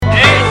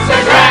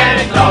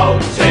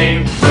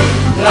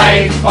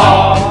played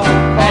for.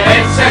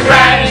 It's a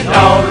grand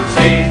old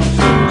team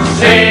to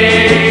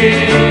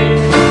see.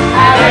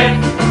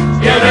 And if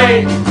you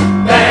read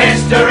the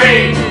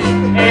history,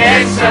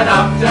 it's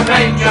enough to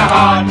make your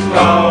heart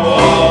go.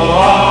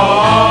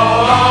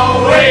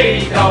 Oh,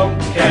 we don't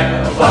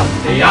care what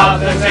the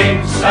other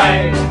teams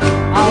say.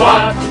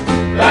 What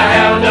the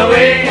hell do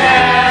we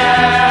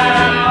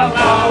care?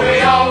 No, we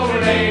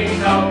only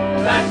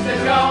know that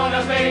there's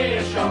gonna be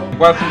a show.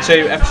 Welcome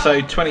to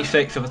episode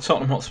 26 of the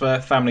Tottenham Hotspur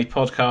Family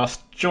Podcast.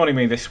 Joining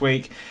me this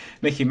week,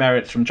 Nikki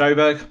Merritt from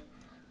Joburg.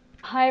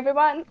 Hi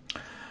everyone.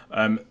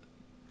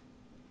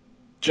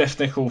 Jess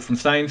Nichol from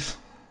Staines.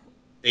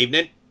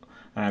 Evening.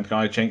 And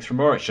Guy Jinks from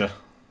Warwickshire.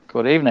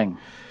 Good evening.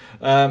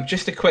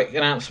 Just a quick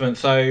announcement.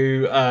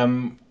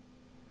 So,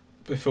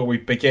 before we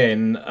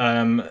begin,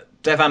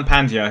 Devan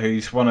Pandya,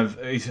 who's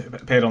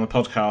appeared on the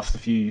podcast a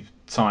few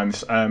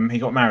times, he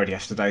got married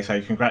yesterday,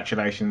 so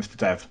congratulations to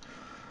Dev.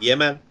 Yeah,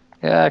 man.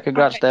 Yeah,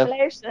 congrats, Dev.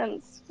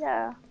 Congratulations.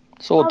 Yeah.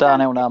 It's all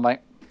downhill now, mate.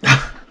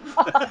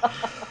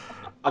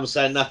 I'm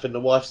saying nothing. The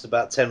wife's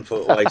about 10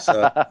 foot away,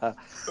 so.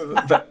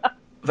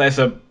 There's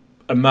a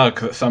mug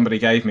that somebody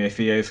gave me a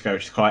few years ago,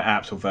 which is quite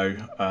apt, although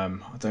I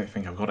don't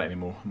think I've got it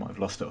anymore. I might have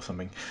lost it or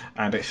something.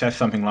 And it says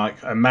something like,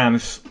 a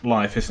man's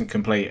life isn't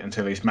complete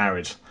until he's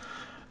married,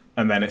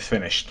 and then it's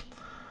finished.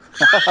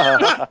 No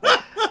comment.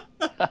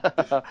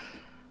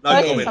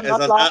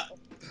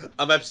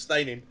 I'm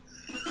abstaining.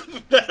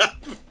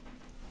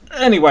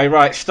 Anyway,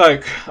 right,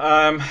 Stoke.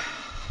 Let's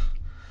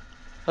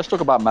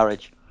talk about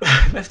marriage.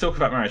 Let's talk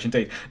about marriage,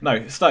 indeed.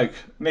 No, Stoke,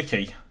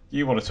 Nikki,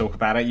 you want to talk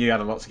about it. You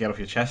had a lot to get off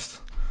your chest.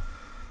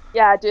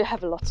 Yeah, I do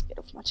have a lot to get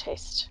off my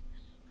chest.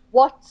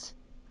 What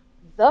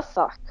the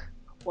fuck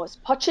was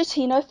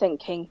Pochettino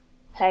thinking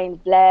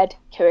playing Vlad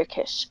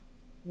Chiriches?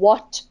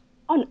 What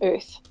on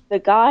earth? The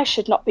guy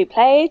should not be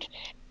played.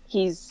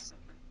 He's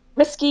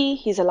risky.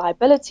 He's a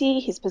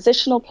liability. His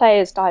positional play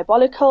is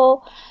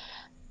diabolical.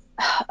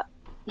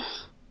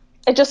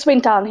 It just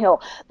went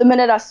downhill. The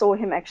minute I saw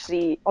him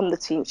actually on the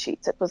team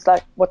sheet, it was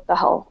like, what the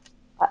hell?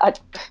 I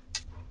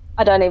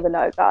don't even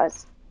know,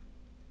 guys.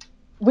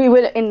 We were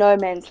in no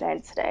man's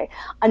land today.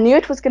 I knew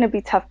it was going to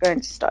be tough going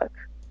to Stoke.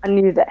 I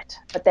knew that.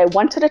 But they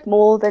wanted it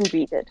more than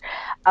we did.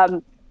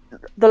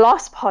 The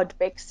last pod,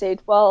 Beck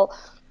said, well,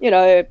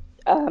 they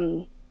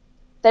don't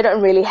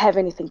really have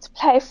anything to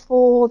play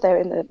for. They're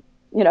in the,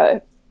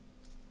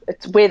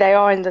 it's where they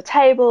are in the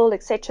table,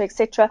 etc.,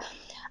 etc.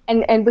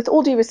 And with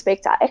all due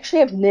respect, I actually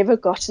have never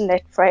gotten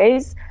that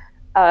phrase.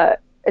 A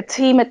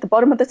team at the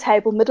bottom of the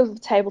table, middle of the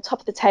table,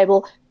 top of the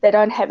table, they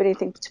don't have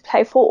anything to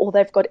play for, or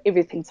they've got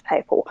everything to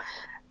play for.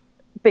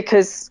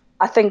 Because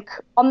I think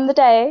on the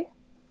day,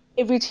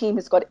 every team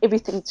has got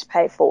everything to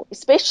play for,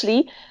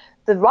 especially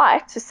the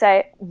right to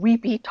say, we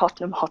beat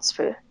Tottenham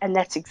Hotspur, and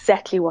that's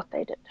exactly what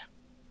they did.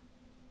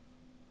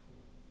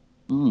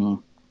 I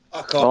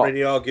can't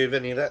really argue with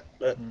any of that.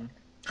 But...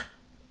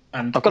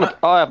 And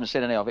I haven't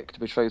seen any of it, to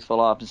be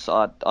truthful. I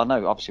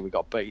know, obviously, we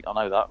got beat. I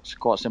know that. It's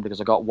quite simply because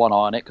I got one eye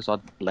on it, because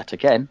I'd let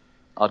again.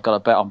 I'd got a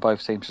bet on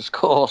both teams to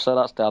score, so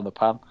that's down the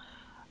pan.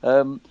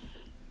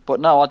 But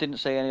no, I didn't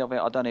see any of it.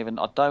 I don't even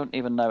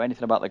know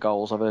anything about the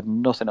goals. I've heard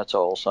nothing at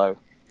all, so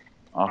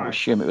I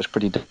assume it was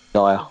pretty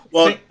dire.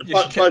 Well,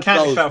 both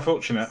goals felt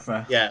fortunate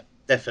there. Yeah,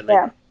 definitely.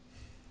 Yeah.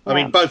 I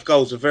mean, both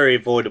goals are very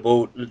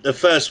avoidable. The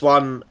first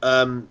one,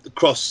 the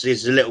cross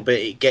is a little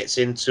bit, it gets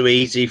in too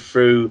easy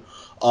through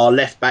our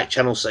left back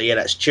channel. So yeah,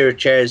 that's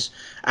Chiriches.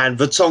 And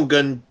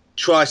Vertonghen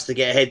tries to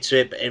get ahead to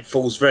it, but it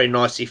falls very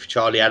nicely for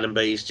Charlie Allen,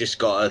 but he's just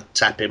got to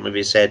tap in with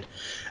his head.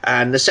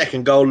 And the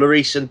second goal,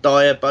 Lloris and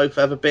Dyer both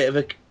have a bit of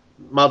a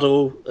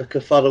muddle, a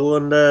kerfuddle,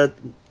 and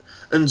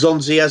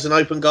Zonzi has an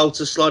open goal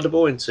to slide the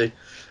ball into.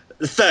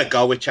 The third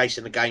goal, we're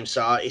chasing the game,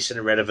 so it's an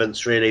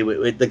irrelevance, really.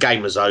 The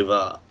game was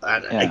over.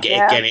 And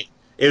again,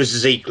 it was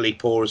as equally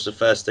poor as the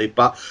first two.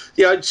 But,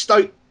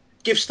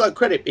 give Stoke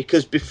credit,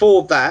 because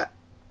before that,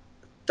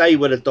 they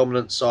were the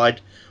dominant side.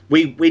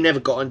 We never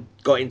got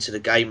into the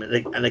game.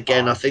 And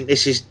again, I think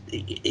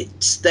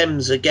it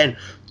stems, again,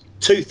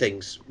 two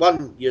things.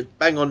 One, you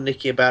bang on,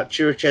 Nicky, about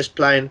Chiriches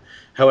playing.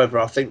 However,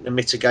 I think the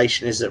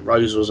mitigation is that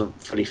Rose wasn't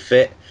fully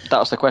fit. That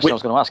was the question I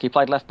was going to ask. He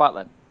played left back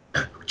then?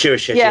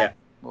 Chiriches, yeah.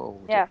 Oh,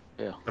 yeah.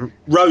 And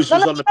Rose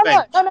was on the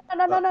bench.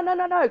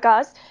 No,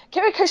 guys.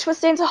 Chiriches was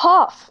centre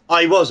half. Oh,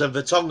 he was, and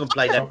Vertonghen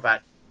played left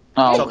back.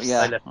 Oh,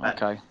 yeah,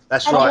 okay.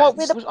 That's And right.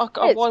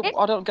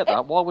 I don't get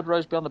that. Why would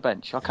Rose be on the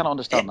bench? I cannot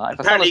understand that. If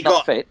Apparently a fella's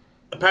not fit...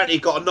 Apparently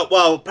he got a knock.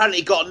 Well, apparently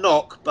he got a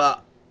knock,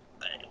 but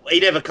he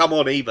never come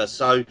on either.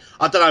 So,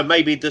 I don't know,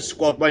 maybe the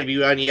squad, maybe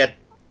we only had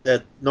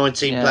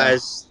 19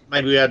 players.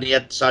 Maybe we only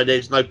had, so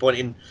there's no point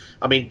in...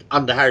 I mean,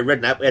 under Harry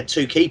Redknapp, we had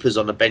two keepers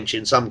on the bench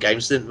in some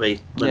games, didn't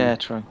we? Yeah,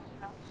 true.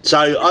 So,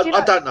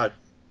 I don't know.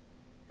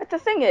 But the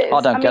thing is...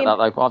 I don't get that,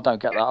 though. I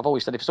don't get that. I've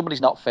always said if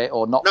somebody's not fit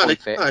or not fully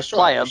fit,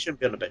 play them.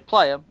 Shouldn't be on the bench.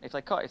 Play them.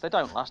 If they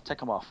don't last, take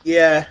them off.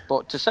 Yeah.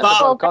 But to set the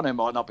bloke on who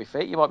might not be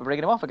fit, you might be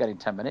bringing him off again in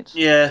 10 minutes.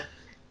 Yeah.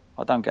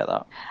 I don't get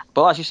that.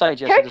 But as you say,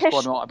 Jesse, the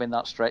squad might have been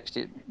that stretched,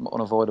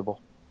 unavoidable.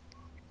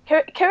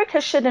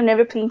 Chiriches should have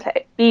never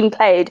been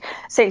played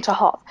centre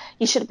half.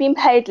 He should have been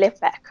played left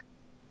back.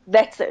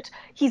 That's it.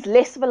 He's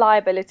less of a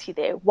liability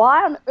there.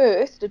 Why on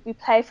earth did we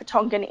play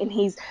Vertonghen in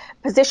his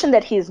position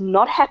that he is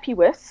not happy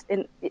with?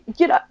 And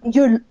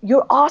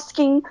you're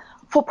asking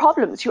for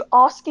problems. You're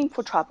asking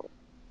for trouble.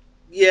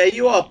 Yeah,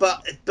 you are,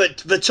 but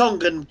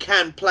Vertonghen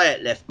can play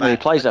at left back. Well, he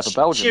plays there for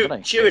Belgium,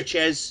 doesn't he?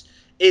 Chiriches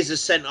is a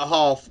centre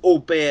half,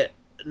 albeit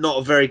not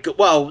a very good.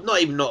 Well,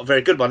 not even not a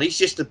very good one. He's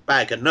just a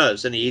bag of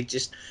nerves, and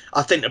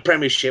I think the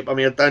Premiership. I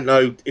mean, I don't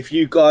know if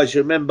you guys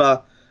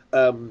remember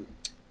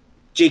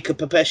Jika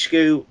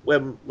Popescu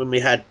when we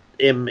had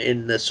him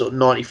in the sort of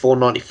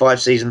 94-95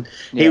 season.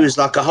 Yeah. He was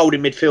like a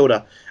holding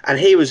midfielder, and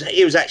he was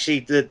actually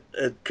the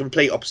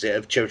complete opposite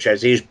of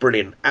Chiriches. He was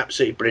brilliant,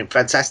 absolutely brilliant,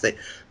 fantastic.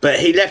 But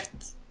he left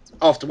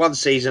after one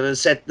season and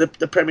said the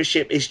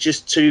Premiership is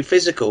just too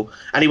physical,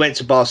 and he went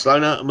to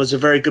Barcelona and was a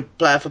very good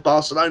player for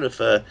Barcelona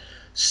for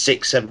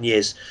 6-7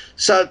 years.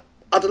 So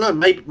I don't know,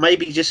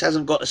 maybe he just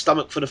hasn't got the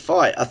stomach for the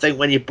fight. I think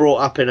when you're brought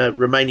up in a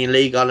Romanian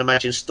league, I'd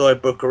imagine Steaua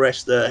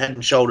Bucharest are head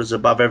and shoulders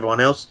above everyone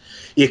else.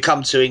 You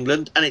come to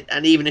England,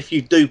 and even if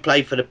you do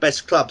play for the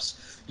best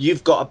clubs,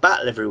 you've got a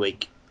battle every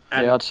week.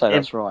 And I'd say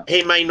that's right.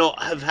 He may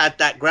not have had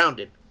that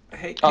grounding.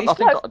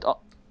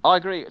 I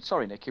agree.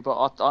 Sorry, Nicky,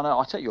 but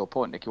I take your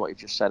point, Nicky, what you've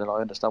just said, and I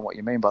understand what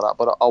you mean by that.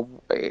 But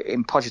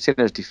in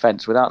Pochettino's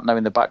defence, without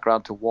knowing the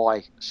background to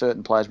why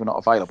certain players were not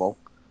available,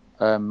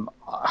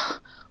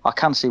 I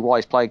can see why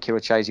he's played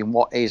Chiriches in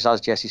what is,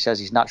 as Jesse says,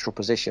 his natural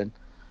position.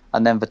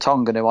 And then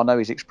Vertonghen, who I know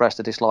he's expressed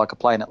a dislike of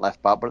playing at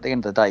left back, but at the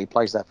end of the day, he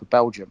plays there for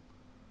Belgium.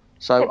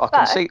 So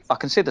I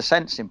can see the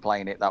sense in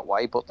playing it that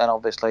way. But then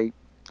obviously,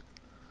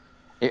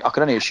 I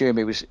can only assume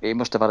he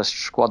must have had a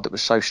squad that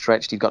was so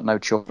stretched he'd got no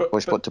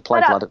choice but to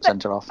play Vlad at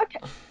centre half.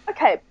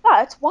 Okay,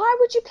 but why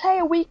would you play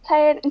a weak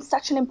player in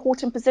such an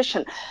important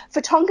position?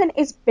 Vertonghen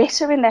is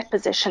better in that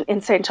position in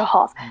centre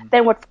half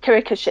than what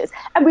Chiriches is.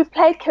 And we've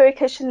played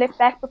Chiriches in left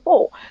back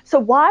before. So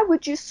why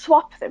would you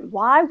swap them?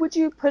 Why would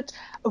you put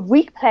a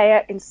weak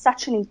player in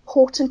such an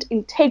important,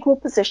 integral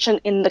position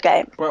in the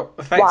game? Well,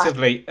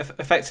 effectively,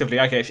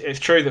 okay, it's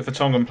true that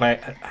Vertonghen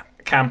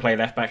can play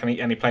left back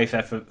and he plays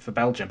there for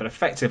Belgium, but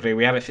effectively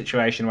we have a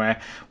situation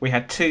where we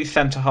had two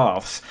centre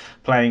halves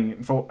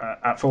playing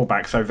at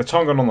fullback, so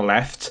Vertonghen on the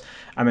left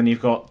and then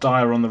you've got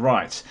Dyer on the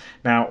right.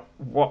 Now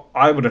what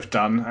I would have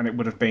done, and it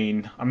would have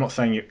been, I'm not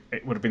saying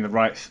it would have been the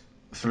right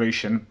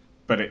solution,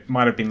 but it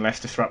might have been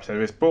less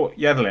disruptive, is brought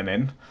Yedlin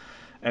in,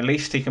 at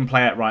least he can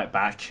play at right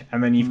back,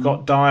 and then you've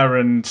got Dyer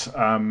and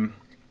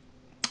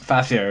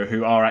Fazio,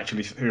 who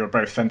are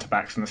both centre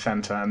backs in the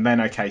centre, and then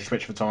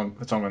switch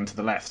Vertonghen to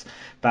the left.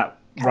 That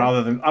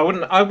rather than I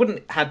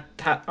wouldn't have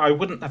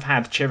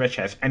had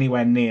Chiriches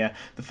anywhere near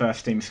the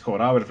first team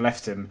squad. I would have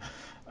left him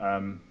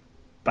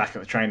back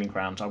at the training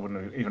ground. I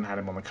wouldn't have even had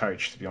him on the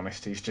coach, to be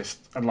honest. He's just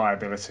a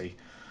liability.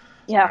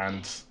 Yeah.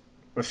 And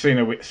the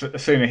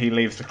sooner he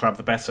leaves the club,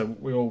 the better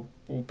we'll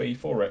be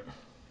for it.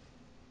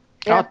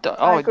 Yeah,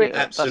 I agree.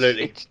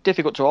 Absolutely. It's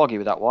difficult to argue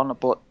with that one,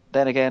 but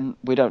then again,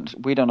 we don't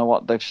know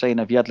what they've seen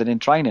of Yedlin in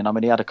training. I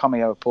mean, he had a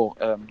cameo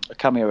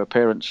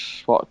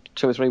appearance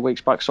 2 or 3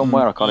 weeks back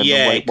somewhere. I can't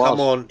remember where it was. Come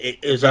on,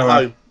 it was at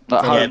home.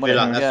 That's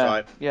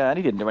right. Yeah, and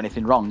he didn't do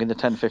anything wrong in the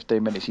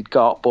 10-15 minutes he'd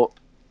got, but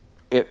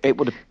it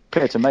would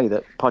appear to me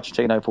that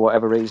Pochettino, for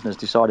whatever reason, has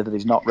decided that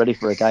he's not ready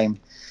for a game.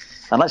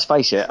 And let's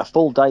face it, a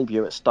full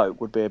debut at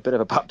Stoke would be a bit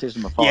of a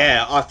baptism of fire.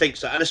 Yeah, I think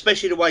so. And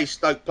especially the way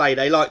Stoke play,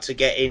 they like to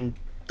get in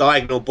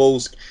diagonal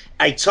balls.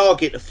 They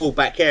target the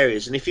full-back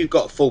areas. And if you've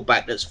got a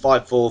full-back that's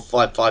 5'4",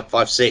 5'5",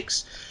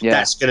 5'6",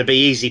 that's going to be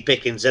easy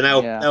pickings. And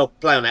they'll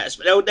play on that.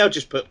 They'll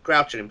just put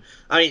Crouch in him.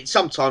 I mean,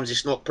 sometimes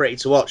it's not pretty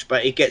to watch,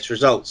 but it gets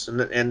results.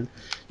 And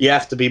you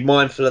have to be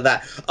mindful of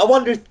that. I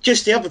wonder if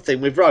just the other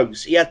thing with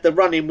Rose, he had the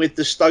run-in with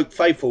the Stoke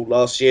faithful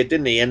last year,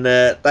 didn't he? And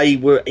he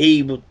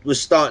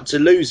was starting to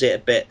lose it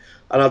a bit.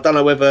 And I don't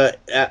know whether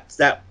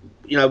that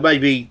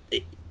maybe,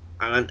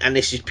 and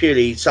this is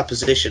purely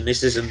supposition,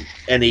 this isn't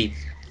any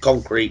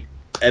concrete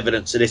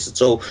evidence of this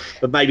at all,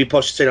 but maybe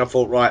Pochettino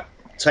thought, right,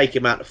 take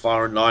him out the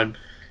firing line,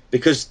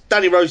 because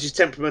Danny Rose's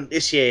temperament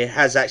this year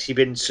has actually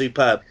been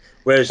superb,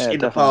 whereas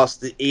the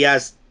past he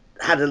has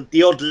had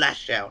the odd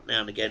lash out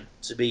now and again,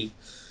 to be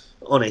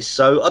honest.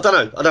 So I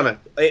don't know.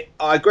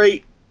 I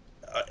agree.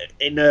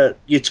 In a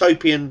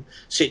utopian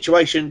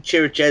situation,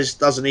 Chiriches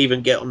doesn't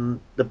even get on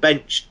the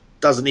bench,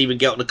 doesn't even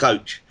get on the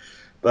coach,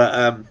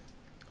 but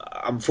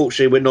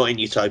unfortunately, we're not in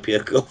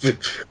utopia,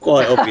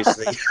 quite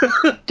obviously.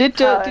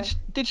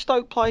 Did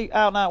Stoke play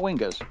out-and-out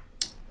wingers?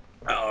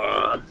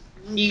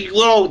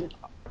 Well,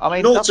 I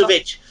mean,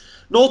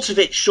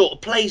 Nautovic sort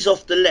of plays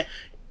off the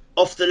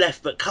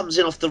left, but comes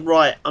in off the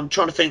right. I'm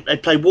trying to think. They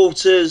play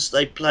Walters.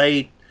 They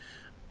played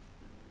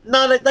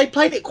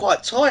it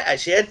quite tight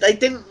actually. They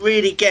didn't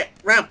really get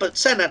round, but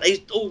saying that,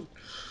 they all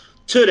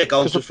Two of their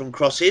goals were from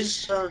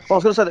crosses. Well, I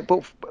was going to say that,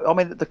 but I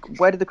mean,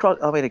 where did the cross?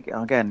 I mean,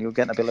 again, you're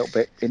getting a little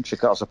bit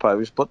intricate, I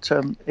suppose. But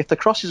if the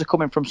crosses are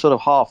coming from sort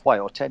of halfway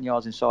or 10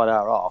 yards inside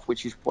our half,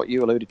 which is what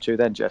you alluded to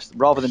then, Jess,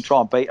 rather than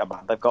try and beat a man,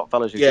 they've got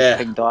fellas who just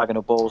ping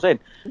diagonal balls in.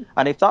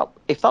 And if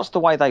that's the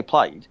way they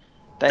played,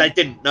 then they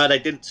didn't. No, they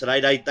didn't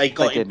today. They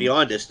got in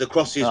behind us. The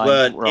crosses No,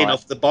 were right. in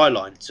off the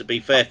byline. To be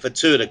fair, for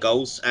two of the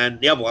goals,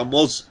 and the other one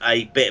was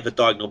a bit of a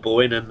diagonal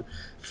ball in, and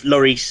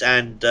Lloris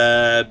and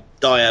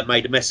Dyer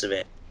made a mess of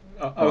it.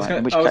 I was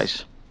in which going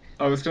case,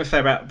 to say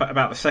about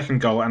the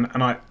second goal, and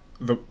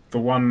the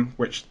one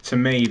which to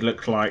me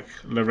looked like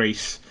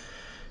Lloris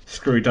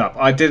screwed up.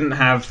 I didn't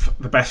have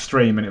the best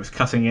stream, and it was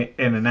cutting it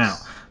in and out.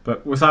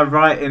 But was I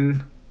right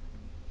in?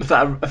 Was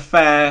that a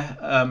fair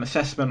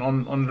assessment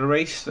on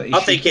Lloris? I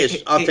think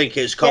it's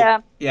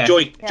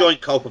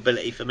joint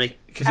culpability for me.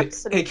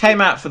 Because it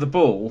came out for the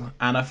ball,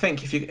 and I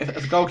think if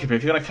as a goalkeeper,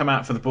 if you're going to come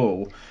out for the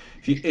ball,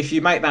 if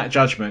you make that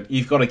judgment,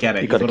 you've got to get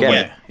it. You've got to win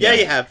it. Yeah,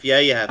 you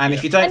have. And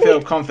if you don't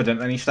feel confident,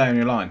 then you stay on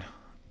your line.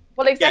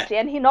 Well, exactly,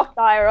 and he knocked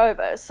Dyer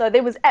over, so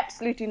there was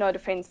absolutely no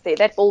defence there.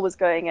 That ball was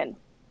going in.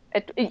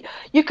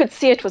 You could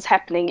see it was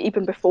happening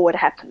even before it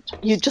happened.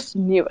 You just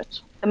knew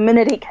it the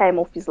minute he came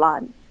off his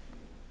line.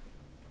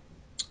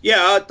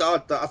 Yeah,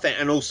 I think,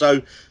 and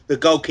also the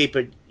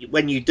goalkeeper,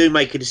 when you do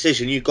make a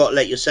decision, you've got to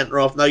let your centre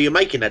half know you're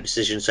making that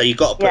decision. So you've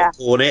got to put a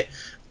call on it.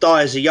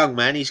 Dyer's a young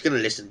man; he's going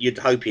to listen. You'd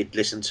hope he'd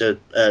listen to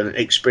an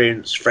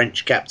experienced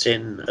French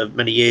captain of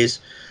many years.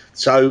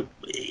 So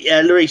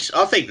yeah, Lloris,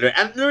 I think,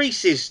 and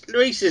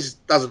Lloris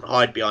doesn't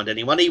hide behind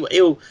anyone.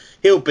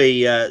 He'll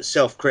be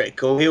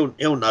self-critical.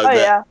 He'll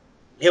know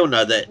he'll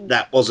know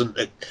that wasn't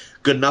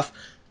good enough.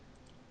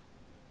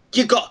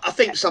 I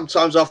think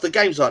sometimes after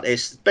games like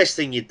this, the best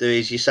thing you do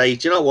is you say,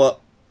 do you know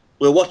what?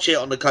 We'll watch it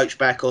on the coach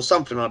back or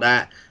something like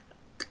that.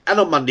 And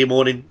on Monday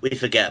morning, we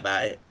forget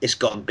about it. It's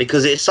gone.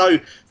 Because it's so...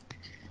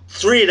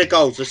 3 of the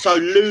goals are so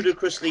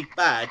ludicrously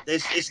bad.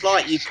 It's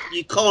like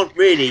you can't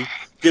really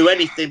do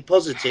anything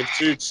positive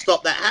to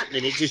stop that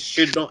happening. It just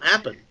should not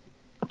happen.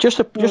 Just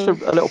a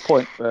little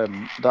point that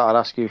I'd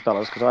ask you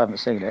fellas, because I haven't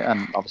seen it,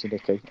 and obviously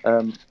Nicky.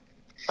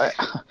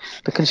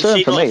 The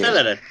concern for me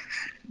is...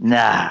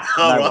 Nah,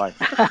 no way.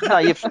 No,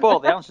 you've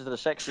spoiled the answer to the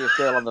sexiest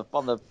girl on the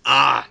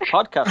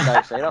podcast,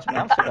 AC. That's my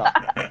answer to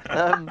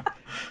that.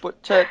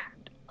 But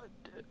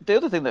the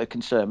other thing that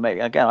concerned me,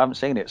 again, I haven't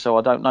seen it, so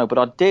I don't know, but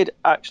I did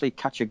actually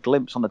catch a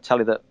glimpse on the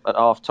telly that at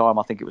half time,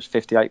 I think it was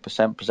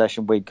 58%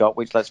 possession we'd got,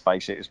 which, let's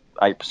face it, is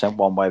 8%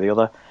 one way or the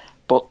other.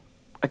 But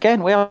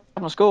again, we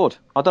haven't scored.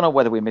 I don't know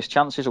whether we missed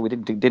chances or we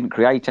didn't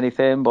create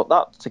anything, but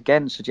that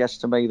again suggests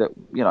to me that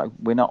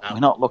we're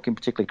not looking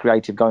particularly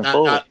creative going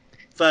forward.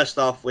 First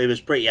half, we was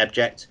pretty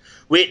abject.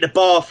 We hit the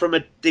bar from a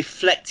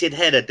deflected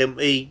header, didn't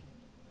we?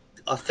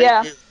 I think.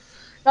 Yeah.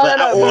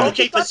 No. The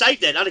keeper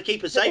saved it. The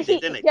keeper saved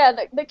it, didn't he?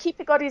 Yeah, the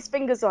keeper got his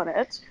fingers on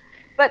it.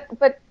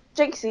 But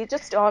Jinxie,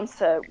 just to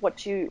answer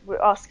what you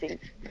were asking,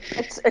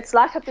 it's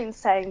like I've been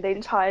saying the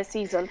entire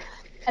season,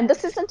 and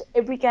this isn't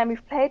every game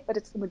we've played, but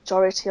it's the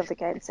majority of the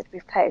games that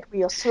we've played.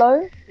 We are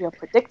slow, we are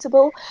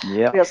predictable,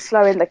 we are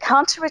slow in the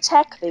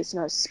counter-attack, there's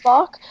no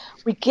spark.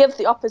 We give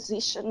the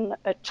opposition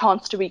a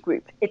chance to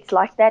regroup. It's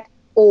like that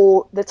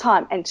all the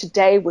time, and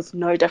today was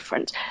no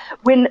different.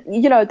 When,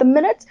 the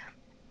minute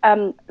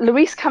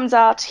Lloris comes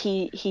out,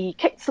 he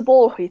kicks the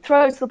ball, he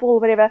throws the ball,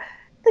 whatever,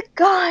 the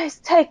guys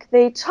take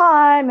their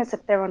time as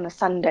if they're on a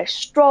Sunday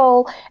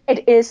stroll.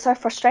 It is so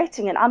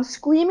frustrating, and I'm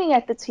screaming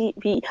at the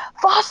TV,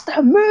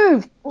 faster,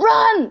 move,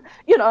 run,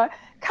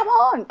 come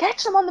on,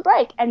 catch them on the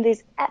break, and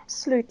there's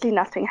absolutely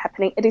nothing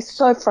happening. It is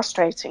so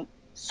frustrating,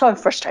 so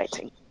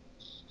frustrating.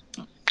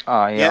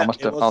 Oh, yeah,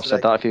 I've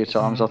said that a few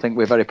times. I think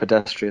we're very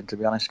pedestrian, to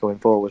be honest, going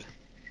forward.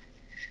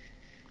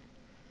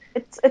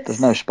 There's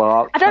no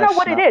spark. I don't know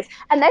what it is,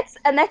 and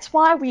that's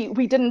why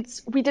we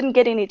didn't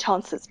get any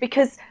chances,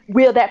 because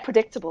we're that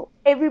predictable.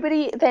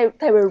 Everybody they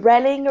were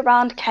rallying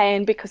around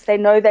Kane because they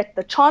know that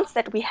the chance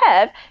that we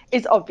have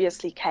is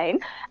obviously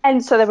Kane,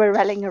 and so they were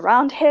rallying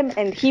around him,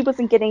 and he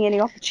wasn't getting any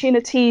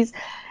opportunities.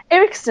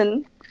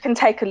 Eriksson can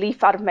take a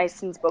leaf out of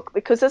Mason's book,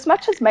 because as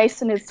much as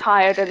Mason is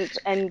tired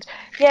and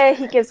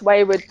he gives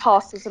wayward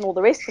passes and all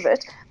the rest of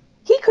it,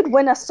 he could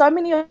win us so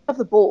many of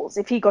the balls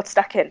if he got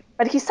stuck in.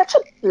 But he's such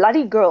a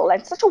bloody girl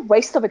and such a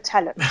waste of a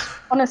talent,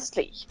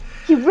 honestly.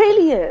 He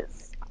really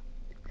is.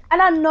 And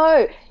I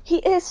know he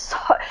is so...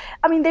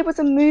 I mean, there was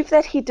a move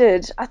that he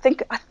did, I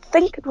think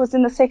it was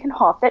in the second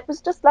half, that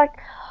was just like,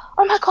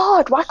 oh my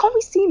God, why can't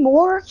we see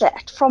more of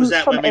that from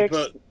Eriksson? We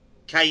put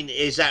Kane,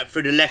 is that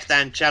through the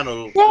left-hand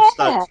channel?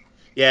 Yeah.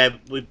 Yeah,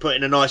 we put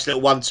in a nice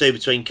little 1-2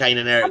 between Kane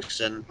and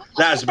Eriksson.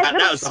 That was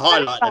the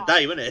highlight of the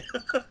day, wasn't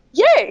it?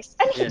 Yes,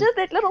 and he did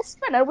that little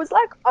spin. It was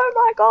like, oh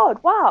my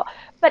God, wow.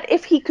 But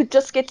if he could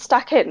just get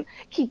stuck in,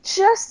 he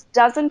just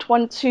doesn't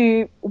want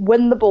to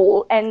win the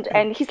ball. And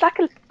he's like,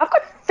 I've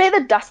got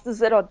feather dusters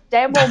that are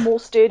damn well more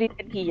sturdy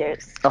than he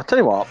is. I'll tell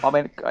you what, I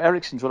mean,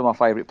 Eriksson's one of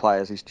my favourite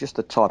players. He's just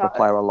the type of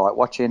player I like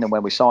watching. And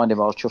when we signed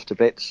him, I was chuffed to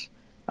bits.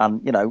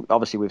 And,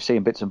 obviously we've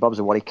seen bits and bobs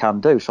of what he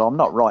can do, so I'm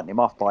not writing him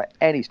off by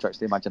any stretch of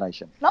the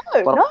imagination. No,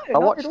 but no, I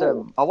not watched at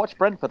all. I watched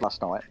Brentford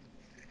last night.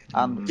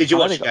 And Did you I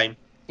know watch they the got- game?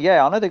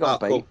 Yeah, I know they got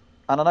beat. Cool.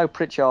 And I know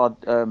Pritchard,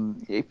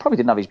 he probably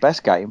didn't have his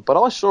best game,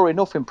 but I saw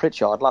enough in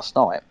Pritchard last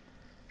night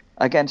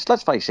against,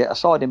 let's face it, a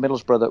side in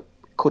Middlesbrough that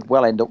could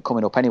well end up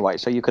coming up anyway.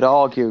 So you could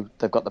argue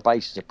they've got the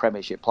basis of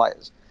Premiership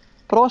players.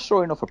 But I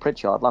saw enough of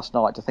Pritchard last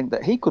night to think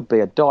that he could be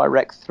a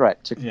direct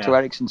threat to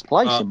Eriksen's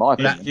place, in my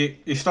opinion.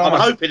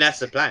 I'm hoping that's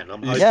the plan.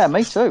 Yeah,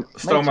 me too.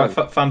 Stole my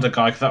thunder,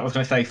 guy, because I was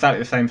going to say exactly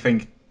the same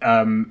thing.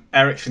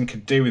 Eriksen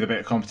could do with a bit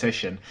of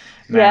competition.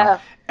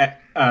 Now,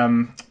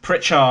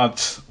 Pritchard,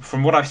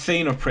 from what I've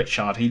seen of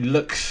Pritchard, he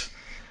looks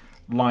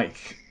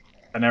like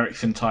an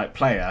Eriksen type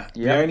player.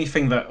 The only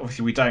thing that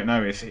obviously we don't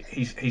know is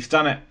he's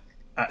done it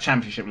at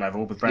Championship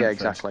level with Brentford. Yeah,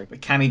 exactly.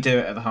 But can he do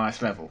it at the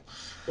highest level?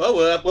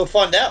 Well, we'll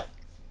find out.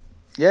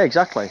 Yeah,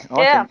 exactly.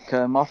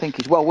 I think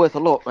he's well worth a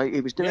look. He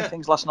was doing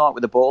things last night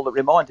with the ball that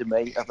reminded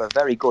me of a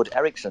very good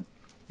Eriksen.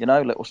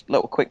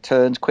 Little quick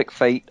turns, quick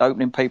feet,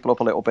 opening people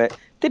up a little bit.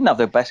 Didn't have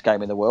the best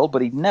game in the world,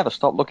 but he never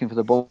stopped looking for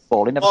the ball.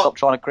 He never stopped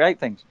trying to create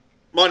things.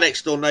 My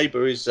next door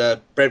neighbour is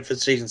a Brentford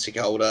season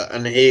ticket holder,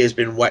 and he has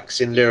been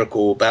waxing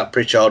lyrical about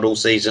Pritchard all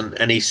season,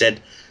 and he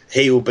said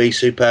he will be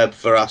superb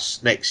for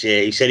us next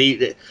year. He said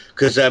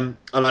because I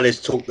know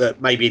there's talk that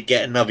maybe he'd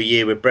get another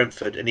year with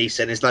Brentford, and he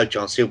said there's no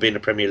chance he'll be in the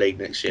Premier League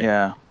next year.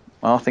 Yeah,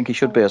 well, I think he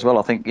should be as well.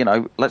 I think,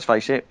 let's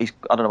face it,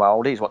 I don't know how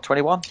old he is,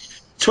 21?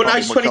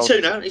 He's 22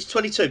 now. He's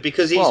 22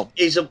 because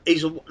he's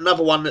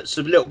another one that's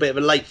a little bit of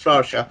a late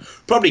flourisher,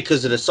 probably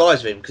because of the size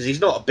of him, because he's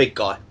not a big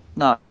guy.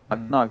 No.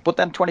 But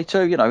then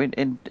 22,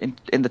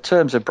 in the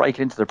terms of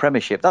breaking into the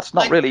Premiership, that's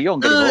not really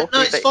young anymore.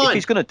 No, it's fine. If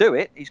he's going to do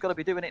it, he's got to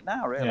be doing it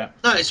now, really. Yeah.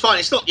 No, it's fine.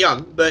 It's not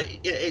young, but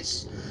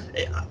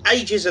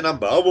age is a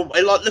number.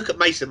 Look at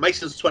Mason.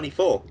 Mason's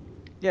 24.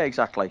 Yeah,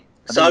 exactly.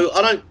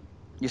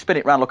 You spin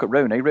it round. Look at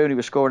Rooney. Rooney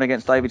was scoring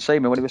against David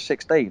Seaman when he was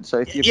 16. So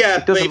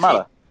it doesn't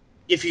matter.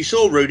 If you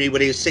saw Rooney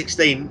when he was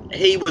 16,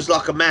 he was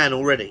like a man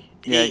already.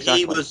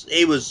 Exactly.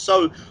 He was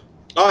so.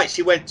 I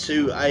actually went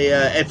to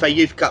a FA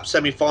Youth Cup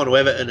semi-final,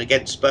 Everton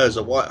against Spurs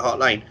at White Hart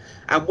Lane,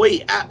 and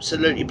we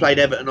absolutely played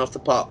Everton off the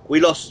park. We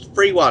lost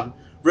 3-1.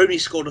 Rooney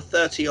scored a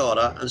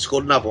 30-yarder and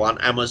scored another one,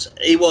 and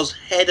he was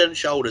head and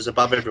shoulders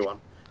above everyone.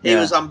 He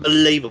was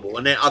unbelievable,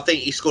 and then I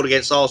think he scored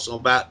against Arsenal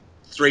about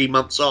 3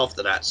 months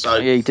after that. So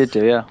yeah, he did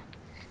do, yeah.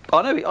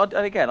 I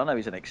know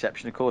he's an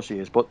exception, of course he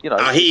is, but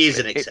he is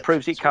an exception. It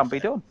proves it can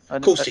be done. And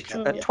of course it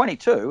can. At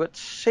 22, at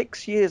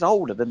 6 years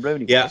older than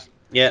Rooney was.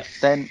 Yeah.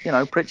 Then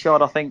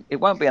Pritchard, I think it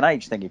won't be an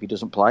age thing if he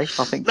doesn't play.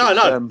 I think no.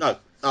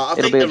 I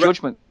think it'll be a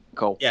judgment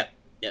call. Yeah.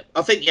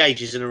 I think the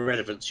age is an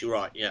irrelevance. You're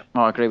right. Yeah.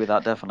 I agree with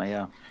that definitely.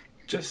 Yeah.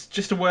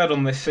 Just a word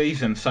on this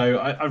season. So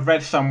I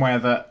read somewhere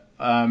that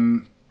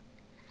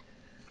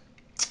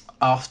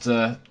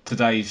after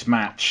today's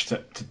match,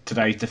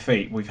 today's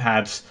defeat, we've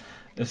had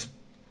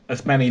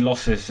as many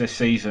losses this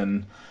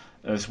season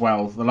as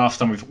well. The last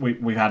time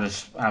we've had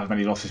as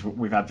many losses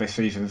we've had this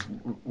season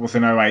was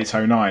in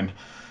 08-09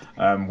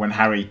 when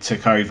Harry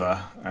took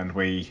over and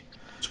we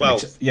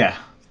 12.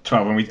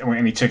 12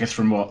 and he took us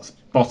from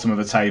bottom of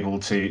the table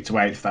to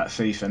 8th that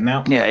season.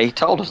 Now he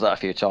told us that a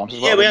few times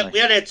as well. Yeah,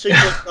 we only had 2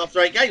 points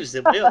after 8 games,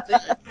 didn't we?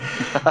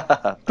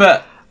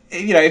 But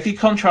if you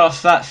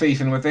contrast that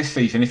season with this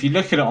season, if you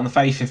look at it on the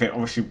face of it,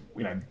 obviously,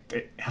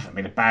 it hasn't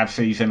been a bad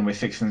season. We're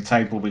 6th in the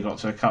table. We got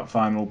to a cup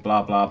final.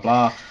 Blah blah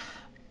blah.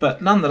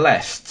 But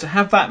nonetheless, to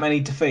have that many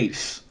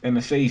defeats in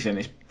the season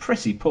is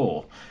pretty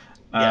poor.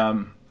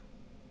 Yeah.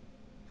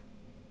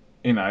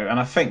 And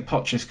I think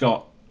Poch has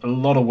got a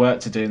lot of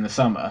work to do in the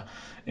summer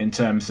in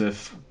terms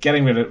of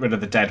getting rid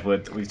of the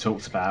deadwood that we've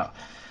talked about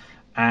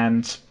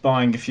and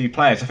buying a few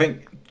players. I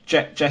think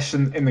Jess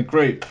in the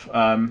group.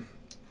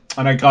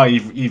 I know, Guy,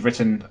 you've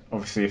written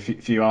obviously a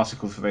few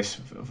articles for this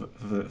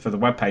for the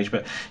webpage,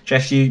 but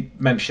Jess, you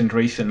mentioned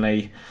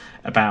recently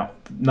about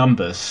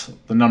numbers,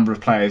 the number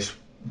of players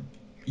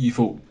you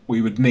thought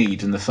we would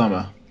need in the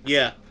summer.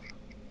 Yeah.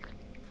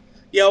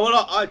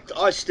 Well,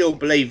 I still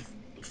believe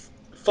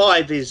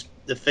 5 is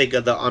the figure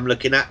that I'm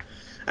looking at,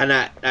 and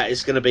that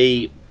is going to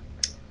be.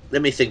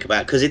 Let me think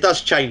about it, because it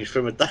does change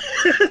from a day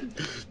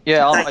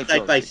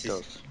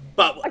basis.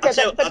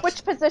 But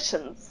which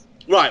positions?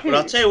 Right, well,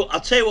 I'll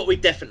tell you what we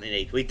definitely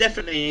need. We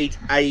definitely need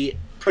a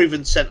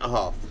proven centre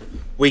half.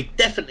 We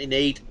definitely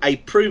need a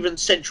proven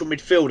central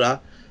midfielder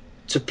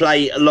to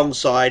play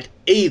alongside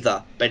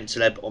either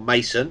Bentaleb or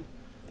Mason.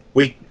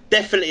 We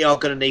definitely are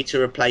going to need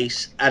to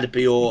replace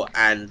Adebayor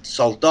and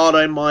Soldado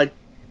in my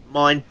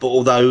mind. But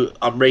although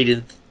I'm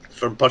reading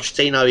from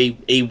Pochettino,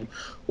 he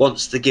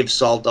wants to give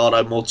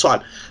Soldado more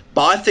time.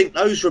 But I think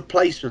those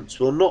replacements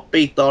will not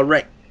be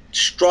direct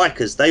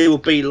strikers. They will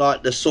be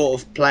like the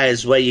sort of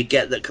players where you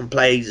get that can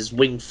play as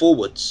wing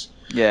forwards.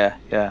 Yeah.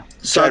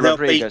 So they'll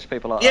Rodriguez,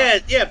 people like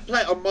that.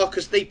 Play on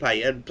Marcus Dipe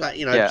and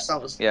play,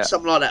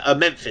 something like that.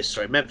 Memphis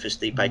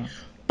Dipe. Mm.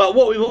 But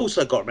what we've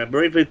also got to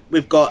remember is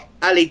we've got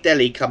Ali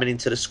Deli coming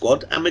into the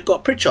squad, and we've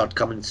got Pritchard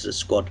coming into the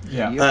squad.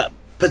 Yeah.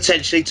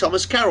 potentially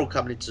Thomas Carroll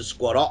coming into the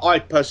squad. I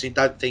personally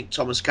don't think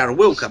Thomas Carroll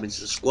will come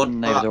into the squad.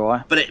 Neither do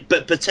I.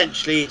 But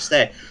potentially it's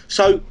there.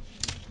 So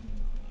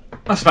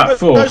That's about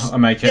four. I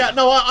make it. Yeah,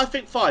 no, I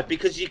think 5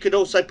 because you could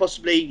also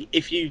possibly,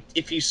 if you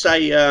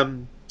say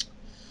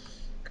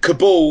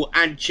Kabul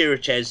and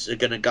Chiriches are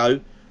going to go,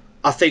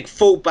 I think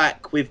full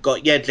back we've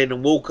got Yedlin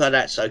and Walker.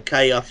 That's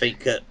okay. I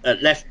think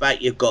at left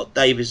back you've got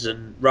Davies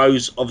and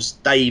Rose. Obviously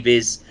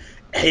Davies,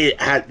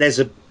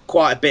 there's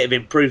quite a bit of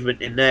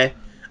improvement in there.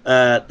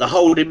 The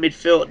holding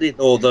midfield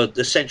or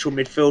the central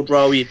midfield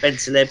role,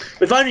 Bentaleb.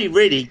 We've only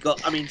really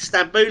got. I mean,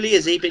 Stambouli,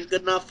 has he been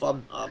good enough?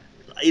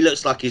 He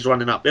looks like he's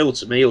running uphill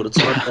to me all the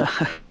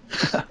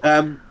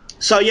time.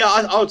 So yeah,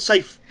 I would say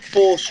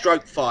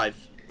 4/5.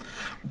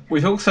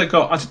 We've also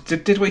got.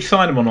 Did we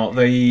sign him or not?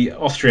 The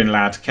Austrian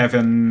lad,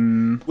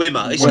 Kevin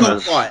Wimmer.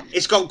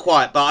 It's gone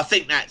quiet, but I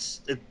think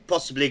that's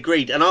possibly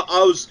agreed. And I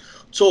was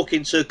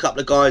talking to a couple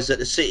of guys at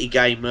the City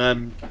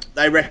game.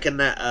 They reckon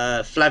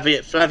that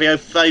Flavio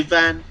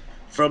Favan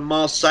from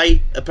Marseille,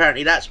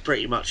 apparently that's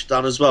pretty much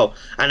done as well.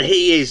 And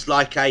he is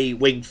like a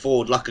wing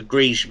forward, like a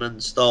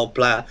Griezmann style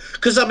player.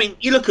 Because I mean,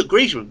 you look at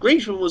Griezmann.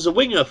 Griezmann was a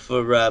winger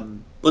for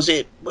who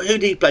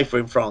did he play for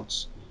in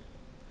France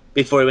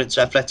before he went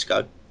to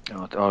Atletico?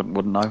 I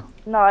wouldn't know.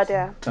 No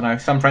idea. Don't know.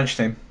 Some French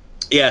team.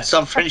 Yeah,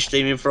 some French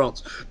team in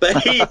France.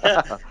 But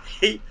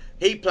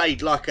he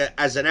played like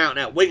as an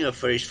out-and-out winger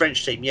for his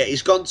French team. Yeah,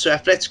 he's gone to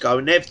Atletico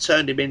and they've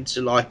turned him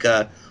into like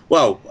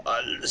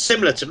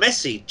similar to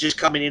Messi, just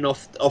coming in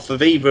off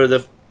of either of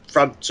the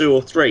front 2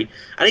 or 3.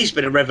 And he's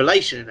been a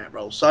revelation in that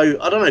role. So,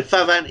 I don't know,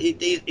 Favan,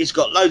 he's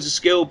got loads of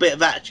skill, bit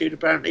of attitude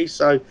apparently.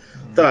 So,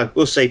 don't know,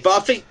 we'll see. But I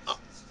think,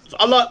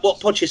 I like what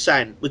Poch is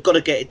saying. We've got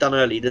to get it done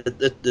early.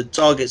 The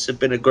targets have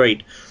been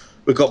agreed.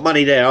 We've got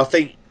money there. I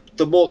think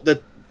the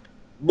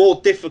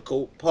more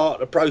difficult part of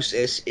the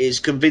process is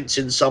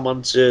convincing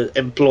someone to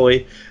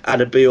employ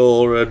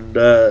Adebayor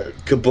and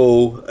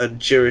Kabul and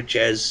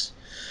Chiriches.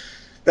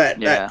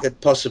 That could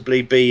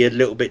possibly be a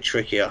little bit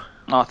trickier.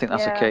 I think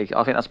that's the key.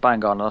 I think that's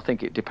bang on, and I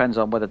think it depends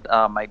on whether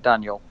our mate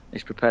Daniel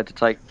is prepared to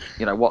take,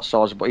 what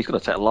size. But he's going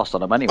to take a loss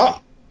on him anyway.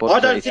 I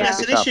don't think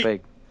that's an issue.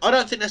 Big. I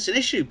don't think that's an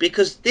issue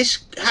because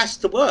this has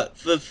to work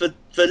for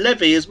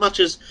Levy as much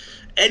as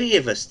any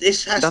of us.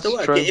 This has to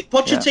work. True. If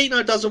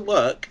Pochettino doesn't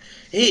work,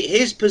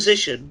 his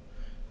position,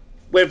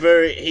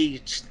 whether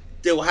he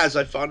still has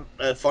a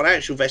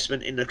financial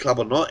investment in the club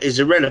or not, is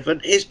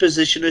irrelevant. His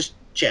position as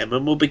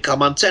chairman will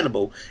become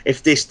untenable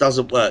if this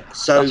doesn't work.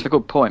 So that's a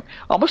good point.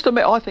 I must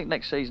admit, I think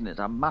next season is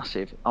a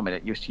massive. I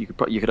mean, you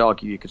could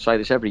argue, you could say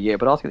this every year,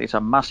 but I think it's a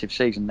massive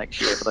season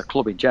next year for the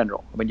club in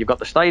general. I mean, you've got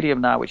the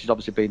stadium now, which is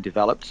obviously being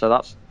developed, so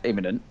that's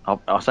imminent.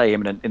 I say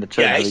imminent in the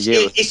terms of the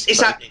year.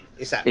 It's happening.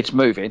 It's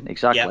moving,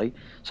 exactly.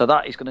 Yeah. So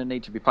that is going to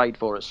need to be paid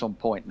for at some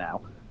point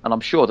now. And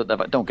I'm sure that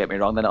don't get me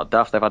wrong, they're not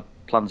daft. They've had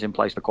plans in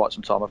place for quite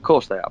some time. Of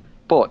course they have.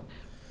 But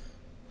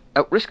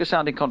at risk of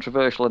sounding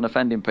controversial and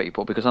offending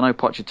people, because I know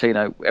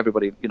Pochettino,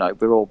 everybody,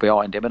 we're all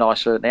behind him, and I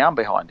certainly am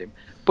behind him.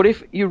 But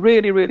if you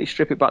really, really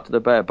strip it back to the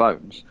bare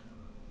bones,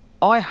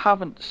 I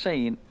haven't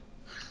seen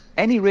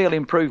any real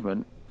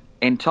improvement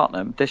in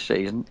Tottenham this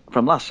season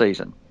from last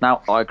season.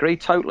 Now, I agree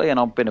totally, and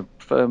I've been a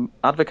firm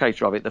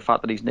advocate of it, the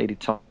fact that he's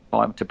needed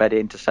time to bed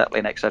in, to settle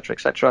in, etc.,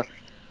 etc.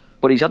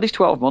 But he's had his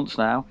 12 months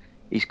now.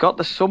 He's got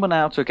the summer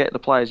now to get the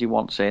players he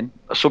wants in,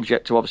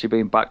 subject to obviously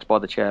being backed by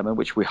the chairman,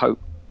 which we hope,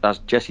 as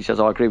Jesse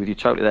says, I agree with you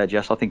totally there,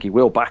 Jess. I think he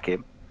will back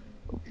him,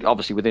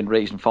 obviously within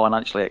reason,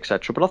 financially,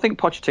 etc. But I think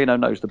Pochettino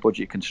knows the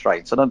budget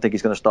constraints. I don't think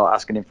he's going to start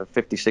asking him for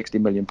 50, 60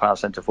 million pound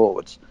centre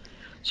forwards.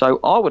 So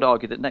I would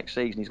argue that next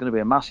season he's going to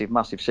be a massive,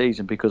 massive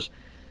season because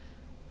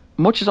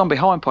much as I'm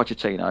behind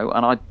Pochettino,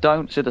 and I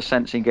don't see the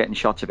sense in getting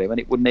shot of him, and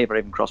it would never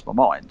even cross my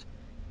mind,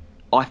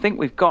 I think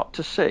we've got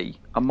to see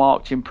a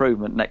marked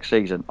improvement next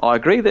season. I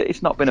agree that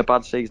it's not been a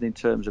bad season in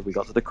terms of we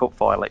got to the cup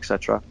final,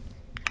 etc.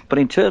 But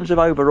in terms of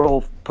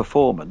overall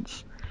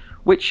performance,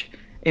 which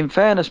in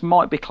fairness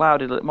might be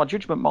clouded, my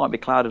judgment might be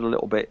clouded a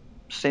little bit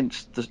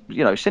since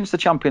the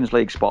Champions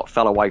League spot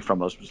fell away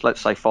from us, let's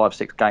say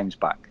 5-6 games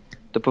back.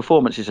 The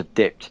performances have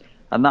dipped,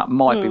 and that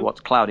might be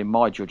what's clouding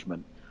my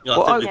judgment. Yeah,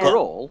 but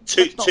overall,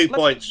 two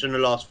points from the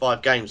last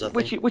 5 games, I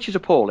think. Which is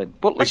appalling.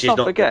 But let's not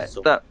forget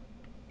that,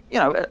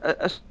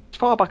 as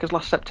far back as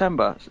last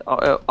September,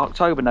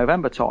 October,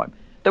 November time,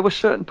 there were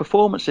certain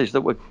performances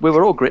that we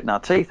were all gritting our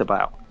teeth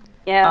about.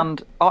 Yeah.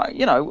 And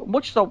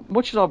much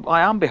as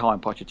I am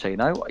behind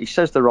Pochettino, he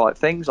says the right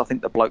things. I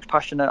think the bloke's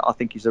passionate. I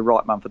think he's the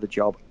right man for the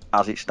job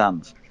as it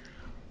stands.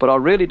 But I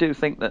really do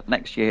think that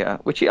next year,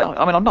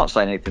 I'm not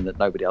saying anything that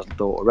nobody hasn't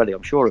thought already,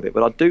 I'm sure of it,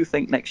 but I do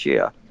think next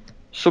year,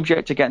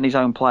 subject to getting his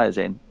own players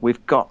in,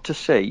 we've got to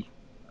see,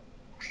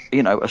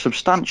 a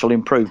substantial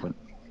improvement.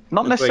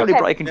 Not necessarily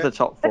breaking to the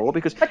top 4,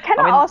 because but can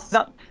I ask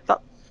that.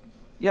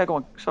 Yeah, go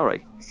on.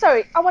 Sorry,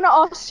 I want to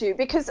ask you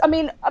because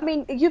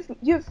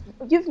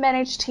you've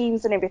managed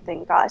teams and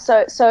everything, guys.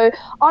 So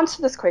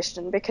answer this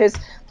question because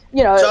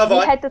we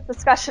had this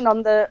discussion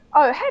on the.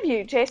 Oh, have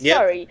you, Jess? Yep.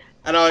 Sorry.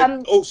 And I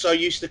also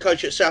used to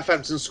coach at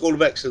Southampton School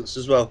of Excellence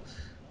as well.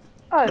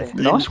 Oh,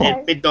 nice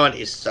one.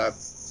 Mid-90s, so.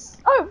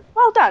 Oh,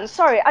 well done.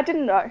 Sorry, I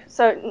didn't know.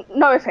 So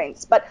no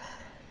offense, but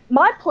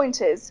my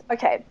point is,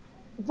 okay,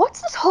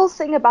 what's this whole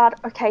thing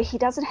about? Okay, he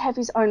doesn't have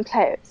his own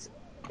players.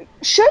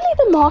 Surely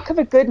the mark of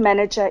a good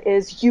manager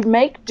is you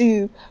make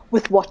do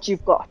with what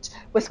you've got,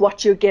 with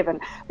what you're given.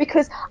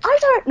 Because I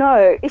don't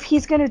know if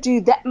he's going to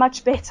do that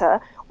much better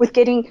with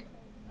getting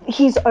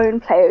his own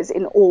players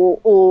in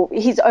or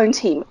his own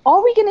team.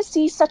 Are we going to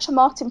see such a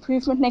marked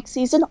improvement next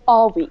season?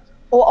 Are we?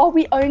 Or are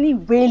we only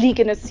really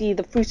going to see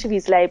the fruit of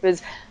his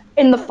labours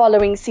in the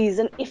following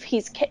season if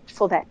he's kept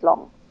for that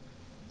long?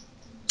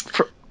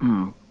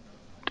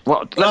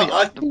 Well, Go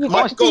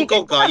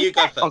on, Guy. You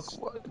go first.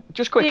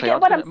 Just Do you quickly, get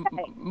what I'm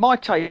saying? my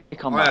take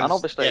on that, and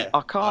obviously, yeah.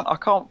 I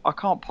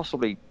can't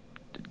possibly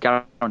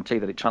guarantee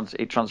that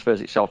it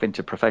transfers itself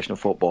into professional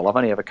football. I've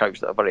only ever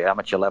coached at a very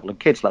amateur level and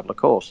kids level, of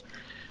course.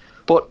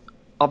 But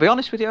I'll be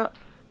honest with you,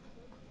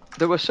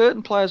 there were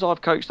certain players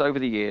I've coached over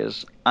the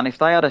years, and if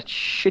they had a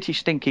shitty,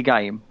 stinky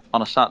game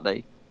on a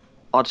Saturday,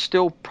 I'd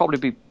still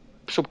probably be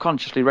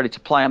subconsciously ready to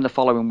play them the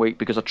following week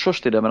because I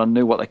trusted them and I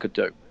knew what they could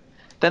do.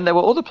 Then there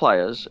were other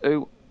players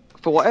who,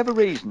 for whatever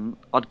reason,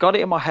 I'd got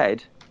it in my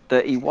head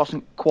that he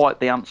wasn't quite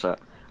the answer.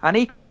 And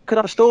he could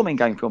have a storming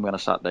game for me on a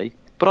Saturday,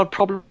 but I'd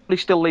probably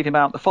still leave him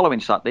out the following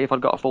Saturday if I'd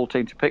got a full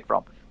team to pick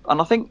from.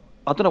 And I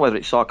don't know whether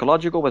it's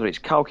psychological, whether it's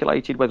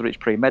calculated, whether it's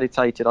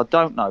premeditated, I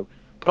don't know.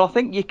 But I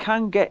think you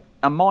can get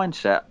a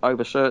mindset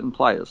over certain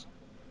players.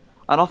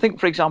 And I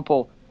think, for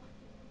example,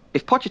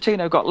 if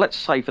Pochettino got, let's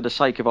say for the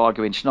sake of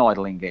arguing,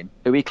 Schneiderlin in,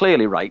 who he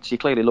clearly rates, he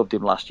clearly loved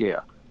him last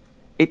year,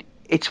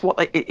 it's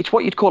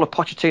what you'd call a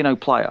Pochettino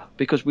player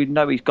because we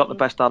know he's got the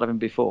best out of him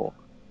before.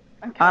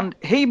 Okay. And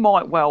he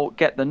might well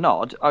get the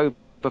nod over,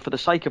 for the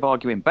sake of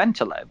arguing,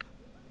 Bentaleb,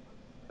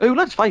 who,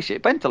 let's face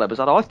it, Bentaleb has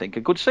had, I think,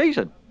 a good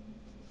season.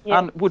 Yeah.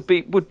 And would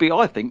be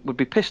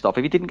pissed off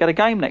if he didn't get a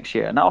game next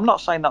year. Now, I'm not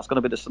saying that's going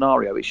to be the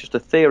scenario. It's just a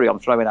theory I'm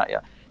throwing at you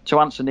to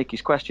answer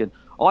Nicky's question.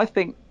 I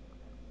think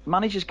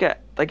managers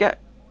get a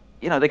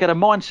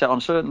mindset on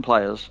certain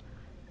players.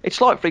 It's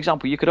like, for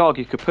example, you could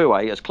argue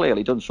Capoue has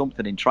clearly done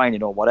something in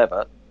training or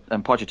whatever,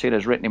 and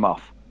Pochettino's written him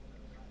off.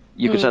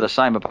 You could say the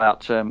same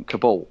about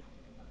Kabul.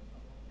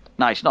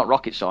 Now, it's not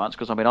rocket science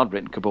because, I'd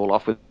written Kabul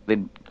off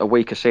within a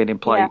week of seeing him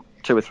play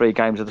 2 or 3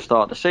 games at the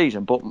start of the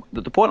season. But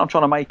the point I'm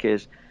trying to make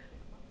is,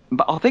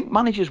 but I think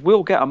managers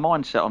will get a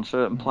mindset on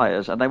certain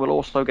players, and they will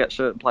also get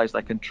certain players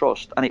they can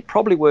trust. And it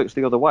probably works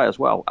the other way as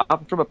well.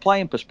 From a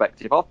playing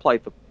perspective, I've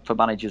played for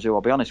managers who,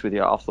 I'll be honest with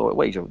you, I've thought,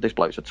 well, this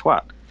bloke's a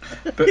twat.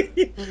 But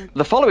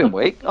the following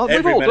week,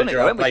 we've all done it,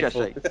 haven't we,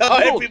 Jesse?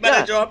 Every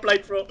manager I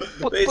played for.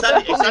 But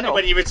it's only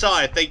when you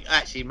retire, I think,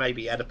 actually,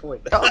 maybe he had a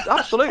point.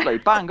 Absolutely,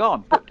 bang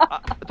on.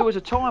 But there was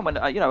a time when,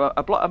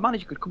 a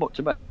manager could come up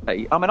to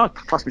me. I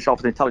class myself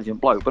as an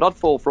intelligent bloke, but I'd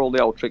fall for all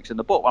the old tricks in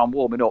the book when I'm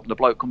warming up, and the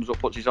bloke comes up,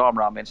 puts his arm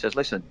around me and says,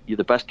 listen, you're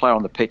the best player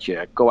on the pitch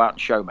here, go out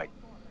and show me.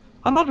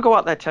 And I'd go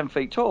out there 10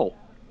 feet tall.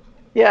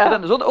 Yeah. But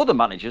then there's other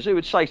managers who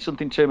would say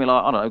something to me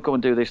like, I don't know, go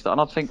and do this, that,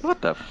 and I'd think,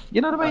 what the,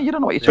 you know what I mean? You don't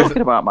know what you're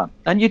talking about, man.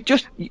 And you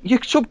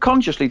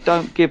subconsciously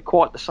don't give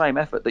quite the same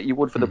effort that you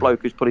would for the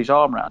bloke who's put his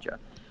arm around you.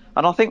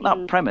 And I think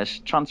that premise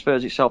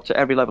transfers itself to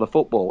every level of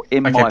football,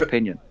 in my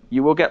opinion.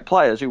 You will get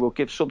players who will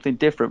give something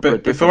different for a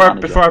different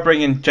manager. Before I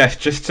bring in Jess,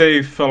 just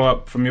to follow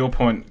up from your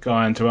point,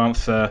 Guy, and to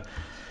answer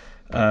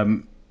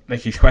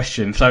Nicky's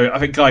question. So I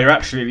think, Guy, you're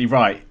absolutely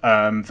right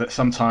that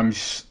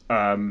sometimes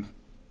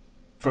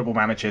football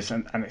managers,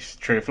 and it's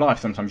true of life,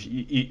 sometimes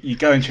you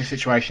go into a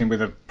situation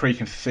with a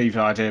preconceived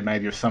idea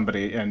maybe of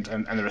somebody, and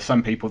there are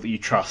some people that you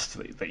trust,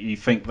 that you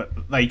think that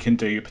they can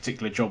do a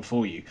particular job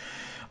for you.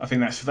 I think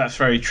that's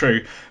very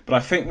true. But I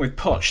think with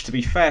Poch, to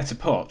be fair to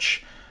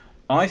Poch,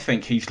 I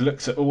think he's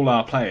looked at all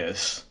our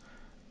players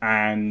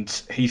and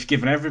he's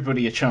given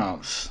everybody a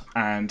chance,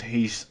 and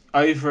he's,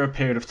 over a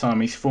period of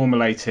time, he's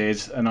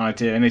formulated an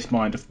idea in his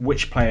mind of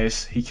which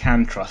players he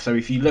can trust. So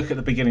if you look at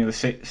the beginning of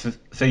the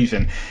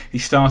season, he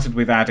started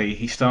with Addy,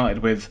 he started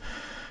with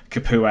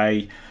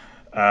Capoue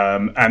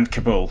and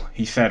Kabul.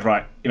 He said,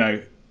 right,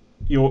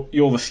 you're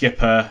the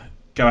skipper,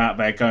 go out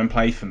there, go and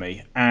play for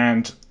me.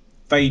 And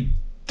they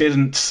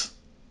didn't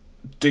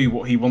do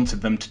what he wanted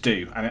them to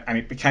do, and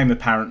it became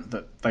apparent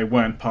that they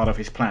weren't part of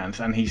his plans,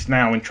 and he's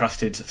now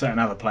entrusted certain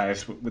other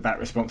players with that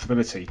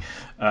responsibility.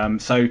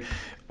 So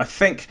I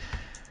think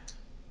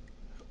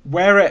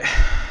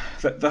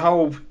the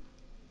whole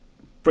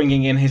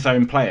bringing in his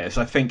own players,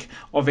 I think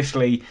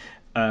obviously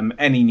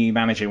any new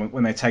manager,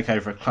 when they take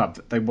over a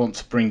club, they want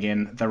to bring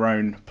in their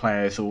own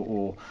players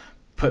or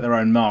put their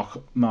own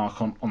mark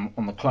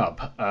on the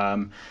club.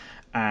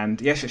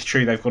 And yes, it's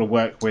true, they've got to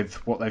work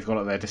with what they've got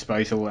at their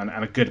disposal, and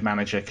a good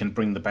manager can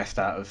bring the best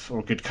out of,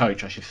 or a good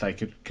coach, I should say,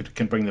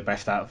 can bring the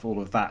best out of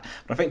all of that.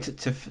 But I think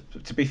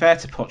to be fair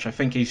to Poch, I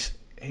think he's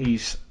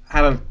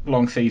had a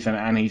long season,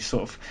 and he's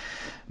sort of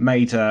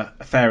made a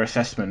fair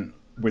assessment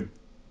with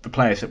the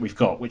players that we've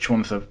got, which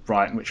ones are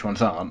right and which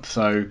ones aren't.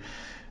 So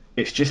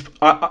it's just,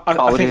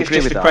 I think it's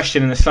just a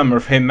question in the summer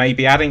of him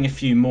maybe adding a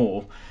few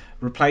more,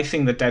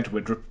 replacing the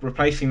deadwood,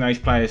 replacing those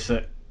players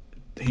that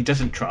he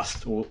doesn't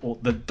trust, or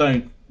that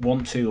don't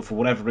want to, or for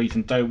whatever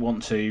reason don't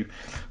want to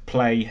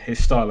play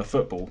his style of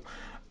football.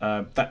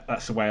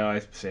 That's the way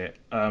I see it.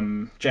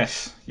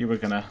 Jess, you were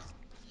gonna.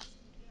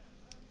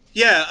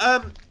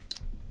 Yeah.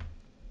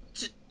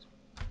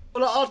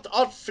 Well,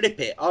 I'd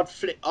flip it.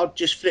 I'd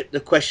just flip the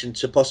question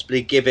to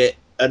possibly give it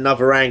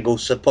another angle,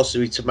 so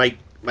possibly to make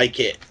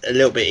it a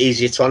little bit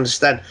easier to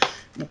understand.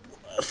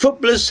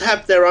 Footballers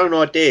have their own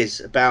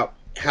ideas about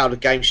how the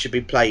game should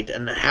be played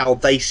and how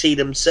they see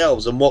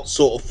themselves and what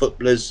sort of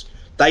footballers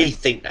they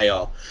think they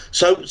are.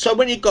 So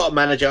when you've got a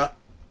manager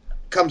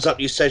comes up,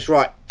 you says,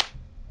 right,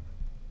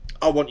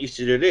 I want you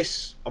to do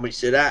this, I want you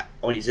to do that,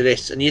 I want you to do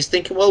this, and you're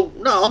thinking, well,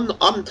 no,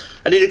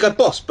 I need to go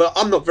boss, but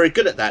I'm not very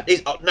good at that.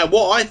 Now,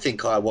 what I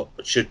think what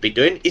should be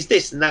doing is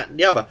this and that and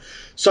the other.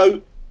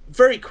 So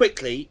very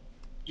quickly,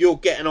 you'll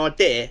get an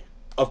idea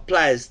of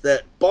players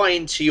that buy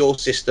into your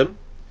system,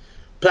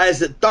 players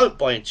that don't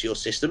buy into your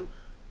system,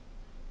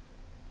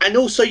 and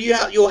also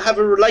you'll have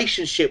a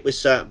relationship with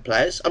certain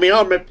players. I mean,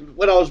 I remember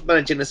when I was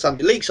managing the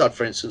Sunday League side,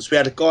 for instance, we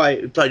had a guy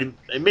who played in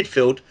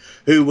midfield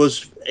who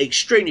was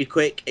extremely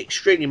quick,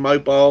 extremely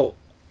mobile,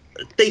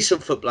 a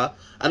decent footballer,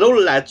 and all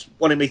the lads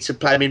wanted me to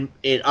play him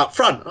in up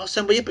front. And I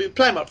said, well, yeah, but we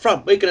play him up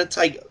front. We're going to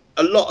take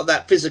a lot of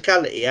that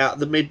physicality out of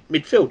the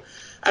midfield.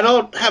 And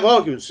I'd have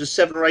arguments with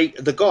 7 or 8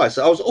 of the guys.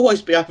 I was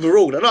always be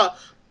overruled. And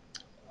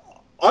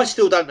I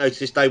still don't know to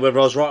this day whether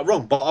I was right or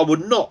wrong, but I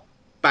would not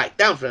back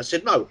down from it. I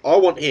said, no, I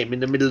want him in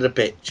the middle of the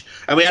pitch.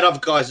 And we had other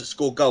guys that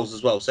scored goals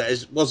as well, so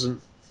it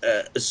wasn't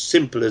as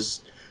simple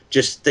as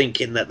just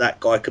thinking that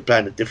guy could play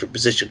in a different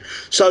position.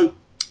 So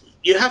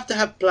you have to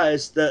have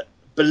players that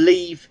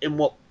believe in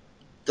what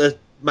the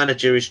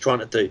manager is trying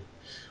to do,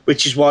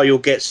 which is why you'll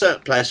get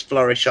certain players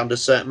flourish under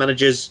certain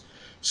managers,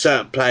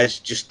 certain players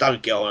just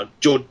don't get on.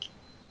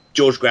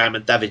 George Graham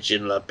and David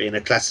Ginola being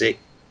a classic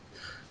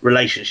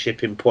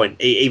relationship in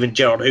point. Even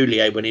Gerard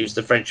Houllier when he was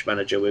the French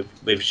manager with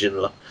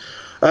Ginola.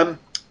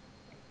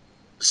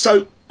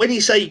 So when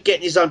you say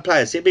getting his own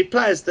players, it'll be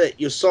players that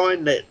you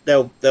sign that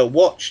they'll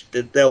watch,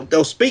 that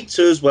they'll speak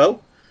to as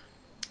well,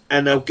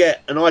 and they'll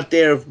get an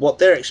idea of what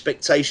their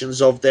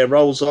expectations of their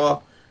roles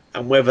are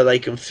and whether they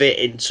can fit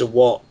into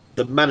what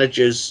the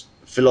manager's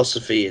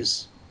philosophy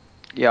is.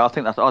 Yeah, I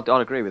think I'd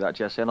agree with that,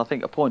 Jesse. And I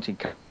think a point in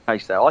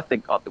case there, I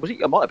think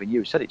it might have been you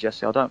who said it,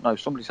 Jesse. I don't know.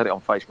 Somebody said it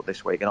on Facebook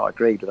this week, and I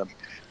agreed with them.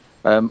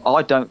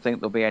 I don't think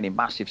there'll be any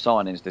massive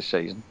signings this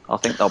season. I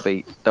think they'll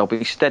be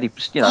steady,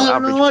 average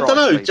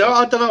price.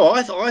 I don't know.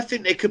 I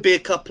think there could be a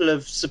couple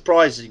of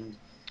surprising.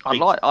 I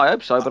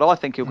hope so, but I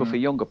think he'll go for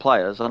younger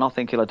players, and I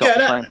think he'll adopt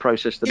the same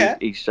process that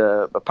he's.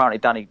 Apparently,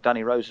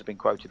 Danny Rose has been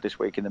quoted this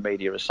week in the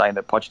media as saying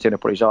that Pochettino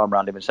put his arm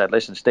around him and said,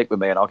 "Listen, stick with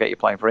me, and I'll get you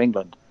playing for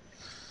England."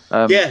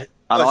 And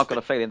I've got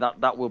a feeling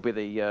that will be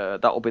the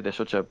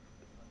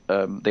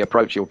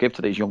approach he'll give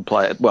to these young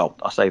players. Well,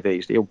 I say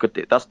these.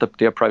 That's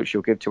the approach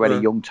he'll give to any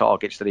young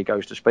targets that he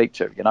goes to speak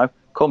to.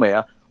 Come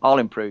here, I'll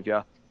improve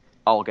you,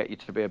 I'll get you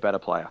to be a better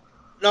player.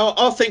 No,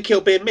 I think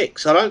it'll be a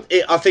mix. I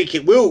think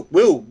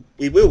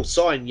we will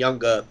sign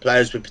younger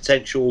players with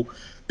potential.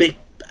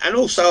 And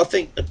also, I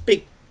think the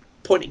big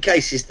point in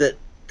case is that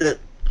the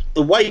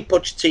way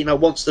Pochettino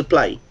wants to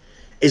play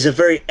is a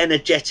very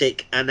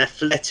energetic and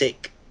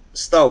athletic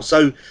style.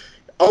 So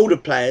older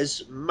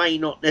players may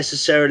not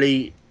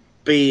necessarily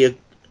be a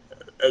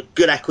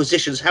good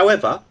acquisitions.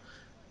 However,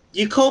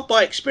 you can't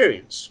buy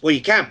experience. Well,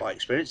 you can buy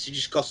experience. It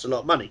just costs a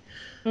lot of money.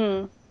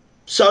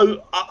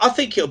 So I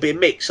think it'll be a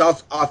mix. I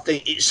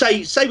think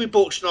say we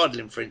bought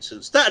Schneiderlin, for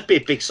instance. That'd be a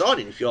big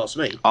signing if you ask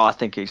me. I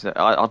think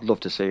I'd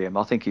love to see him.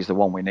 I think he's the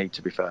one we need.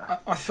 To be fair,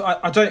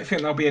 I don't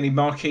think there'll be any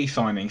marquee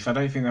signings. I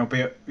don't think there'll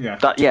be.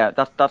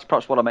 That's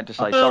perhaps what I meant to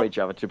say. Sorry,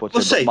 Javid, to put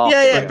we'll see. But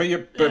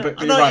you're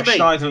right.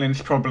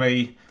 Schneiderlin's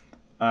probably.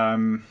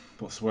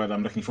 What's the word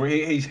I'm looking for?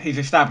 He's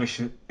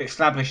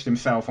established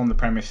himself on the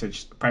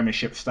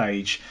Premiership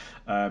stage.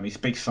 He's a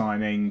big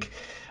signing,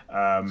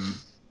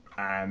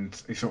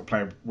 and he's sort of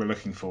player we're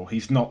looking for.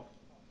 He's not.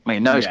 I mean,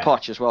 he knows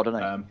Poch as well,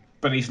 doesn't he?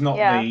 But he's not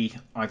the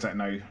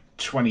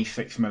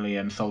 26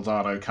 million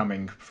Soldado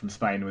coming from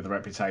Spain with a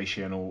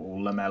reputation, or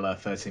Lamela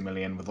 30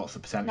 million with lots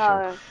of potential.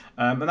 No.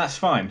 And that's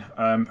fine.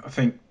 I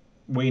think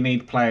we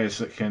need players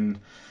that can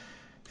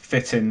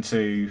fit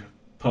into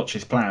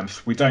Poch's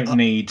plans. We don't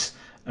need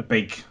a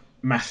big,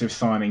 massive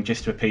signing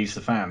just to appease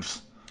the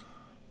fans.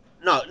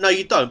 No,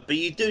 you don't. But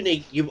you do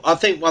need. I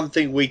think one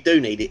thing we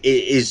do need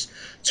is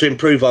to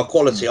improve our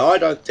quality. I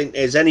don't think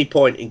there's any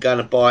point in going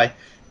to buy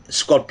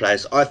squad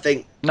players. I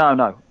think no.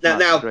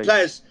 Now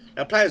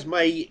players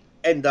may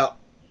end up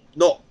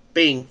not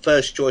being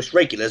first choice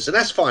regulars, and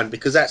that's fine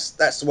because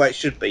that's the way it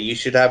should be. You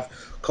should have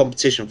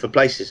competition for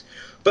places.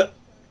 But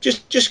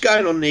just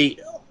going on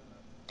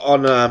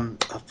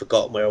I've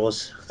forgotten where I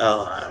was.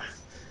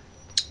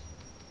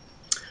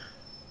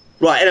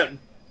 Right,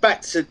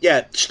 back to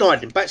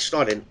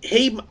Schneiderlin.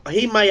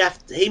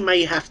 He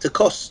may have to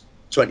cost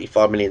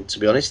 25 million, to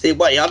be honest.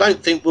 I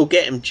don't think we'll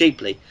get him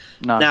cheaply.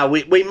 No. Now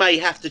we may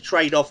have to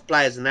trade off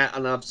players and that,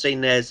 and I've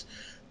seen there's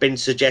been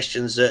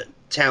suggestions that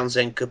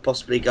Townsend could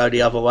possibly go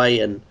the other way,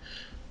 and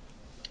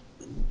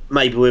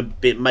maybe we're a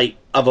bit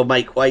other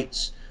make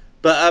weights,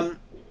 but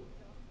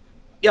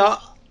yeah,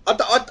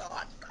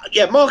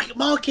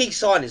 marquee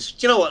signings.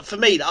 Do you know what? For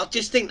me, I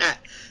just think that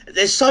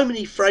there's so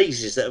many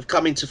phrases that have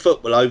come into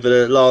football over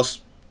the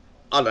last,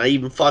 I don't know,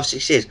 even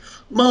 5-6 years.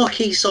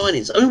 Marquee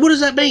signings. I mean, what does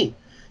that mean?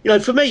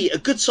 For me, a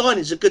good signing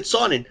is a good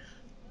signing.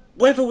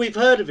 Whether we've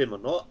heard of him or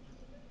not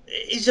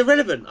is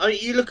irrelevant. I mean,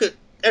 you look at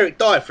Eric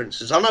Dyer, for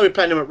instance. I know we're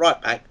playing him at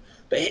right back,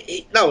 but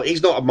no,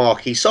 he's not a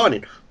marquee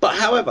signing. But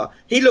however,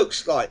 he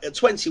looks like at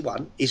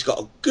 21, he's got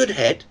a good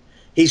head,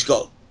 he's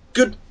got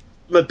good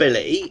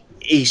mobility,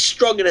 he's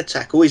strong in a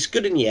tackle, he's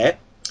good in the air.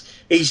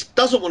 He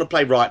doesn't want to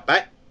play right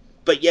back,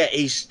 but yet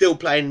he's still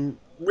playing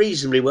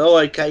reasonably well.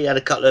 Okay, he had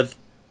a couple of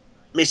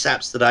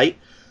mishaps today.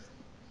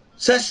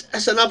 So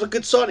that's another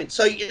good signing.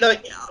 So,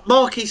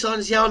 marquee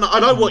signings, yeah, I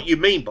know what you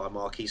mean by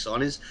marquee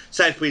signings.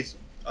 Say if we,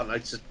 I don't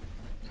know,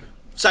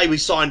 say we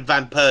signed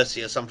Van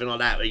Persie or something like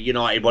that,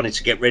 United wanted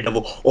to get rid of,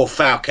 or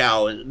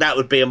Falcao, that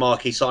would be a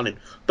marquee signing,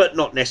 but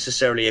not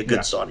necessarily a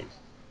good signing.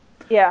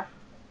 Yeah,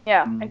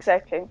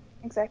 exactly.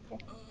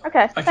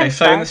 Okay, thanks,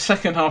 so guys. in the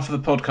second half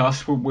of the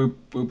podcast, we'll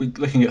be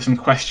looking at some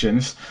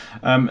questions.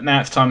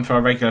 Now it's time for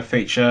our regular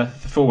feature,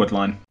 the forward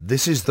line.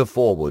 This is the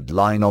forward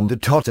line on the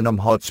Tottenham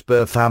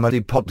Hotspur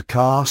Family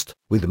Podcast,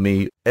 with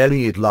me,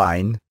 Elliot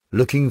Line,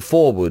 looking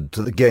forward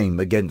to the game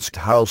against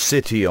Hull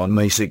City on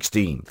May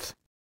 16th.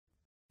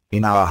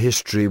 In our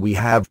history we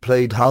have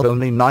played Hull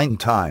only 9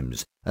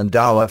 times, and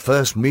our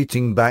first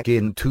meeting back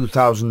in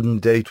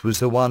 2008 was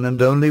the one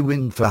and only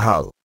win for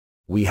Hull.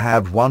 We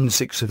have won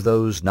 6 of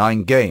those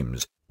 9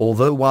 games,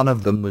 although one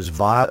of them was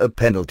via a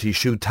penalty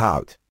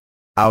shootout.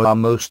 Our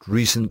most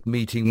recent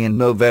meeting in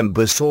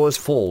November saw us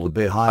fall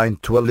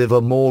behind to a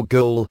Livermore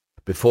goal,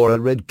 before a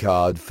red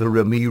card for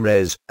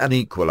Ramirez, an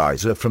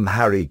equaliser from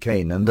Harry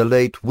Kane and a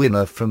late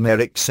winner from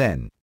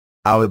Eriksen.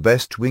 Our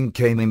best win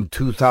came in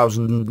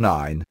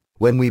 2009,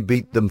 when we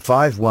beat them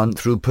 5-1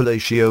 through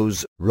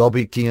Palacios,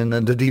 Robbie Keane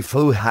and a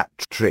Defoe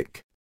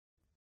hat-trick.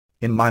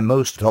 In my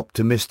most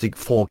optimistic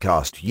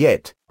forecast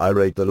yet, I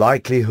rate the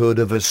likelihood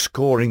of us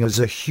scoring as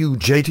a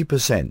huge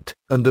 80%,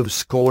 and of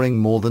scoring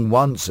more than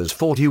once as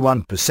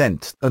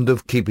 41%, and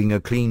of keeping a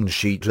clean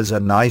sheet as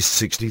a nice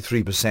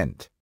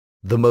 63%.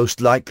 The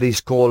most likely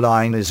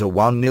scoreline is a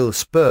 1-0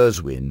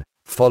 Spurs win,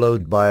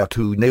 followed by a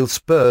 2-0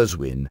 Spurs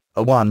win,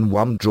 a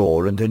 1-1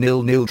 draw and a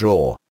 0-0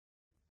 draw.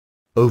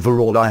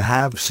 Overall I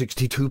have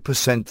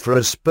 62% for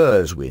a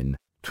Spurs win,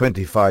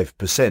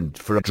 25%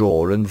 for a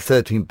draw and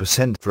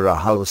 13% for a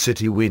Hull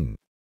City win.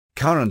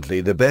 Currently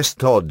the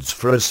best odds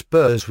for a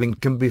Spurs win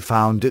can be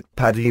found at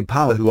Paddy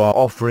Power, who are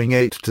offering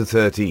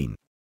 8-13.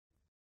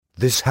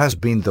 This has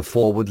been the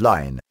forward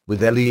line,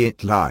 with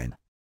Elliot Line.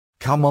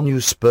 Come on you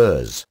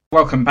Spurs.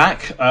 Welcome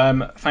back.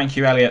 Thank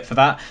you, Elliot, for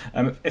that.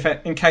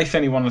 In case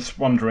anyone was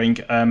wondering,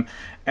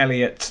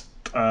 Elliot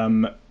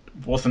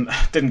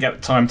didn't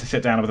get time to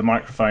sit down with a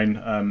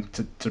microphone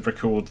to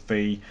record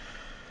the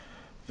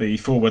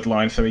forward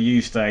line, so he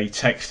used a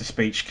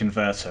text-to-speech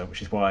converter,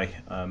 which is why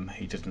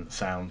he didn't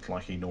sound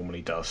like he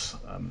normally does.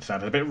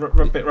 Sounded a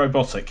bit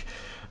robotic.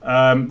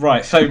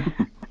 Right, so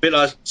a bit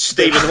like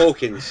Stephen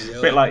Hawkins.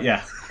 A bit like,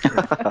 yeah,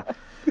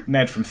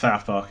 Ned from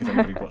South Park, if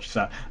anybody watches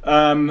that.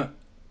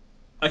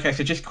 Okay,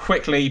 so just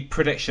quickly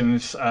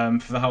predictions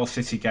for the Hull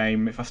City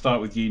game. If I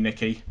start with you,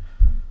 Nikki.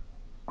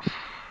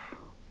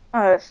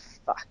 Oh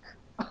fuck.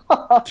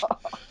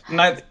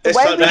 No, let's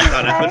hope that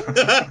can't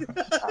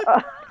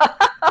happen.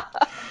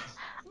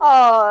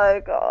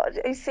 Oh god,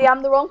 you see,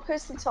 I'm the wrong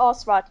person to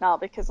ask right now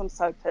because I'm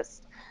so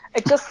pissed.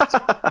 It just Put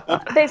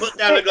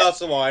down a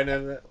glass of wine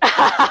and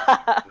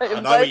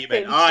I know what you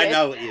meant. I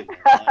know what you meant.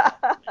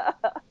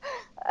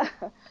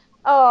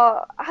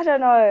 Oh, I don't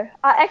know.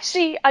 I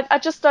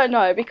just don't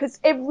know, because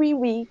every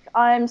week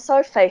I am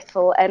so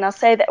faithful and I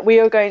say that we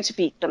are going to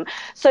beat them.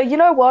 So you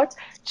know what?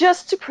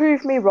 Just to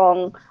prove me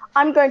wrong,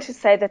 I'm going to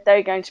say that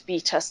they're going to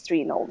beat us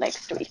 3-0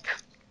 next week.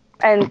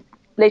 And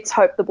let's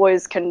hope the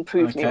boys can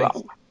prove me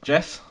wrong.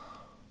 Jess?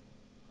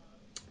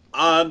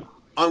 I'm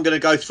going to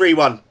go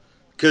 3-1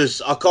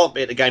 because I can't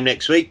be at the game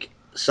next week,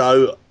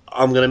 so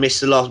I'm going to miss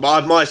the last.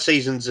 My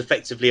season's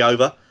effectively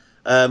over.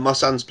 My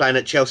son's playing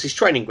at Chelsea's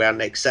training ground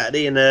next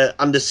Saturday in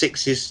under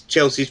 6's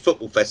Chelsea's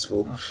football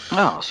festival.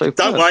 Oh, so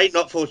don't worry,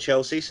 not for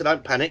Chelsea, so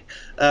don't panic.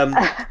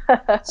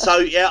 So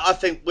yeah, I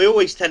think we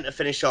always tend to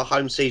finish our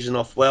home season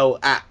off well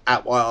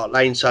at White Hart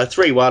Lane. So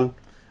 3-1,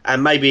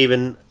 and maybe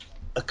even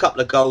a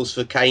couple of goals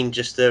for Kane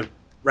just to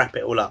wrap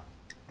it all up.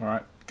 All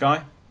right,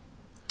 Guy.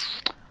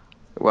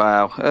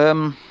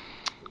 Wow.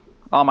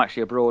 I'm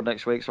actually abroad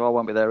next week, so I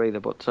won't be there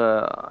either. But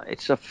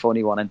it's a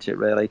funny one, isn't it?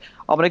 Really.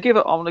 I'll give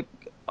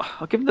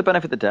him the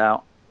benefit of the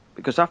doubt,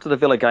 because after the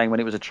Villa game,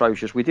 when it was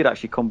atrocious, we did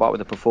actually come back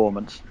with a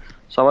performance.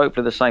 So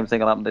hopefully the same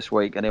thing will happen this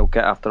week, and he'll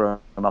get after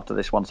him after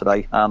this one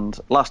today. And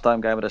last home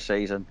game of the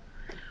season.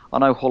 I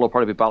know Hull will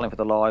probably be battling for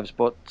their lives,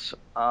 but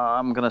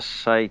I'm going to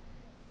say,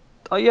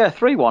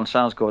 3-1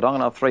 sounds good. I'm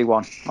going to have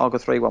 3-1. I'll go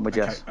 3-1 with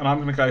Jess. Okay. And I'm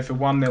going to go for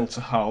 1-0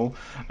 to Hull.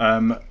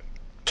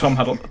 Tom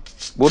Huddle.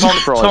 Wouldn't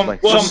surprise me. Tom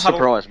Wouldn't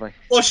surprise me.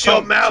 What's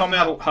your mouth? Tom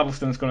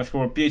Huddleston's going to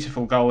score a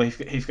beautiful goal. He's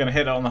going to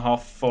hit it on the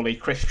half volley,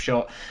 crisp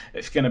shot.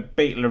 It's going to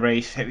beat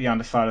Lloris, hit the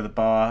underside of the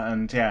bar,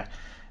 and yeah,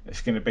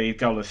 it's going to be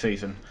goal of the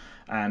season.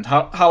 And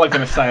Hull are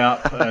going to stay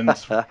up, and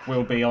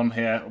we'll be on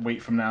here a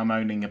week from now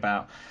moaning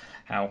about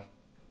how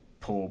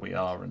poor we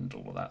are and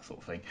all of that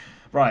sort of thing.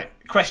 Right,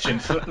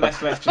 questions.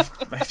 Let's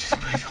just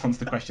move on to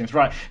the questions.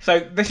 Right, so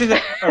this is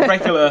a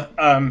regular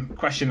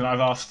question that I've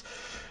asked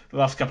the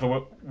last couple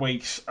of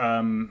weeks.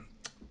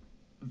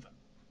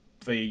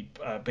 The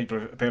people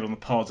who appeared on the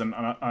pod, and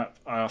I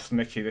asked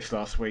Nikki this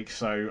last week,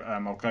 so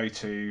I'll go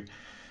to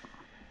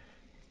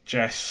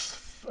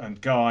Jess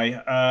and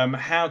Guy.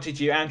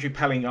 Andrew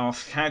Pelling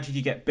asks, how did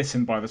you get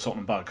bitten by the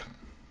Tottenham bug?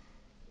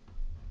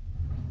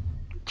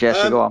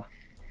 Jesse, go on.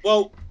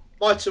 Well,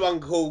 my two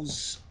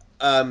uncles,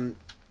 my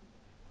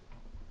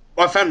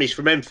family's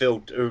from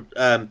Enfield,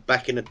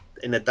 back in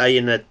the day,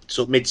 in the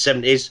sort of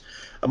mid-70s,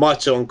 and my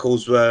two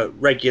uncles were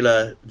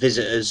regular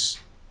visitors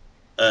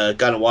going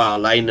to White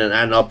Hart Lane,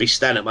 and I'd be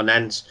staying at my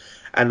nan's,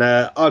 and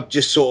I'd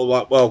just sort of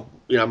like, well,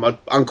 you know, my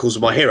uncles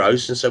are my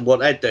heroes, and so what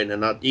they're doing,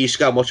 and I used to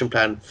go and watch them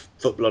playing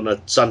football on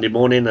a Sunday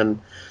morning, and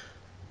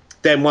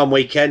then one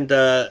weekend,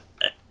 my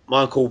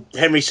uncle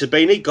Henry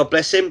Sabini, God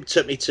bless him,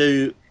 took me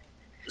to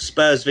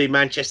Spurs v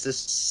Manchester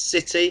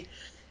City.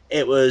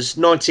 It was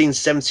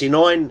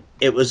 1979.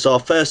 It was our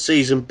first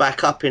season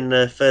back up in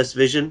the first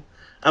division,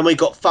 and we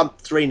got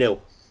thumped 3-0.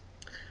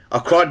 I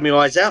cried my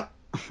eyes out,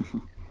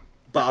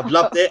 but I've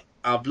loved it.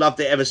 I've loved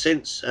it ever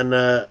since, and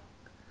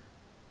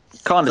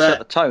kind of set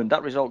the tone.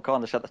 That result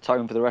kind of set the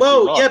tone for the rest of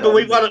well, your life. yeah, but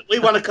we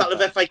won a couple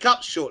of FA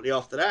Cups shortly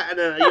after that, and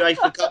a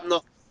UEFA Cup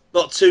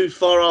not too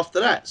far after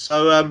that.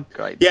 So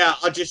Great. yeah,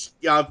 I just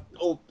I've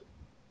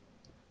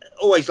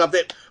always loved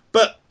it.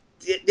 But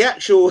the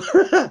actual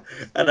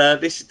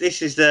and this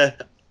is the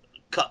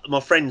cut my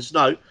friends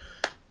know,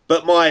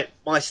 but my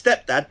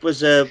stepdad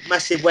was a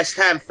massive West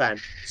Ham fan.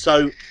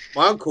 So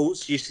my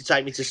uncles used to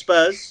take me to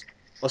Spurs.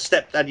 My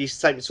stepdad used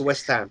to take me to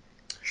West Ham.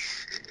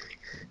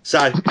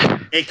 So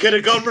it could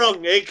have gone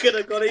wrong. It could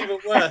have gone even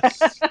worse.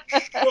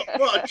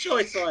 What a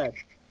choice I had.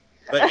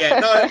 But yeah,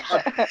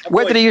 no.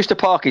 Where did he used to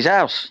park his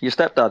house, your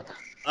stepdad?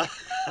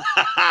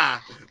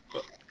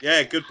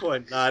 Yeah, good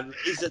point.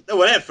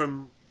 They're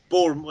from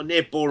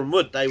near Boreham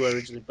Wood. They were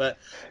originally, but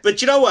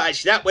you know what?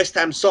 Actually, that West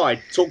Ham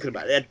side, talking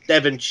about it, they had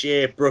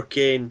Devonshire,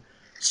 Brooklyn,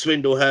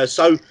 Swindlehurst.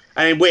 So,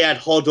 and we had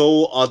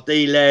Hoddle,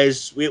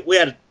 Ardiles. We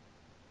had.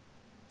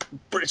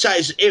 So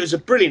it was a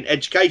brilliant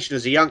education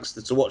as a youngster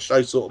to watch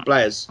those sort of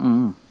players,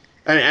 and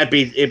it'd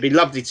be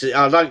lovely to.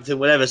 I don't think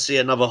we'll ever see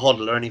another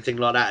Hoddle or anything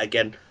like that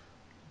again.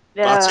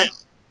 Yeah.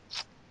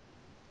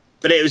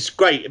 But it was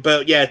great.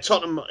 But yeah,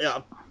 Tottenham.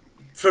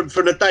 From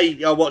the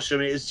day I watched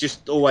them, it's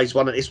just always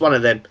it's one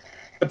of them.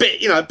 A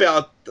bit.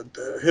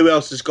 Who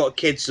else has got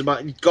kids?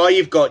 Guy,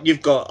 you've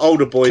got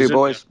older boys. Two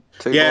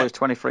boys,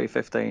 23,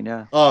 15.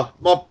 Yeah. Oh,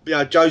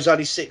 Joe's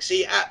only 6.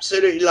 He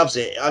absolutely loves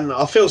it, and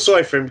I feel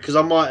sorry for him because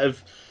I might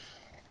have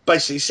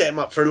basically set him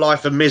up for a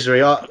life of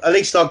misery. At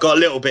least I got a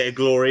little bit of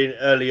glory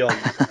early on.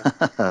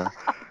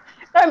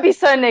 Don't be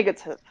so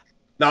negative.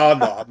 No, I'm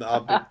not.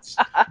 I'm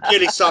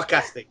purely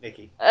sarcastic,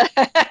 Nikki.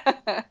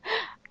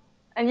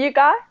 And you,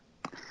 Guy?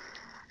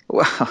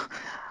 Well,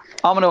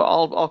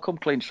 I'll come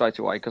clean straight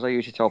away because I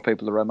usually tell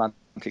people the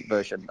romantic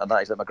version, and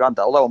that is that my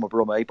granddad, although I'm a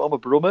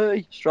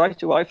Brummie,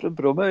 straight away from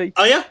Brummie.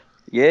 Oh, yeah?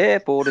 Yeah,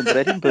 born and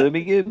bred in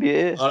Birmingham,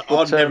 yeah.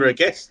 I'd never have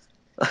guessed.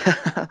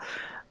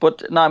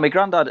 But no, my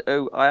granddad,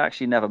 who I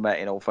actually never met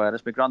in all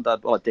fairness, my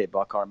granddad, well, I did, but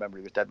I can't remember,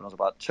 he was dead when I was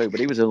about 2, but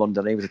he was in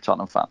London, he was a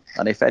Tottenham fan.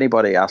 And if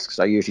anybody asks,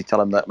 I usually tell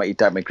them that my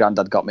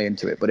granddad got me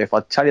into it. But if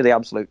I tell you the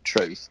absolute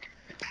truth,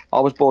 I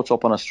was brought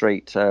up on a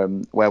street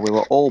where we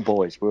were all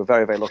boys. We were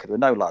very, very lucky. There were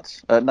no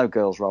lads, no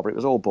girls, rather. It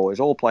was all boys,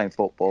 all playing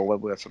football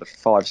when we were sort of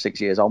 5, 6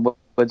 years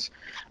onwards.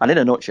 And in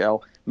a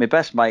nutshell, my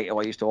best mate, who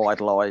I used to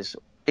idolise,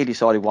 he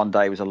decided one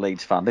day he was a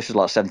Leeds fan. This is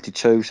like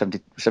 71,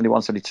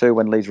 72,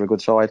 when Leeds were a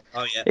good side.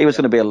 Oh, yeah. He was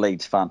going to be a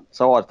Leeds fan.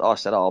 So I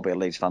said, I'll be a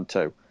Leeds fan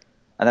too.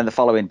 And then the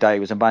following day he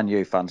was a Man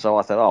U fan. So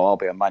I thought, I'll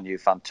be a Man U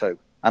fan too.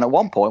 And at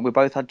one point we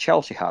both had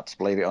Chelsea hats,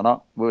 believe it or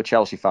not. We were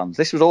Chelsea fans.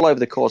 This was all over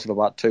the course of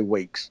about 2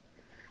 weeks.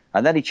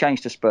 And then he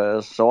changed to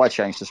Spurs, so I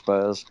changed to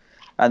Spurs.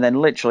 And then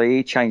literally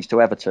he changed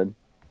to Everton.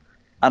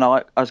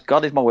 And as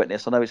God is my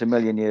witness, I know it's a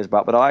million years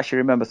back, but I actually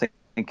remember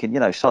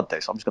thinking, sod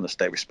this, I'm just going to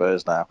stay with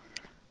Spurs now.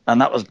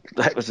 And that was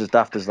as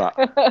daft as that.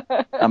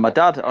 And my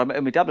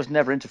dad was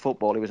never into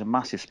football. He was a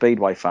massive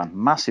Speedway fan.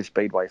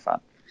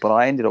 But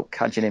I ended up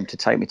catching him to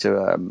take me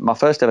to my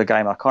first ever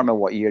game. I can't remember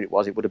what year it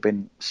was. It would have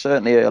been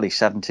certainly early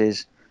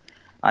 70s.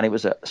 And it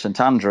was at St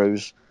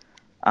Andrews.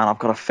 And I've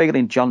got a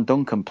feeling John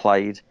Duncan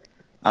played.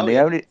 And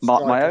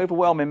my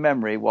overwhelming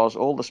memory was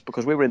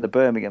because we were in the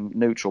Birmingham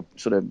neutral,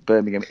 sort of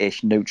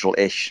Birmingham-ish,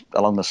 neutral-ish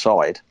along the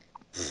side.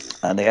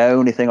 And the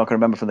only thing I can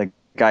remember from the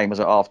game was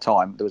at half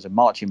time there was a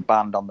marching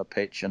band on the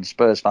pitch and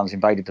Spurs fans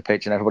invaded the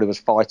pitch and everybody was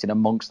fighting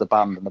amongst the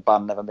band and the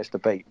band never missed a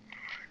beat.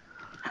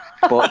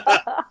 But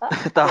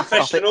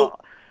Professional.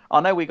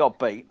 I know we got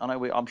beat.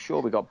 I'm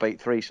sure we got beat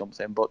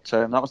 3-something. But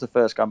that was the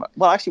first game.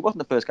 Well, actually, it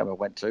wasn't the first game I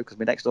went to because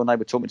my next door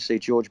neighbour took me to see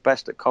George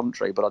Best at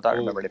Coventry, but I don't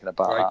remember anything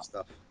about great that.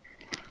 Stuff.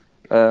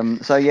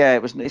 So yeah,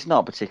 it's not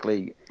a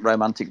particularly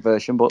romantic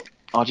version, but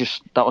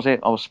that was it.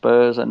 I was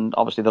Spurs, and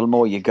obviously the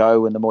more you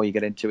go and the more you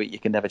get into it, you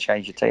can never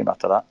change your team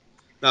after that.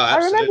 No,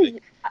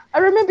 absolutely. I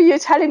remember you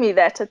telling me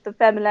that at the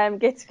Family Lamb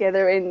get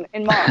together in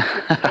March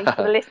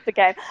for the Leicester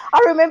game.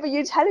 I remember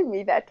you telling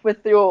me that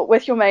with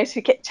your mate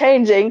who kept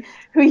changing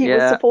who he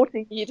was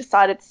supporting. You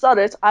decided, sod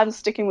it, I'm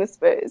sticking with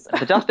Spurs.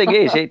 The daft thing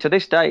is, to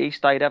this day, he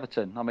stayed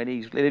Everton. I mean,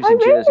 he lives in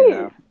Jersey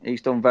now.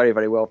 He's done very,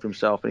 very well for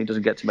himself, and he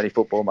doesn't get too many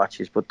football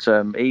matches, but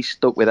he's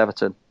stuck with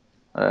Everton.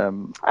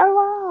 Oh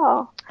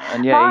wow!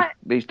 And yeah,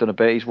 he's done a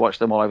bit. He's watched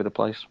them all over the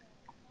place.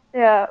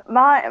 Yeah,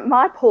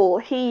 my Paul,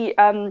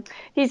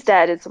 his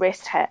dad is a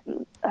West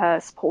Ham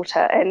supporter,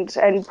 and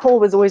Paul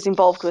was always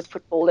involved with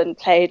football and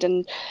played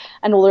and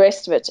all the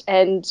rest of it.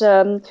 And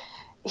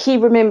he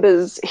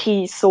remembers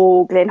he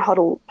saw Glenn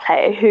Hoddle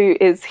play, who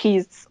is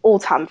his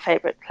all-time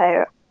favourite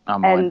player.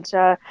 And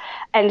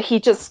he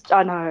just,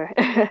 I know,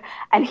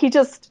 and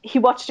he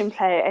watched him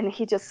play, and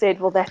he just said,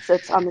 well, that's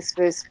it, I'm a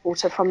Spurs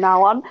supporter from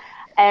now on.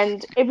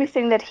 And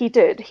everything that he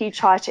did, he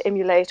tried to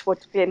emulate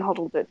what Glenn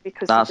Hoddle did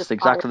because that's he just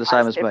exactly the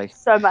same as me.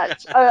 So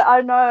much.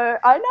 I know.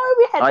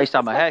 I used to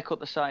have my hair cut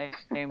the same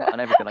and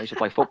everything. I used to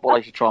play football. I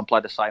used to try and play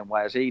the same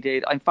way as he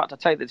did. In fact, I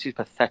tell you, this is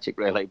pathetic,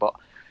 really. But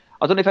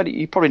I don't know if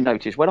you probably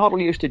noticed when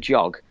Hoddle used to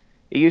jog,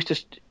 he used to,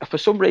 for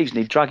some reason,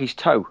 he'd drag his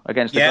toe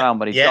against the ground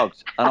when he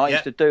jogged, and I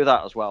used to do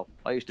that as well.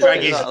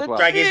 Drag his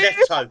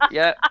left toe.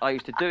 Yeah, I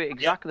used to do it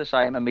exactly the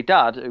same. And my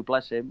dad, who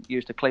bless him,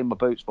 used to clean my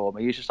boots for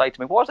me. He used to say to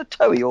me, "Why's the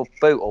toe of your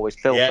boot always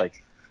filthy?"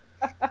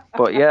 Yeah.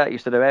 But yeah, I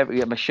used to do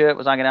everything. My shirt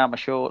was hanging out, my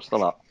shorts, the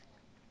lot.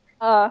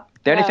 The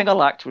only thing I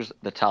lacked was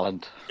the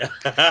talent.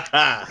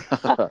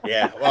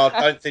 Yeah, well,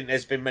 I don't think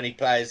there's been many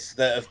players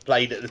that have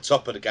played at the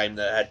top of the game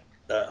that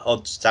had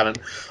Hod's talent.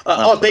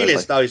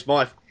 Arbelis, though, is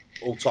my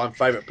all-time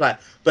favourite player.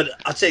 But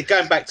I'd say,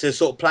 going back to the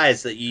sort of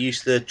players that you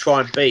used to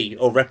try and be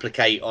or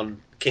replicate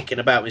on kicking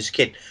about as a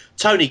kid,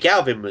 Tony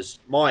Galvin was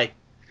my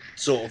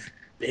sort of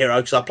hero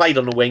because I played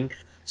on the wing,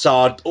 so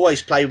I'd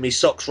always play with my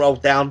socks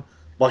rolled down.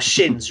 My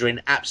shins are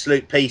in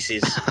absolute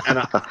pieces, and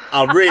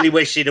I really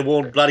wish he'd have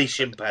worn bloody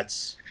shin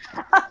pads.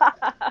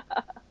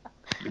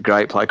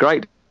 Great play,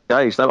 great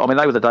days. I mean,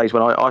 they were the days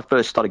when I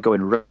first started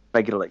going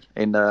regularly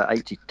in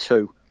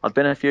 '82. I'd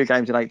been in a few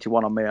games in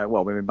 '81 on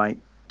with my mate.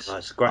 I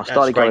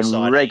started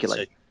going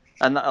regularly,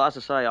 and as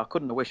I say, I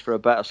couldn't have wished for a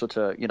better sort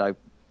of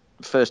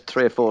first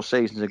 3 or 4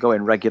 seasons of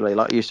going regularly.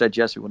 Like you said,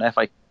 Jesse, won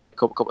FA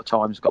Cup a couple of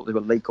times, got the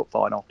League Cup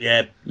final,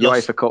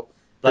 UEFA Cup.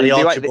 Bloody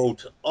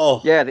Archibald.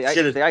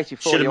 The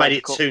 84. Should have made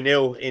it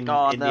 2-0 in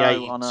the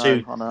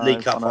 82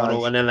 League Cup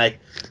final, and then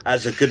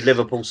as a good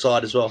Liverpool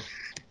side as well.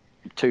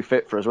 Too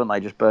fit for us, weren't they?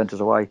 Just burnt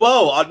us away.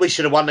 Well, we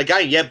should have won the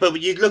game,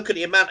 but you look at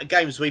the amount of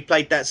games we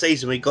played that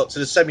season. We got to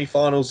the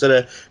semi-finals of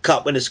the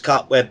Cup Winners'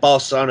 Cup where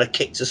Barcelona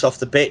kicked us off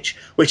the pitch,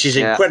 which is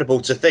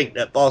incredible to think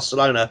that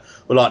Barcelona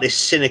were like this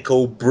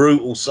cynical,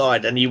 brutal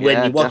side. And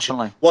when you watch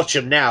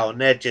them now, and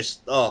they're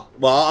just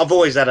I've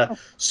always had a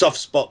soft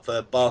spot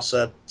for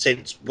Barca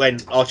since when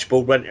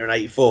Archibald went here in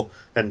 '84,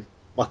 and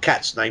my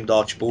cat's named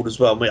Archibald as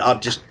well.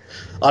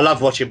 I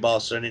love watching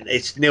Barca, and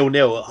it's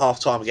 0-0 at half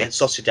time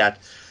against Sociedad.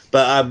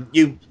 But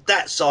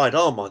that side,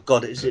 oh my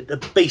God, is it the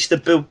beast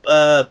of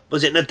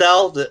was it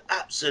Nadal that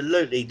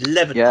absolutely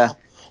levered up?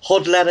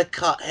 Hoddle had a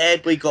cut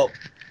head, we got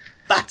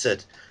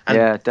battered.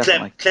 And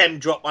definitely. Clem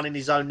dropped one in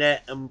his own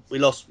net, and we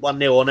lost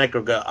 1-0 on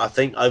aggregate, I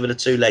think, over the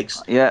 2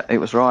 legs. Yeah, it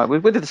was right. We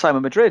did the same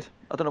in Madrid.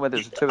 I don't know whether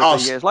it was 2 or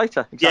 3 years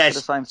later. Exactly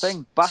the same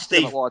thing. Bashed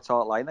them at White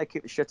Hart Lane. They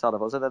kicked the shit out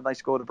of us, and then they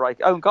scored a break.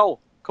 Own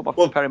goal. Come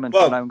off Perryman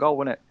for an own goal,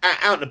 wasn't it?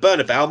 Out in the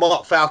Bernabeu,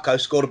 Mark Falco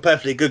scored a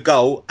perfectly good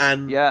goal,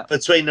 and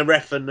between the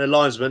ref and the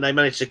linesman, they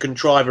managed to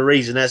contrive a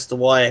reason as to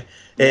why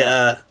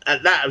and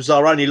that was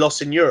our only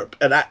loss in Europe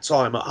at that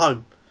time at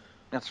home.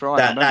 That's right.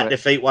 That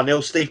defeat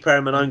 1-0, Steve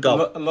Perryman own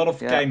goal. A lot of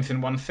games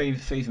in one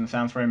season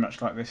sounds very much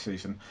like this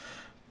season.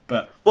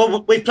 But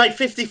we played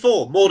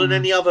 54, more than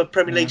any other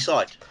Premier League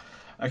side.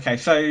 Okay,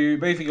 so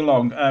moving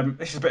along,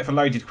 this is a bit of a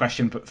loaded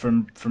question, but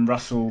from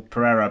Russell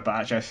Pereira, but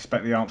actually I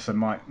suspect the answer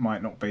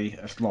might not be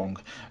as long.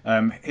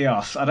 He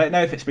asks, I don't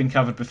know if it's been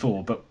covered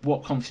before, but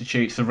what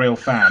constitutes a real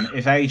fan?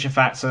 Is age a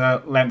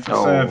factor, length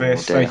of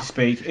service, so to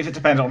speak? Is it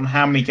dependent on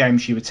how many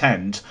games you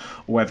attend,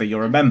 or whether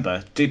you're a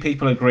member? Do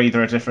people agree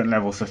there are different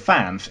levels of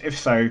fans? If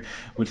so,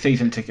 would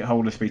season ticket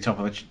holders be top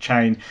of the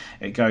chain?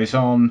 It goes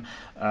on.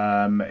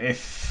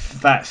 If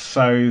that's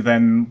so,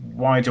 then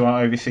why do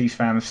our overseas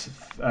fans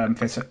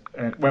fit?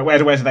 Where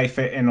do they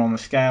fit in on the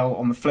scale?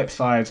 On the flip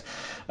side,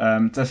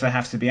 does there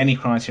have to be any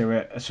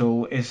criteria at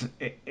all?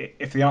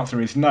 If the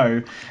answer is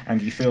no,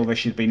 and you feel there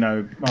should be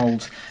no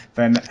mould,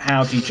 then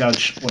how do you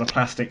judge what a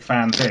plastic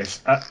fan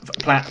is?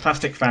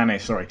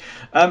 Sorry.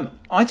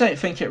 I don't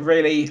think it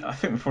really. I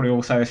think we probably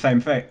all say the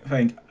same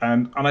thing,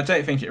 and I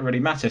don't think it really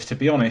matters, to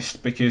be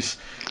honest, because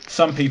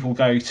some people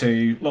go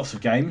to lots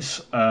of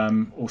games,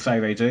 or say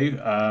they do,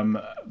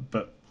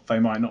 but they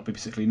might not be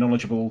particularly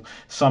knowledgeable.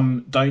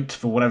 Some don't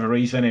for whatever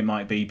reason. It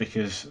might be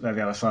because they're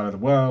the other side of the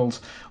world,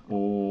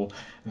 or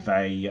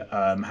they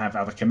have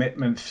other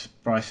commitments.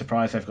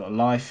 Surprise, they've got a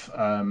life,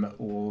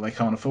 or they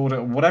can't afford it,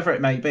 or whatever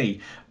it may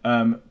be.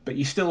 But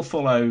you still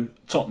follow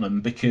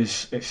Tottenham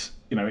because it's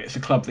a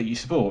club that you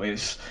support.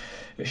 It's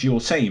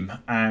your team,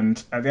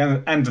 and at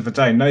the end of the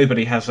day,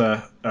 nobody has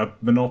a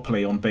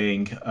monopoly on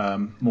being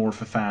more of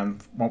a fan,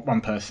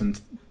 one person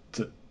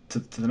to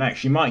the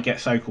next. You might get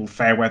so-called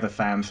fair weather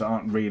fans that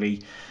aren't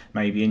really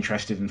maybe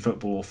interested in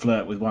football, or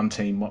flirt with one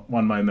team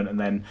one moment and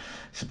then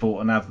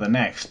support another the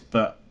next.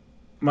 But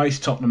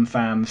most Tottenham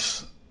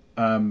fans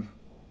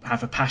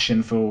have a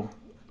passion for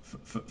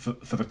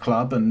the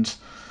club, and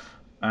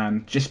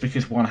just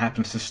because one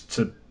happens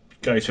to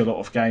go to a lot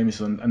of games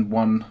and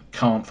one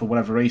can't for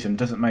whatever reason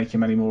doesn't make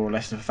him any more or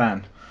less of a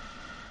fan.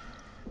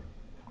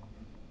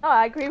 No,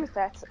 I agree with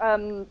that.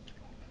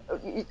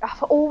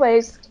 I've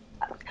always,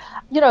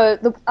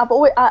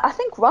 I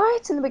think right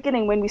in the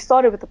beginning when we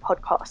started with the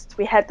podcast,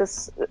 we had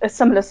a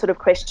similar sort of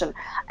question,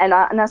 and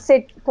I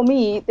said, for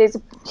me, there's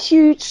a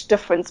huge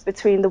difference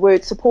between the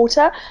word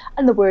supporter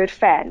and the word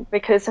fan,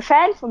 because a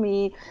fan for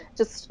me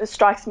just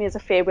strikes me as a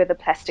fair weather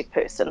plastic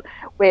person,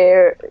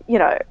 where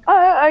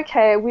oh,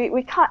 okay,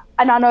 we can't,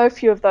 and I know a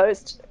few of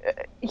those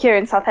here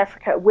in South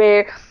Africa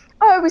where,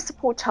 oh, we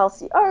support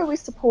Chelsea, oh, we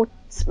support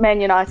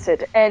Man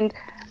United, and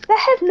they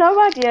have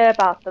no idea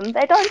about them.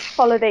 They don't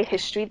follow their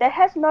history. They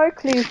have no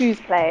clue who's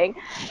playing.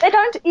 They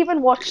don't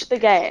even watch the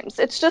games.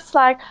 It's just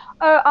like,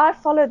 oh, I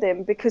follow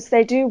them because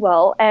they do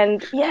well.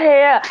 And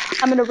yeah,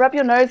 I'm going to rub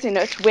your nose in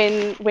it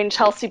when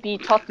Chelsea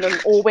beat Tottenham,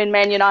 or when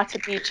Man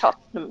United beat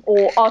Tottenham,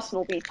 or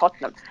Arsenal beat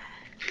Tottenham.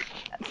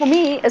 For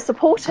me, a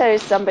supporter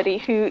is somebody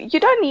who, you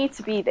don't need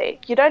to be there.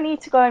 You don't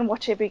need to go and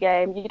watch every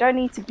game. You don't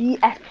need to be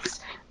at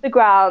the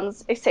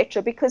grounds,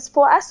 etc. Because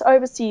for us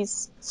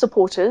overseas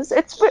supporters,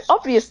 it's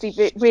obviously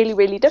really,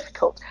 really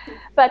difficult.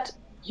 But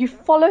you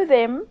follow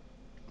them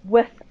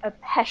with a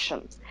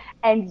passion.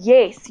 And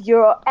yes,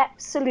 you're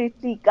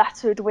absolutely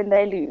gutted when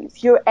they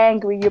lose. You're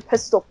angry, you're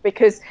pissed off,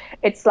 because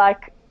it's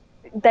like,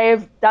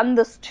 they've done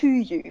this to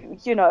you.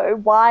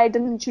 Why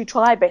didn't you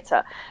try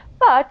better?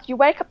 But you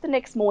wake up the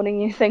next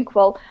morning and you think,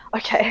 well,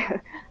 okay,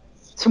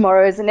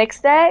 tomorrow is the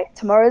next day,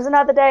 tomorrow is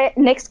another day,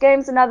 next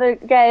game's another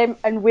game,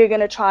 and we're going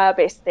to try our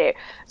best there.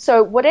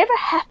 So whatever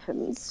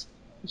happens,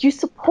 you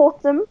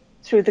support them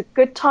through the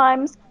good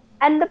times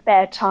and the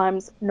bad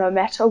times, no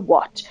matter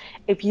what.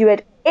 If you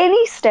at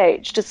any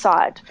stage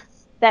decide,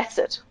 that's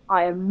it,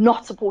 I am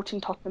not supporting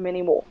Tottenham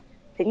anymore,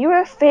 then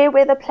you're a fair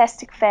weather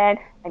plastic fan,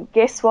 and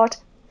guess what?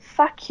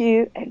 Fuck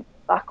you and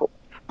fuck off.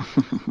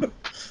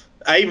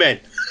 Amen.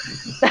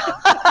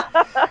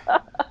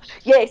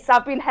 Yes,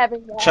 I've been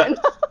having one.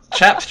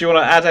 Chaps, do you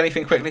want to add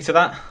anything quickly to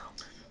that?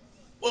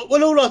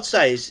 Well, all I'd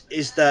say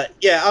is that,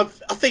 yeah,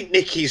 I think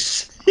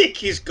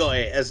Nikki's got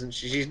it, hasn't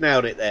she? She's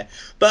nailed it there.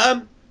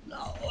 But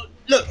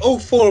look, all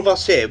four of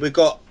us here, we've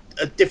got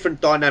a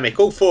different dynamic.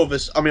 All four of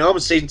us. I mean, I'm a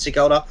season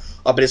ticket holder.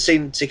 I've been a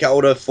season ticket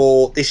holder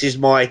this is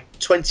my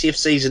 20th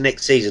season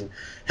next season.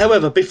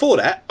 However, before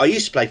that, I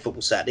used to play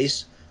football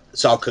Saturdays,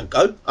 so I couldn't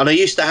go, and I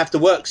used to have to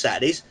work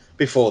Saturdays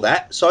before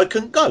that, so I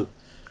couldn't go.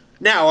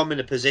 Now I'm in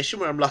a position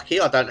where I'm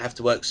lucky. I don't have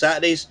to work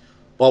Saturdays.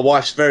 My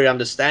wife's very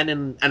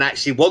understanding and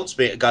actually wants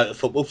me to go to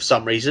football for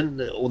some reason,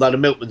 although the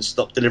milkman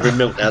stopped delivering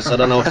milk now, so I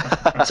don't know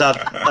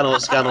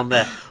what's going on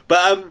there.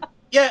 But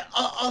yeah,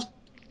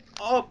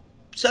 our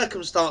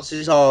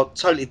circumstances are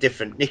totally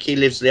different. Nikki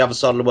lives the other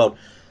side of the world.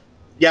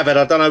 Yeah, but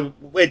I don't know,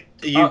 where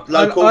are you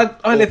local?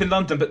 I live in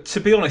London, but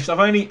to be honest, I've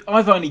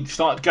only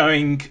started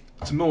going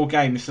to more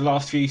games the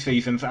last few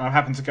seasons, and I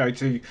happen to go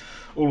to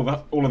all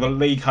of the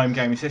league home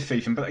games this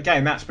season. But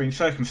again, that's been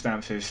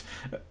circumstances.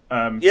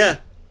 Yeah,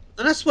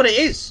 and that's what it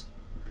is.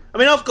 I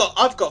mean, I've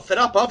got fed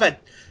up. I've had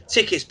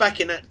tickets back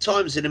in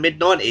times in the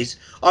mid-90s.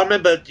 I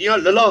remember,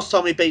 the last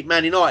time we beat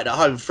Man United at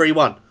home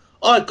 3-1,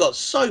 I got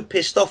so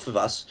pissed off with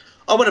us.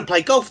 I went and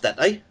played golf that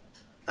day.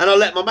 And I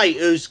let my mate,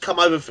 who's come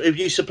over, who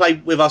used to play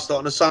with us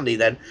on a Sunday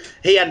then,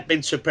 he hadn't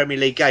been to a Premier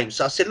League game.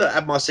 So I said, look, I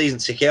have my season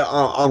ticket.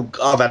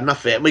 I've had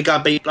enough of it. And we go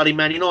and beat bloody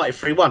Man United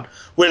 3-1.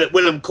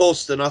 Willem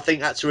Corsten, I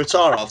think, had to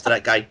retire after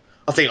that game.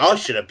 I think I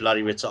should have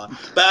bloody retired.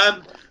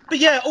 But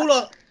yeah,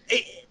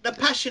 the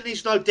passion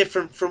is no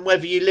different from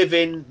whether you live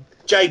in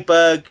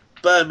Jayburg,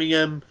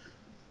 Birmingham.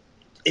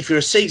 If you're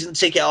a season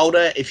ticket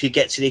holder, if you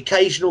get to the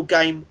occasional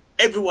game,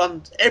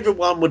 everyone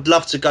would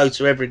love to go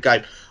to every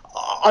game.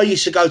 I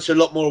used to go to a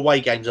lot more away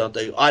games than I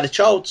do. I had a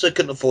child, so I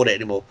couldn't afford it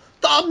anymore.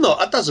 But I'm not.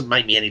 That doesn't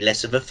make me any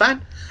less of a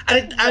fan.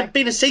 And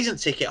being a season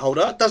ticket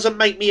holder doesn't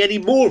make me any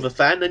more of a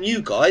fan than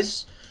you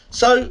guys.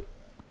 So,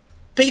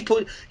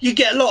 you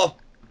get a lot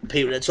of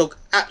people that talk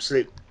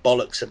absolute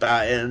bollocks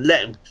about it and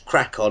let them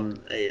crack on.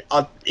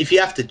 If you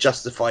have to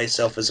justify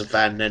yourself as a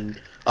fan, then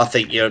I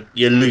think you're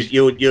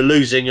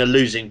losing a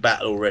losing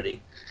battle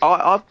already.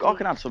 I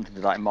can add something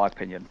to that, in my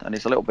opinion, and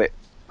it's a little bit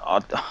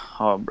at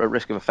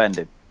risk of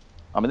offending.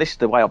 I mean, this is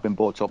the way I've been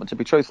brought up, and to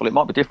be truthful, it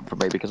might be different for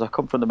me because I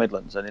come from the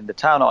Midlands, and in the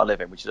town I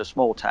live in, which is a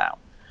small town,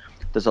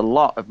 there's a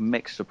lot of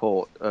mixed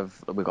support.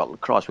 We've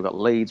got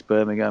Leeds,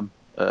 Birmingham,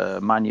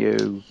 Man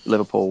U,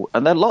 Liverpool,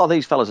 and then a lot of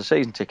these fellas are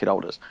season ticket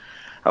holders,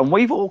 and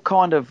we've all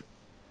kind of.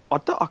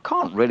 I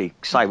can't really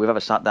say we've ever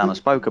sat down and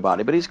spoke about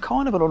it, but it's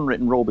kind of an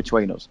unwritten rule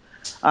between us.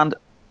 And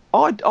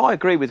I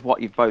agree with what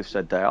you've both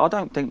said there. I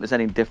don't think there's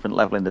any different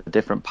level in the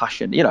different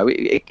passion. You know,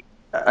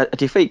 a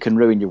defeat can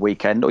ruin your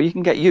weekend, or you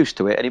can get used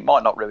to it, and it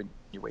might not ruin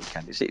your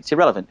weekend. It's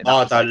irrelevant.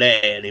 I don't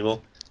let it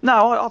anymore.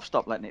 No, I've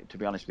stopped letting it, to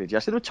be honest with you,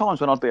 Jesse. There were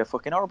times when I'd be a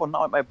fucking horrible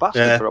nightmare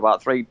bastard for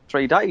about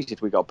three days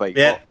if we got beat.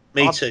 Yeah,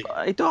 me too.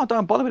 I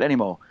don't bother with it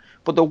anymore.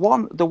 But the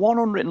one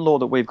unwritten law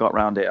that we've got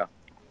round here,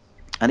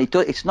 and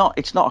it's not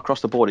across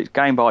the board. It's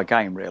game by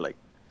game, really.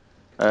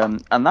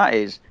 And that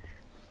is,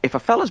 if a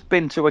fella's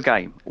been to a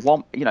game,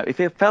 if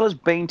a fella's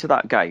been to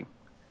that game,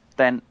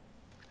 then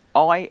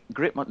I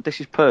grip my. This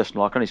is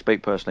personal. I can only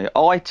speak personally.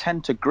 I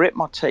tend to grip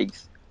my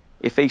teeth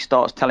if he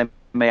starts telling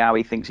me how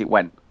he thinks it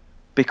went,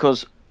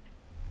 because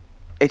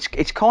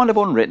it's kind of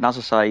unwritten, as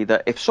I say,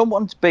 that if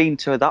someone's been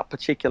to that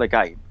particular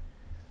game,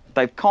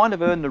 they've kind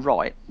of earned the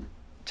right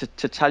to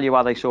tell you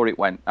how they saw it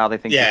went, how they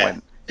think it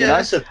went. You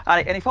know?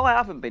 And if I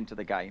haven't been to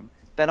the game,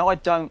 then I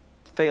don't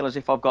feel as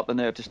if I've got the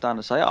nerve to stand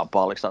and say, "Oh,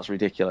 bollocks, that's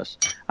ridiculous."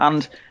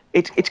 And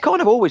it's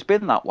kind of always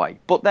been that way.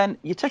 But then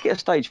you take it a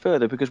stage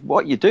further, because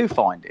what you do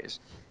find is,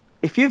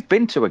 if you've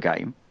been to a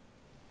game,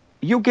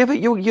 you'll give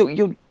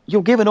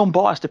an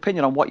unbiased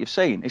opinion on what you've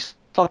seen. It's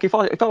like if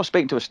I was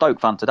speaking to a Stoke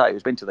fan today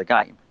who's been to the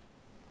game,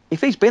 if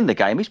he's been to the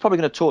game, he's probably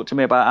going to talk to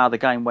me about how the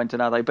game went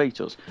and how they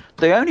beat us.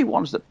 The only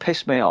ones that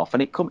piss me off,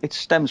 and it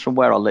stems from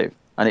where I live,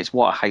 and it's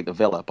why I hate the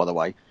Villa, by the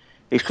way,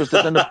 is because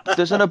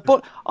there's an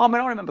abundance. I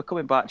mean, I remember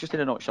coming back, just in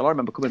a nutshell, I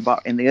remember coming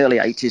back in the early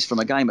 80s from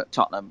a game at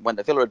Tottenham when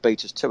the Villa had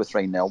beat us 2 or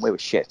 3-0, and we were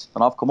shit.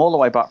 And I've come all the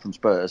way back from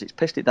Spurs, it's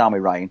pissed it down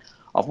with rain,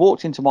 I've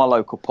walked into my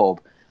local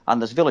pub,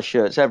 and there's Villa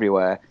shirts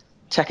everywhere,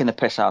 taking the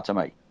piss out of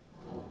me.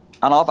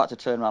 And I've had to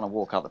turn around and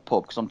walk out the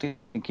pub, because I'm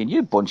thinking,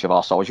 you bunch of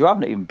arseholes, you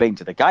haven't even been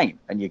to the game,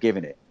 and you're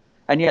giving it.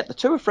 And yet the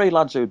 2 or 3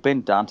 lads who had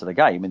been down to the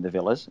game in the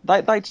Villas,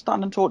 they'd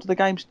stand and talk to the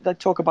games. They'd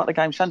talk about the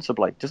game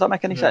sensibly. Does that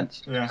make any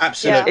sense? Yeah,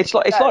 absolutely. It's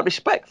like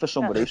respect for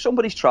somebody. If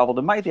somebody's travelled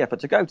and made the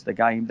effort to go to the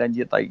game, then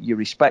you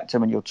respect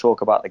them and you'll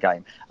talk about the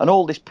game. And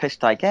all this piss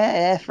take,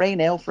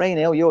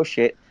 3-0, you're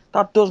shit.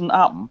 That doesn't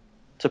happen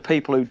to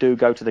people who do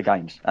go to the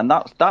games. And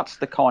that's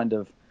the kind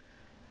of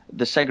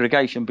the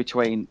segregation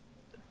between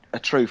a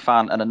true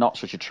fan and a not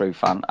such a true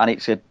fan. And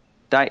it's a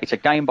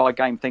game by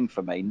game thing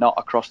for me, not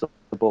across the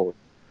board.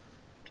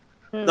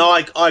 No,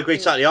 I agree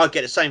totally. I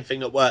get the same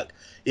thing at work.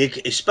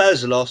 If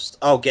Spurs are lost,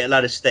 I'll get a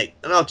load of stick,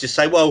 and I'll just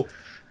say, "Well,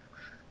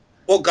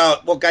 what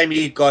game have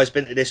you guys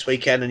been to this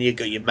weekend?" And you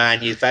got your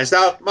Man U fans.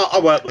 Now, I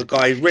work with a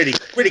guy, really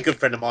good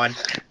friend of mine.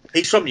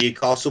 He's from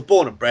Newcastle,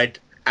 born and bred,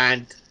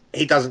 and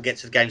he doesn't get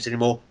to the games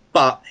anymore.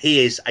 But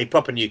he is a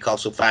proper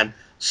Newcastle fan,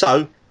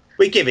 so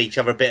we give each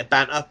other a bit of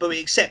banter, but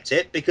we accept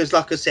it because,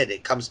 like I said,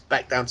 it comes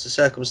back down to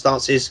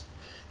circumstances.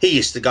 He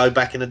used to go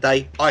back in the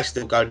day. I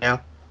still go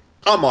now.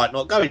 I might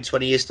not go in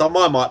 20 years' time.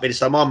 I might be the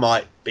same. I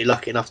might be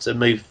lucky enough to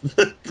move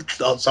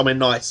somewhere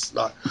nice,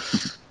 like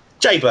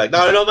Jayberg.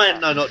 No,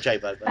 not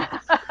Jayberg.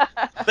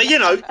 But you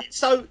know,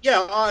 so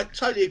yeah, I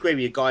totally agree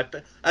with you, Guy.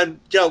 But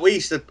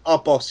our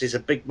boss is a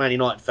big Man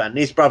United fan.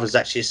 His brother's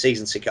actually a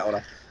season ticket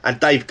holder, and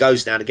Dave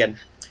goes now and again.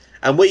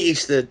 And we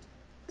used to,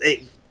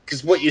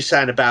 because what you're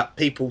saying about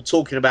people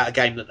talking about a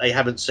game that they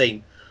haven't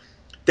seen,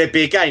 there'd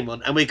be a game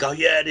on, and we go,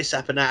 yeah, this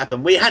happened, that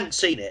happened. We hadn't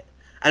seen it.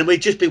 And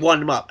we'd just be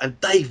winding him up, and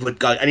Dave would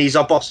go, and he's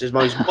our boss, his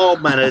most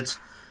mild-mannered,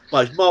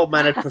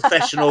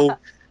 professional,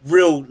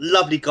 real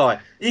lovely guy.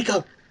 And he'd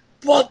go,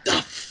 "What the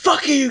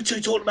fuck are you two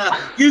talking about?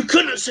 You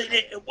couldn't have seen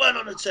it. It weren't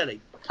on the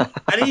telly."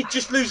 And he'd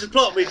just lose the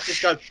plot, and we'd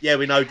just go, "Yeah,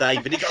 we know,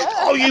 Dave." And he'd go,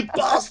 "Oh, you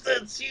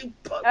bastards, you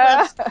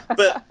bastards."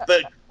 But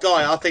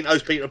Guy, I think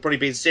those people are probably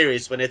being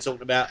serious when they're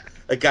talking about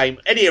a game.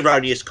 Any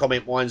erroneous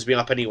comment winds me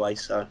up anyway,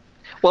 so...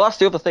 Well, that's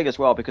the other thing as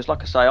well, because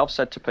like I say, I've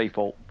said to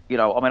people,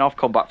 I've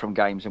come back from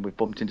games and we've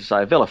bumped into,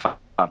 say, a Villa fan,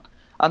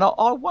 and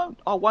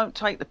I won't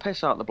take the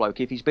piss out of the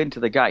bloke if he's been to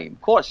the game,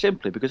 quite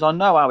simply because I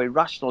know how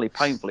irrationally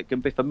painful it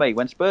can be for me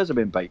when Spurs have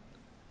been beat.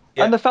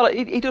 Yeah. And the fella,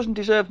 he doesn't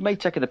deserve me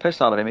taking the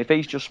piss out of him if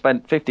he's just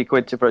spent 50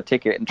 quid for a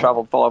ticket and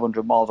travelled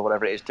 500 miles or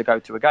whatever it is to go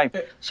to a game.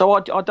 So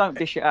I don't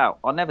dish it out.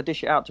 I never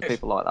dish it out to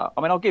people like that.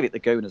 I mean, I'll give it the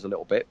gooners a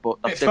little bit,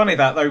 but that's it's funny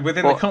that though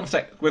within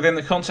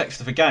the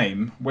context of a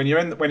game, when you're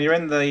in the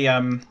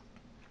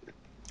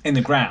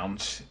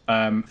ground,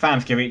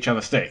 fans give each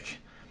other stick.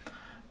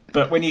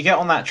 But when you get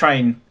on that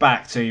train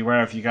back to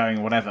wherever you're going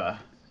or whatever,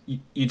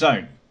 you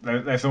don't.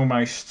 There's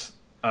almost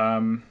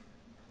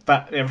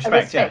that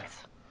respect.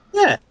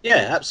 Yeah,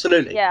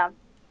 absolutely. Yeah.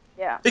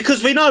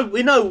 Because we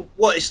know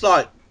what it's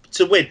like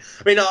to win.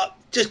 I mean,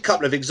 just a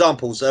couple of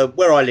examples.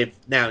 Where I live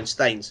now in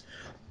Staines,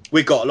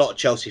 we've got a lot of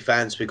Chelsea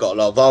fans, we've got a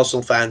lot of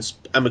Arsenal fans,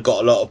 and we've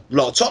got a lot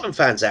of Tottenham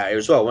fans out here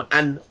as well,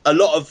 and a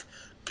lot of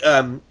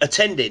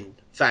attending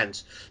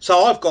fans.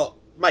 So I've got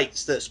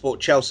mates that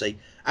support Chelsea,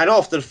 and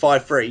after the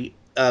 5-3,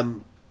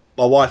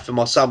 my wife and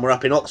my son were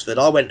up in Oxford.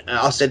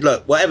 I said,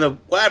 look, whatever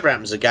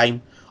happens a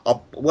game, I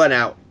went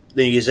out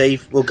New Year's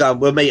Eve.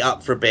 We'll meet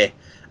up for a beer.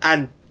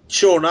 And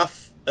sure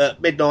enough,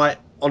 at midnight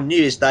on New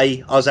Year's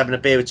Day, I was having a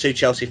beer with two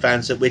Chelsea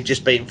fans that we'd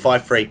just beaten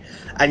 5-3.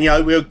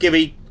 And, we'll give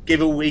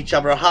each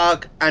other a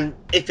hug. And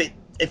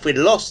if we'd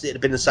lost, it'd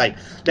have been the same.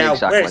 Now,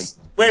 Exactly.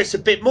 where it's a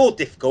bit more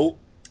difficult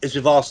is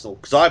with Arsenal,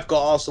 because I've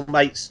got Arsenal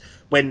mates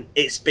when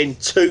it's been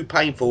too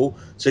painful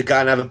to go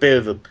and have a beer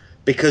with them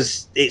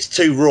because it's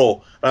too raw.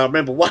 I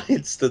remember one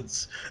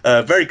instance,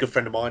 a very good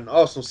friend of mine,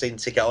 Arsenal season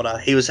ticket holder,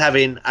 he was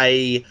having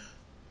a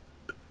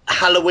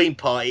Halloween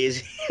party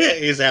at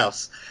his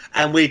house,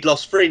 and we'd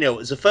lost 3-0. It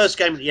was the first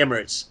game at the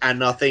Emirates,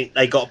 and I think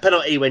they got a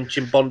penalty when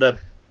Chimbonda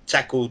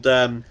tackled,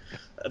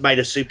 made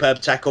a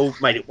superb tackle,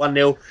 made it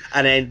 1-0,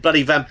 and then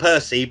bloody Van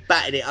Persie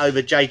batted it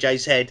over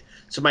JJ's head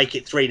to make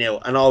it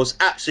 3-0, and I was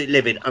absolutely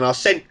livid, and I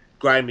sent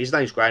Graham, his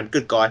name's Graham,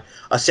 good guy,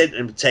 I sent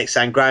him a text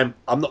saying, Graham,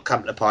 I'm not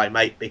coming to the party,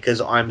 mate, because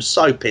I'm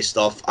so pissed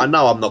off. I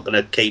know I'm not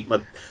going to keep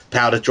my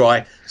powder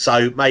dry,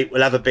 so, mate,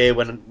 we'll have a beer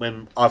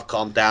when I've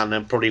calmed down,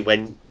 and probably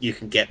when you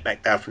can get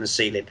back down from the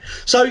ceiling.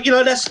 So,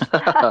 that's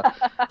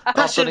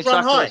passion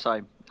run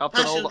high. I've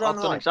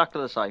done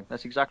exactly the same.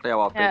 That's exactly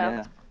how I've been,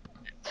 yeah.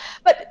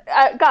 But,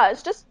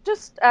 guys, just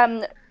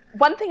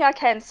one thing I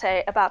can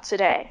say about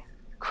today,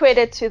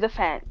 credit to the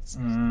fans.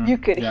 You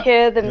could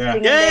hear them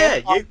singing their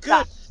you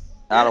could.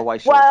 Alloway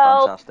was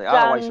fantastic.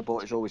 Alloway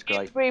support is always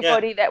great.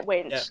 Everybody that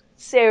went,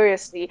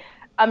 seriously.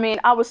 I mean,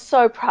 I was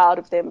so proud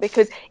of them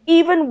because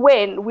even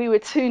when we were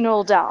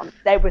 2-0 down,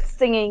 they were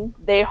singing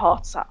their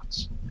hearts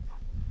out.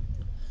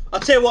 I'll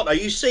tell you what, though,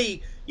 you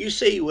see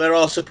where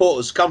our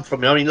supporters come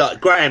from. I mean,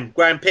 like Graham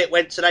Pitt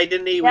went today,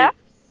 didn't he?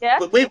 Yeah.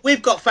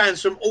 We've got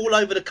fans from all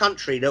over the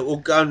country that will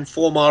go and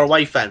form our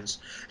away fans.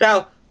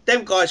 Now,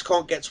 them guys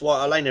can't get to White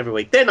Hart Lane every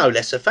week. They're no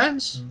lesser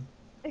fans.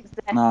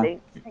 Exactly. No.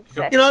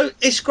 Exactly.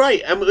 It's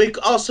great. And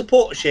our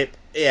supportership,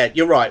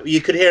 you're right.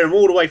 You could hear them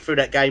all the way through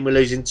that game. We're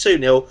losing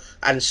 2-0,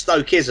 and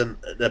Stoke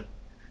isn't the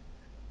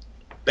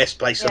best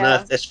place on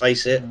earth, let's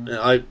face it.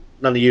 None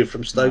of you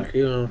from Stoke.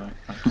 No.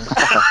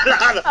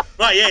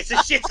 Right, it's a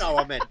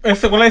shithole, I meant.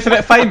 Well, isn't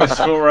it famous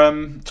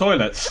for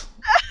toilets?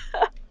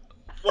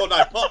 Well,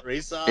 no,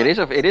 Potteries. It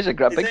is a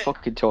great big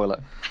fucking toilet.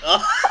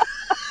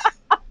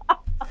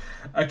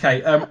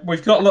 Okay,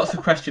 we've got lots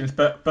of questions,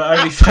 but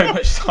only so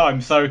much time.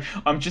 So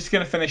I'm just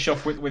going to finish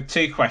off with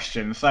two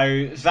questions.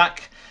 So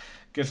Zach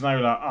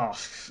Gaznola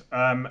asks.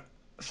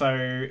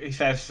 So he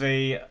says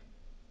the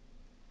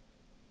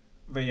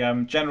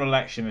general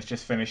election has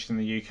just finished in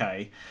the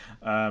UK,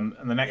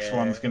 and the next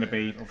one's going to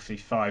be obviously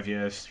 5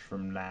 years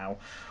from now.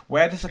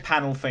 Where does the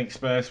panel think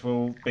Spurs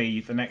will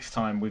be the next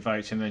time we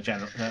vote in the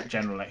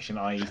general election,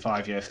 i.e.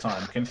 5 years'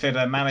 time?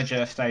 Consider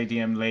manager,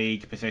 stadium,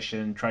 league,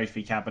 position,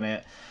 trophy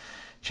cabinet,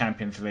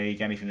 Champions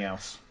League, anything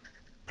else?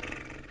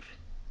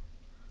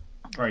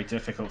 Very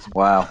difficult.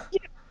 Wow.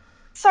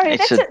 Sorry,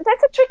 that's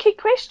a tricky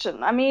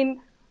question. I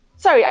mean,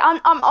 sorry, I'm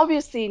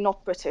obviously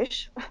not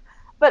British,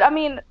 but I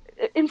mean,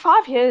 in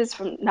 5 years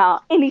from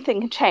now,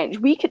 anything can change.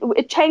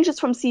 It changes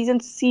from season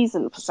to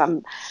season for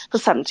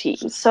some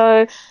teams.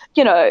 So,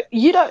 you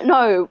don't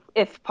know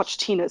if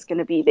Pochettino is going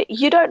to be there.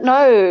 You don't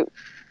know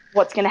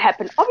what's going to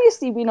happen.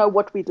 Obviously, we know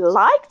what we'd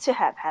like to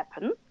have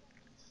happen,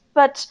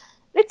 but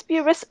let's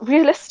be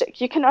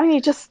realistic. You can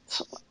only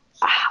just...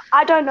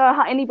 I don't know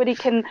how anybody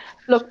can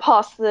look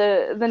past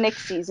the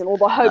next season or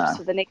the hopes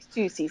for the next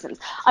 2 seasons.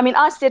 I mean,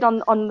 I said on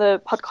the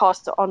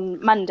podcast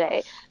on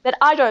Monday that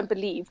I don't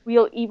believe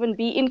we'll even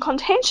be in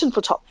contention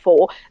for top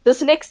 4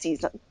 this next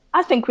season.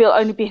 I think we'll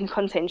only be in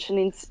contention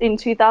in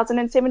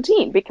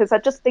 2017 because I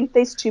just think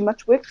there's too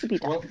much work to be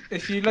done. Well,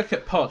 if you look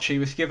at Poch, he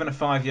was given a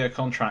 5-year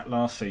contract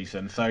last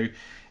season. So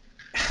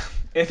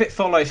if it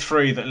follows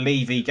through that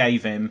Levy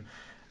gave him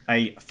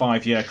a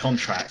 5-year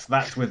contract,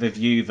 that's with a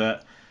view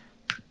that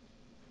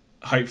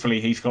hopefully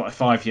he's got a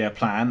 5-year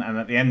plan, and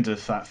at the end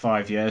of that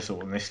 5 years,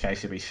 or in this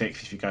case it'll be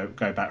 6 if you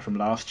go back from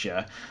last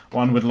year,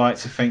 one would like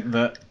to think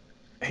that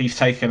he's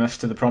taken us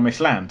to the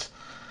promised land.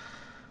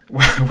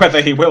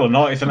 Whether he will or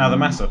not is another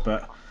matter,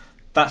 but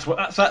that's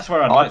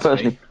where I'd like to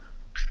be.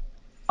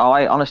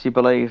 I honestly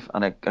believe,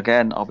 and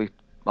again I'll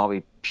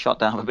be shot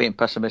down for being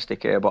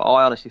pessimistic here, but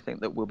I honestly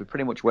think that we'll be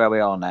pretty much where we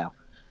are now.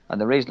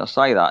 And the reason I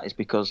say that is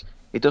because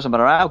it doesn't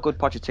matter how good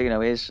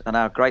Pochettino is and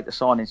how great the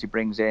signings he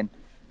brings in,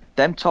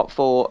 them top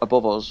 4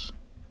 above us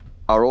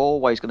are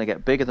always going to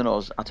get bigger than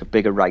us at a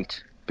bigger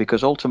rate.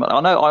 Because ultimately,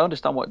 I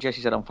understand what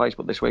Jesse said on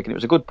Facebook this week, and it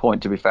was a good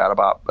point, to be fair,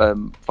 about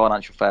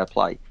financial fair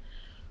play.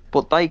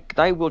 But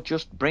they will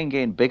just bring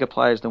in bigger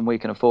players than we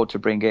can afford to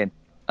bring in,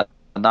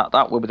 and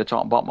that will be the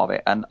top and bottom of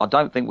it. And I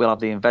don't think we'll have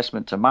the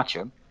investment to match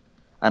them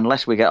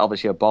unless we get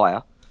obviously a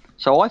buyer.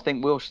 So I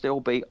think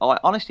I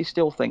honestly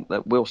still think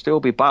that we'll still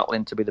be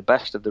battling to be the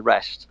best of the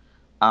rest,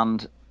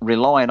 and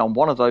relying on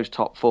one of those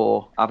top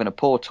 4 having a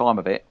poor time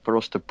of it for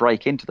us to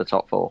break into the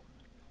top 4.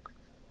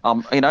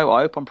 I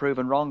hope I'm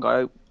proven wrong. I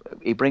hope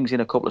he brings in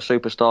a couple of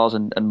superstars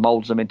and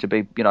moulds them into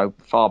be,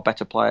 far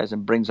better players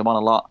and brings them on a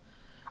lot.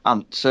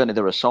 And certainly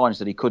there are signs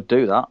that he could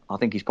do that. I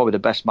think he's probably the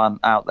best man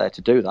out there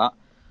to do that.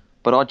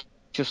 But I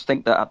just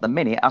think that at the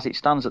minute, as it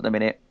stands at the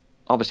minute,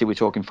 obviously we're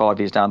talking 5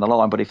 years down the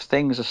line, but if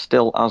things are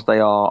still as they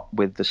are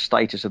with the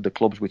status of the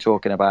clubs we're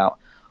talking about,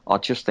 I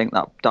just think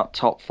that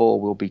top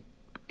four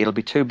it'll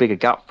be too big a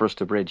gap for us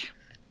to bridge.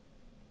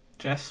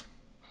 Jess?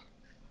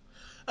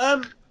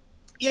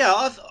 Yeah,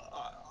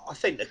 I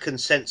think the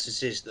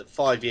consensus is that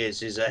 5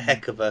 years is a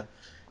heck of a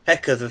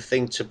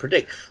thing to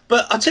predict.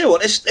 But I tell you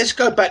what, let's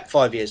go back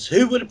 5 years.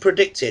 Who would have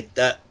predicted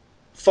that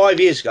 5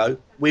 years ago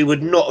we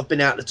would not have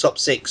been out of the top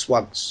six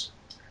once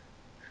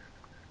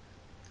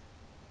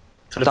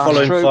for the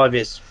following True. 5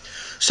 years?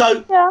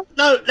 So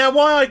now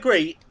why I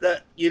agree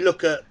that you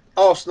look at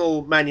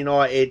Arsenal, Man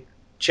United,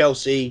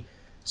 Chelsea,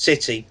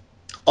 City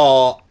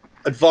are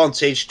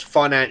advantaged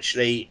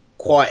financially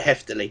quite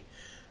heftily.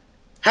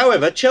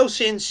 However,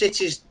 Chelsea and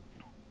City's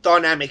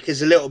dynamic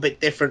is a little bit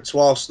different to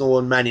Arsenal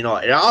and Man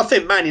United. I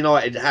think Man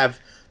United have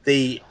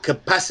the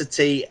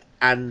capacity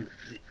and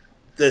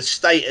the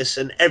status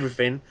and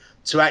everything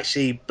to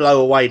actually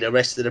blow away the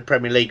rest of the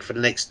Premier League for the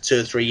next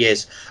 2 or 3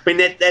 years. I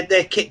mean,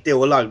 their kit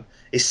deal alone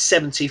is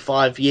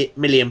 75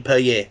 million per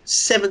year.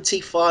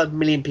 75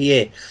 million per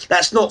year.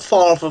 That's not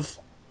far off of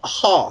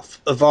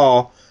half of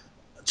our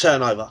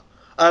turnover.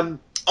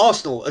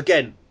 Arsenal,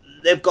 again,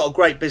 they've got a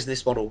great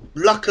business model.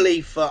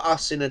 Luckily for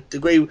us, in a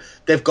degree,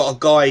 they've got a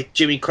guy,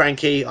 Jimmy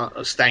Cranky,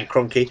 Stan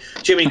Kroenke,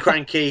 Jimmy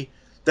Cranky,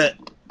 that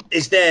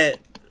is there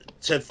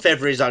to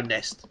feather his own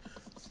nest.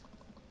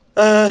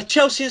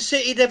 Chelsea and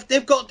City,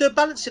 they've got to do a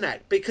balancing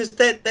act because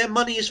their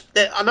money is.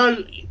 I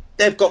know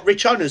they've got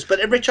rich owners, but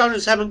the rich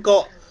owners haven't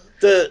got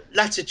the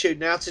latitude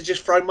now to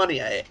just throw money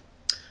at it.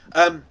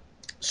 But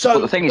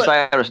the thing is,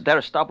 they're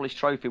established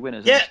trophy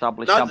winners and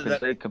established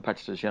Champions League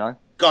competitors, you know.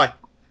 Guy,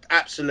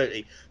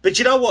 absolutely. But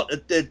you know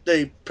what?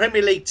 The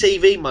Premier League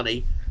TV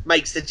money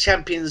makes the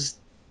Champions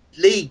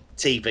League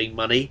TV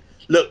money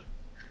look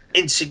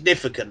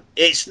insignificant.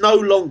 It's no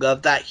longer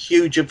that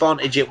huge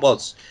advantage it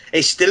was.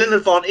 It's still an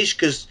advantage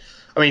because,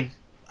 I mean,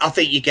 I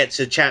think you get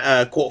to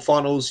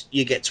quarterfinals,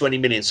 you get 20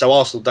 million. So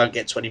Arsenal don't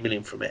get 20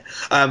 million from it.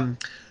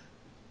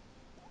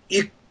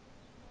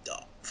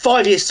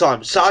 5 years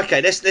time. So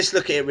okay, let's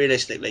look at it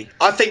realistically.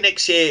 I think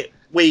next year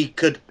we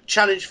could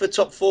challenge for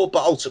top four,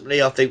 but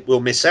ultimately I think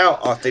we'll miss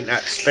out. I think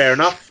that's fair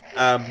enough.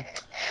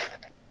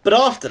 But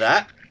after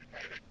that,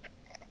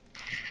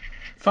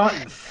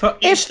 if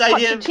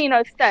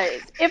Pochettino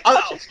stays,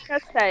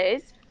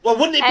 well,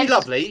 wouldn't it be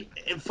lovely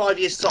in 5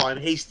 years' time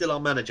he's still our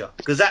manager?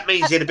 Because that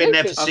means he'd have been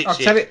there for 6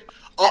 years.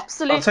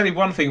 Absolutely. I'll tell you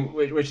one thing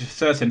which is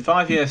certain.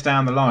 5 years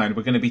down the line,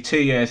 we're going to be 2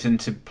 years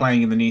into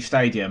playing in the new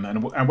stadium,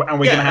 and we're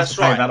going to have to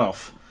pay that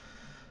off.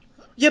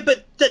 Yeah,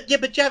 but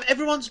Jav,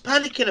 everyone's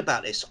panicking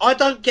about this. I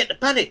don't get the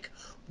panic.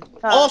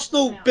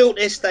 Arsenal built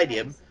their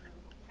stadium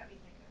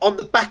on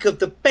the back of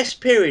the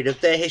best period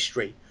of their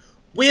history.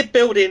 We're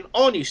building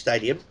our new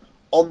stadium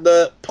on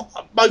the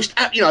most,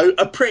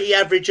 a pretty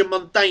average and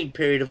mundane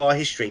period of our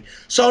history.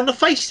 So on the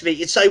face of it,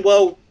 you'd say,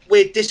 well,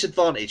 we're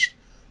disadvantaged.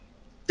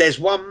 There's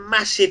one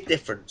massive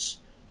difference.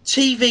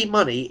 TV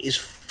money is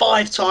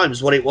 5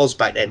 times what it was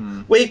back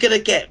then. We're going to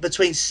get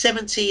between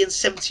 70 and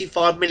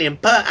 75 million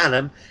per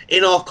annum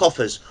in our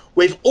coffers.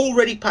 We've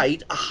already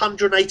paid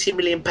 180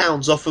 million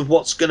pounds off of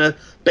what's going to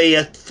be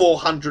a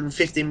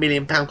 450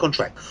 million pound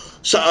contract.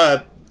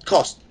 So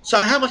cost.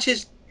 So how much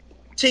is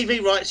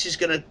TV rights is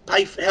going to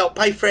help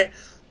pay for it?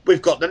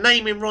 We've got the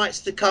naming rights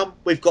to come.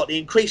 We've got the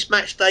increased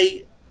match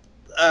day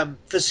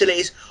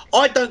facilities.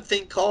 I don't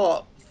think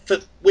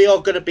we are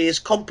going to be as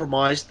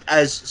compromised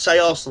as, say,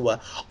 Arsenal were.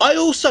 I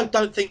also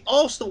don't think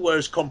Arsenal were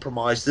as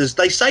compromised as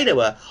they say they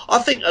were. I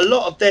think a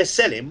lot of their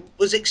selling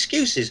was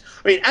excuses.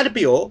 I mean,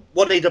 Adebayor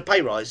wanted a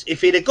pay rise.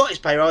 If he'd have got his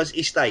pay rise,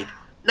 he stayed.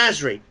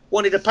 Nasri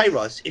wanted a pay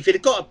rise. If he'd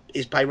have got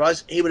his pay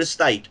rise, he would have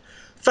stayed.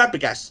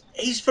 Fabregas,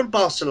 he's from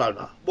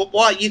Barcelona.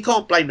 Why? You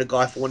can't blame the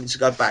guy for wanting to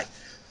go back.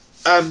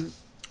 And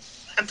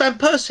Van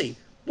Persie,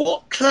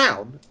 what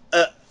clown?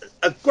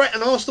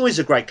 And Arsenal is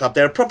a great club.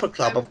 They're a proper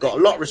club. I've got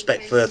a lot of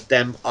respect for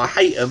them. I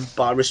hate them,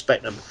 but I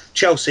respect them.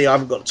 Chelsea, I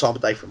haven't got the time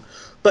of day for them.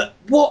 But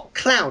what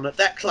clown at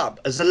that club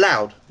has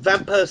allowed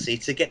Van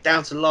Persie to get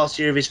down to the last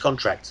year of his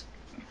contract?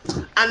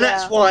 And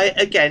that's why,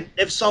 again,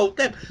 they've sold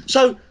them.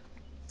 So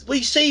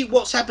we see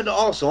what's happened at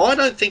Arsenal. I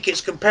don't think it's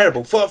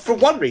comparable. For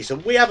one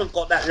reason, we haven't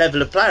got that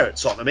level of player at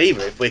Tottenham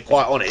either, if we're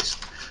quite honest.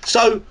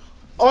 So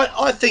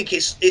I think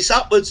it's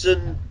upwards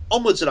and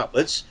onwards and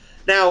upwards.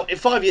 Now, in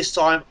 5 years'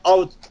 time,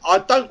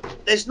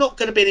 there's not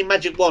going to be any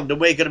magic wand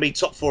and we're going to be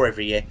top four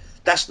every year.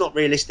 That's not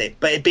realistic.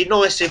 But it'd be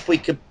nice if we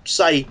could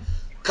say,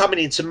 coming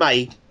into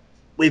May,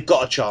 we've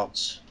got a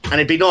chance. And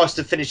it'd be nice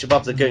to finish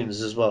above the Goons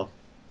as well.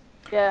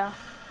 Yeah.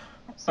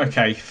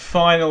 Okay,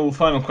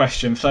 final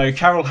question. So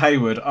Carol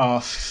Hayward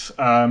asks,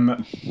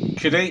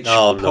 could each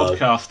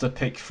podcaster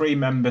pick 3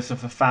 members of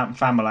the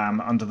family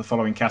under the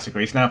following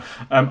categories? Now,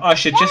 I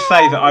should just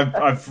say that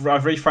I've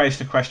rephrased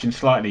the question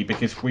slightly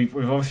because we've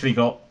obviously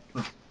got.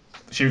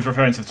 She was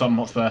referring to the Tottenham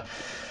Hotspur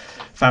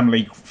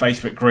family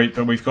Facebook group,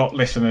 but we've got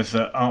listeners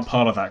that aren't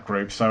part of that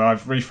group, so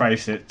I've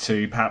rephrased it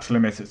to perhaps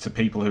limit it to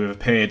people who have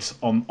appeared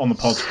on the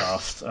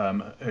podcast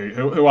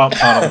who aren't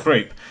part of the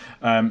group.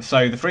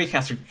 So the three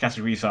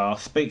categories are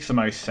speaks the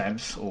most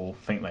sense, or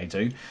think they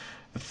do,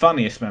 the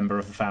funniest member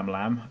of the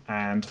Famlam,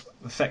 and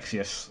the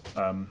sexiest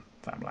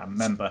Famlam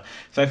member.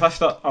 So if I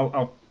start,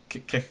 I'll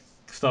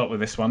start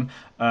with this one.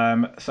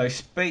 So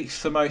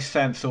speaks the most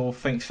sense or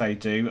thinks they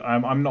do.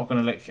 I'm not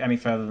going to look any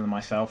further than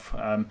myself.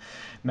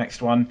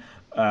 Next one.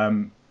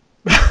 The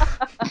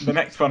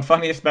next one,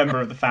 funniest member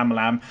of the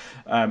Famlam,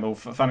 or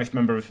funniest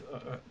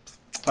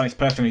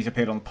person who's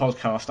appeared on the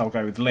podcast. I'll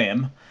go with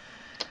Liam.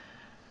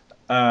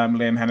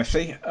 Liam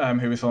Hennessy,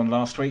 who was on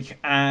last week,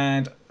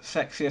 and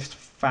sexiest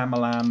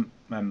Famlam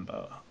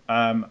member.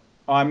 I'm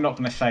not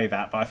going to say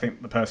that, but I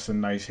think the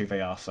person knows who they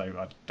are, so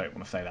I don't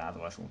want to say that,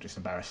 otherwise we'll just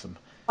embarrass them.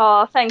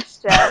 Oh, thanks,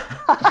 Jeff.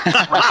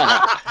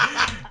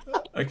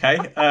 Okay.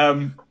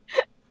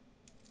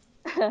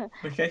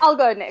 Okay. I'll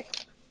go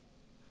next.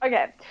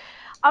 Okay.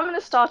 I'm going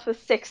to start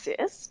with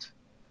sexiest,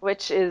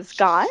 which is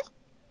Guy.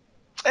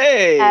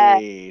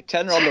 Hey,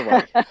 10 on the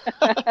way.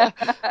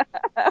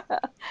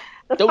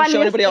 Don't show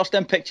anybody else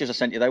them pictures I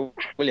sent you, though,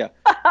 will you?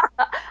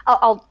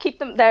 I'll keep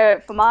them there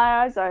for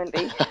my eyes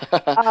only.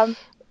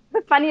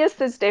 The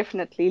funniest is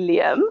definitely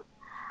Liam.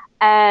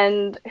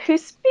 And who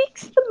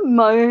speaks the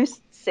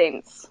most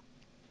sense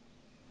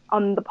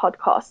on the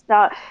podcast?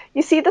 Now,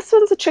 you see, this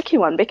one's a tricky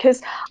one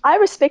because I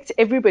respect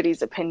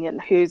everybody's opinion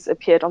who's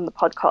appeared on the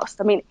podcast.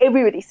 I mean,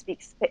 everybody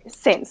speaks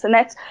sense. And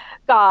that's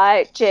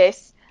Guy,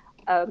 Jess,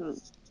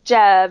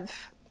 Jav,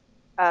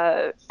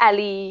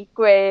 Ali,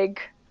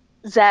 Greg,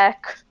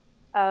 Zach,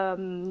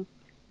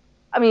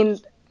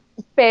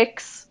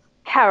 Bex,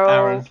 Carol,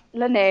 Aaron.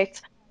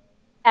 Lynette,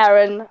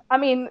 Aaron. I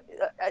mean,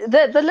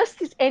 the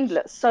list is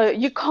endless. So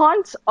you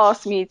can't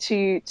ask me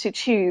to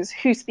choose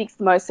who speaks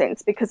the most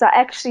sense because I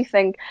actually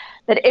think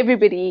that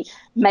everybody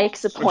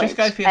makes a point. Well, just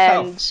go for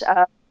yourself.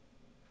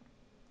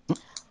 And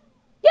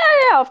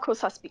yeah, of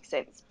course I speak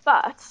sense.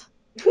 But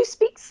who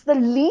speaks the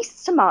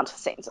least amount of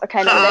sense?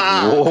 Okay,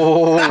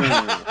 no,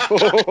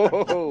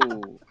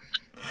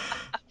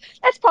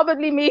 that's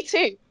probably me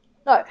too.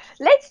 No,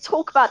 let's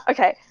talk about.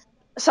 Okay,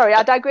 sorry,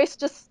 I digress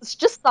just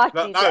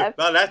slightly.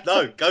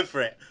 No, go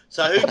for it.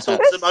 So who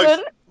talks the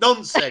most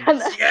nonsense?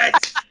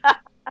 Yes.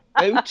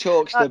 Who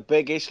talks the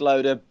biggest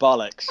load of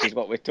bollocks is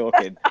what we're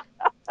talking.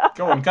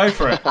 Go on, go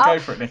for it. Go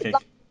for it, Nikki.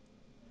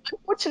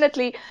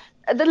 Unfortunately,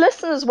 the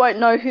listeners won't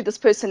know who this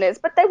person is,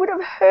 but they would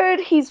have heard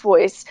his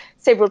voice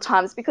several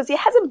times because he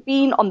hasn't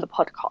been on the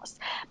podcast.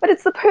 But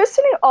it's the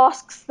person who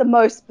asks the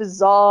most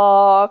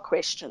bizarre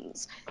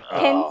questions.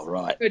 Oh,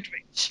 right.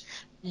 Goodrich.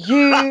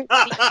 You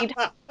need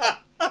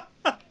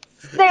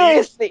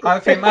seriously. I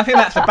think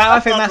that's a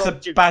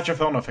badge of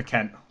honour for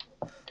Kent.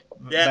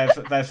 Yeah.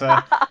 There's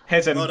a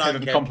hidden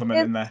compliment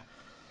in there.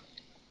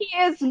 He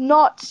is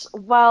not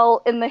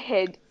well in the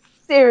head.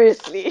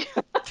 Seriously.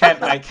 Kent,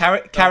 mate,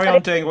 carry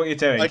on doing what you're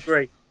doing. I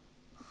agree.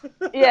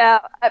 Yeah,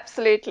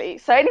 absolutely.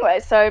 So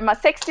anyway, my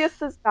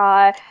sexiest is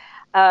Guy,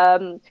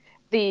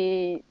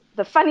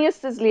 the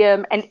funniest is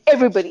Liam, and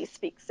everybody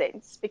speaks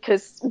sense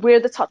because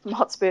we're the Tottenham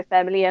Hotspur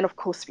family, and of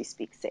course we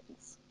speak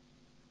sense.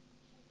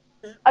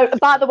 Oh,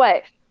 by the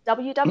way,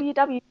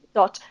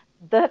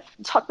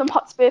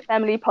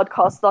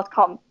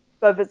 www.thetottenhamhotspurfamilypodcast.com.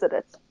 Go visit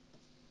it.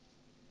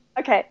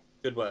 Okay.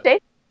 Good work.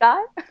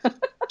 Guy.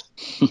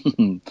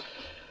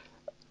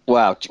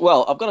 Wow.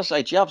 Well, I've got to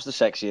say, Jav's the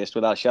sexiest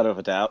without a shadow of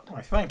a doubt.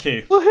 Oh, thank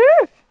you.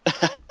 Woohoo!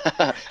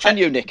 And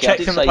you, Nicky. I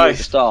did say you at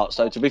the start.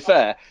 So to be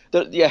fair,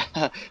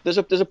 there's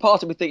a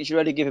part of me thinks you're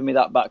already giving me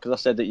that back because I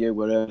said that you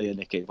were earlier,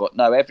 Nicky. But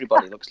no,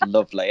 everybody looks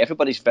lovely.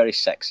 Everybody's very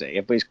sexy.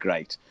 Everybody's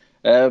great.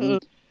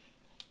 Carol's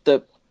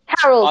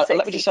sexy.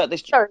 Let me just say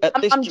this. Sorry,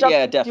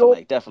 yeah,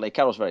 definitely.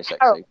 Carol's very sexy.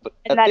 Carol, but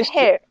and that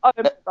hair. Oh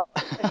my God.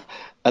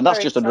 And that's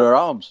just under her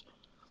arms.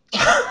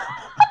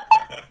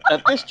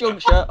 At this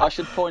juncture, I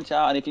should point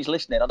out, and if he's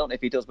listening, I don't know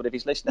if he does, but if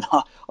he's listening,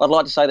 I'd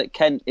like to say that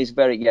Kent is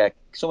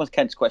some of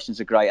Kent's questions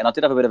are great, and I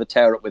did have a bit of a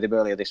tear-up with him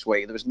earlier this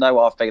week. There was no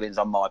hard feelings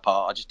on my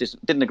part. I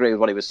just didn't agree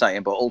with what he was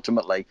saying, but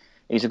ultimately,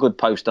 he's a good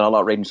poster. I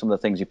like reading some of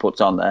the things he puts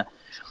on there.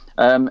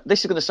 This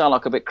is going to sound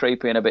like a bit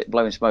creepy and a bit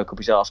blowing smoke up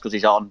his arse because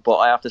he's on, but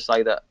I have to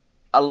say that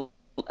I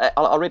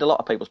read a lot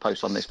of people's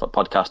posts on this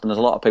podcast, and there's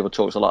a lot of people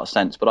talks a lot of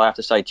sense, but I have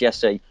to say,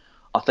 Jesse,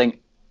 I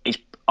think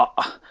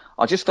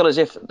I just feel as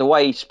if the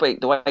way he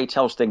speaks, the way he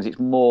tells things, it's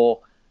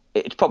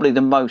probably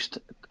the most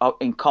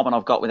in common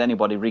I've got with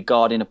anybody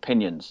regarding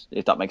opinions,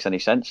 if that makes any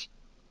sense.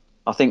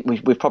 I think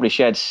we've probably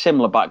shared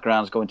similar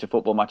backgrounds going to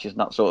football matches and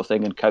that sort of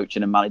thing and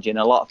coaching and managing.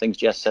 A lot of things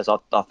Jess says,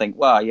 I think,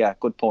 well, yeah,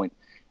 good point.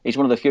 He's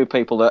one of the few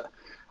people that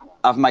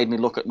have made me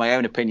look at my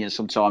own opinions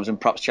sometimes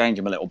and perhaps change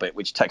them a little bit,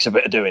 which takes a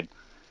bit of doing.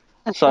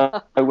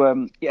 So,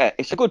 yeah,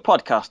 it's a good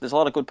podcast. There's a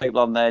lot of good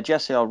people on there.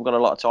 Jesse, I've got a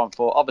lot of time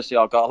for. Obviously,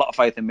 I've got a lot of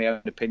faith in my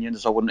own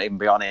opinions, so I wouldn't even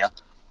be on here.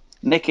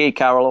 Nikki,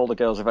 Carol, all the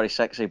girls are very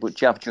sexy, but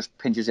Jav just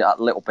pinches it out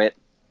a little bit.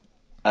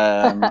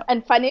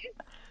 And funniest?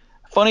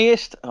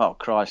 Funniest? Oh,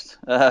 Christ.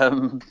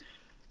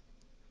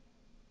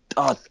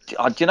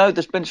 you know,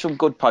 there's been some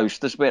good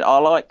posts. I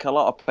like a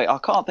lot of people. I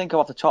can't think of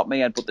off the top of my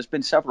head, but there's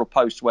been several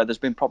posts where there's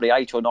been probably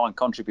 8 or 9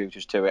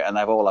 contributors to it, and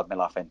they've all had me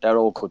laughing. They're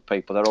all good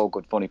people. They're all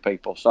good, funny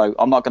people. So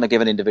I'm not going to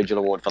give an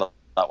individual award for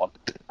that one.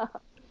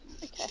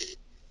 Okay.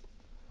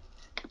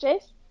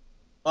 Jess?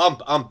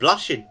 I'm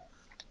blushing.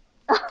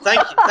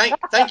 Thank you,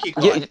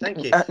 guys.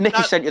 Thank you.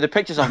 Nikki sent you the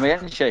pictures of me,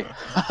 hasn't she?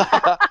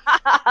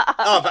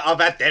 I've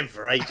had them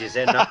for ages.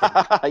 They're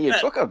nothing. You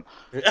took them.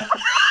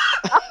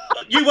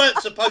 You weren't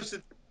supposed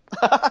to.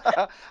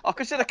 I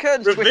could see the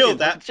curtains Reveal twitching.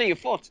 that. I could see your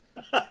foot.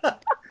 I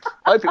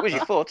hope it was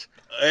your foot.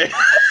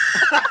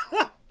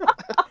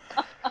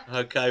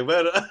 Okay,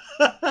 well,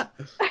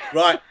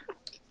 right.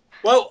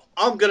 Well,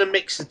 I'm going to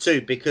mix the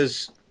two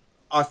because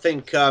I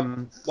think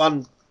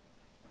one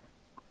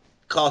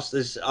cast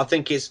is. I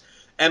think it's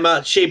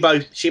Emma. She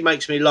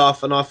makes me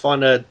laugh, and I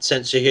find her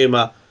sense of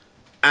humour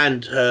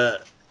and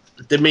her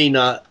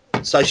demeanour.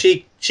 So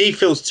she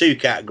fills 2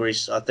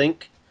 categories, I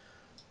think.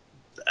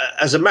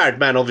 As a married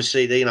man,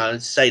 obviously, you know, I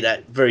say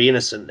that very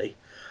innocently.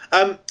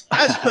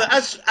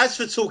 As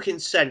for talking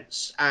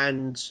sense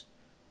and,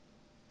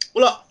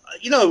 well,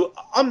 you know,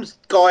 I'm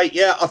Guy.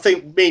 Yeah, I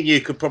think me and you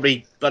could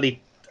probably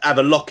bloody have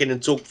a lock in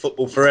and talk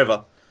football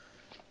forever,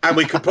 and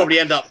we could probably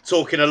end up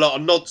talking a lot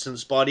of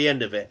nonsense by the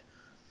end of it.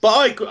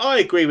 But I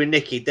agree with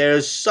Nikki. There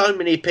are so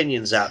many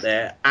opinions out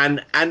there,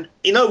 and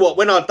you know what?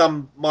 When I've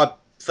done my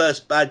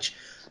first badge,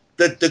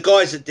 the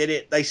guys that did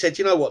it, they said,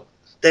 you know what?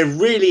 There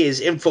really is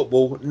in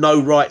football no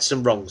rights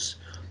and wrongs.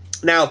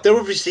 Now there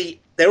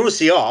obviously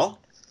are.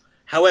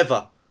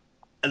 However,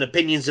 an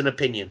opinion's an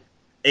opinion.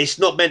 It's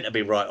not meant to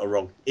be right or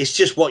wrong. It's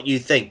just what you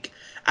think.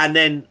 And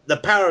then the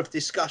power of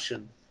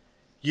discussion,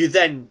 you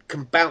then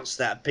can bounce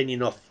that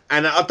opinion off.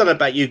 And I don't know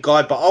about you,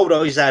 Guy, but I would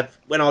always have,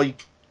 when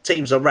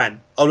teams I ran,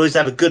 I would always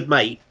have a good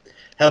mate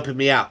helping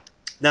me out.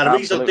 Now, the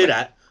reason I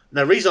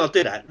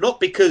do that, not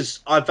because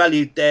I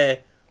valued their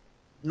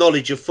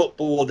knowledge of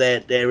football or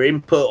their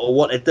input or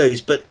what they do,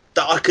 is but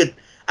that I could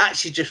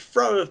actually just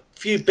throw a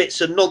few bits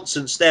of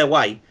nonsense their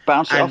way.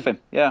 Bounce it off him,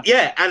 yeah.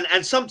 Yeah,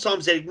 and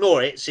sometimes they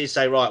ignore it, so you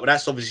say, right, well,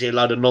 that's obviously a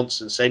load of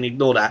nonsense, and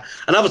ignore that.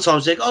 And other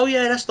times they go, oh,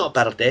 yeah, that's not a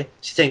bad idea.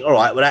 So you think, all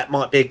right, well, that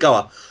might be a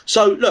goer.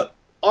 So, look,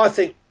 I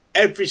think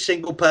every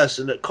single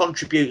person that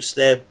contributes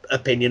their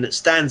opinion, that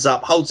stands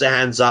up, holds their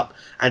hands up,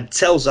 and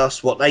tells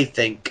us what they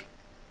think,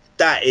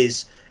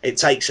 it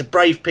takes a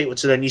brave people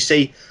to then. You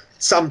see,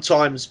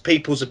 sometimes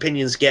people's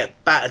opinions get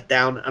battered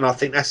down, and I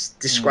think that's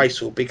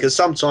disgraceful because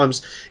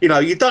sometimes, you know,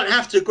 you don't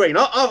have to agree. And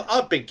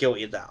I've been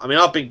guilty of that. I mean,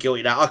 I've been guilty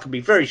of that. I can be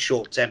very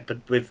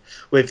short-tempered with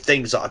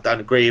things that I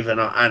don't agree with and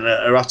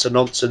are utter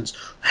nonsense.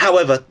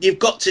 However, you've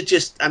got to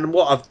just, and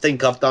what I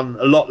think I've done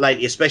a lot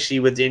lately,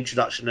 especially with the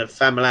introduction of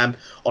Famalam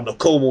on the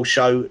Cornwall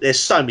show, there's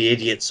so many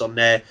idiots on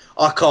there.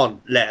 I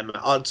can't let them.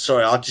 I'm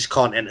sorry, I just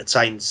can't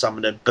entertain some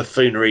of the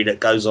buffoonery that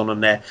goes on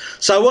there.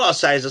 So what I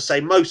say is,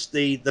 most of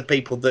the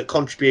people that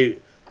contribute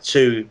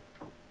to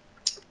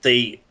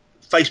the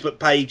Facebook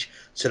page,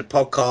 to the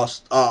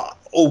podcast, are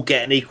all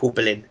getting equal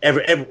billing.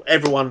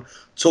 Everyone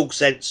talks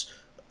sense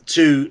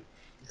to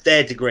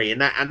their degree,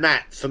 and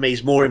that for me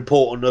is more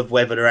important of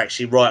whether they're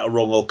actually right or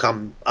wrong or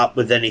come up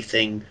with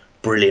anything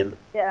brilliant.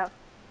 Yeah,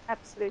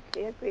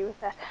 absolutely agree with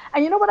that.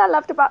 And you know what I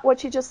loved about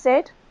what you just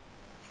said?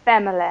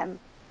 Famalam.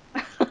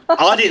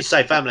 I didn't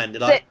say Famalam,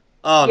 did I?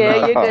 Oh, yeah,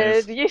 no. you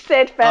did. You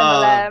said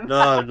Famalam. No.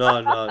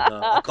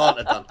 I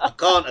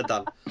can't have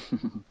done.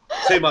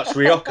 Too much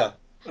Rioja.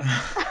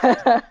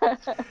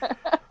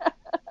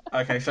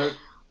 Okay, so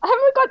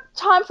Haven't we got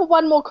time for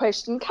one more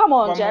question? Come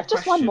on, Jeff,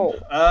 just one more.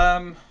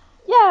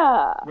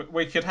 Yeah.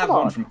 We could have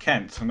one from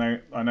Kent. I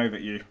know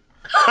that you.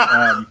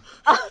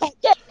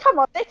 Yeah, come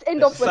on, let's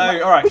end off with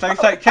all right.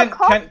 So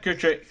Kent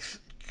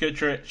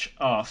Goodrich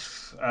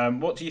asks,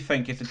 what do you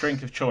think is the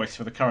drink of choice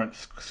for the current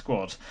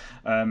squad?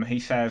 He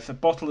says a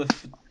bottle of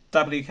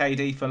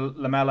WKD for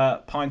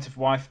Lamella, pint of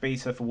wife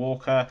beater for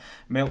Walker,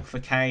 milk for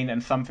Kane,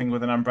 and something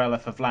with an umbrella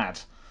for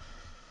Vlad.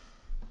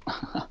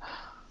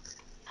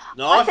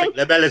 No, I think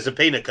Lamella's a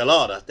pina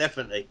colada,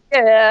 definitely.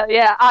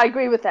 Yeah, I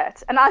agree with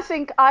that, and I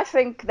think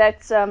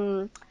that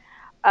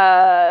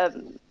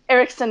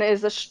Ericsson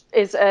is a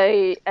It's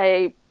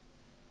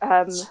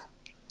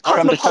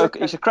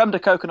a creme de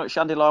coconut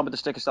shandy lime with a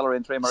stick of celery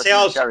and 3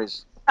 American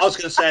cherries. I was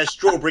going to say a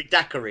strawberry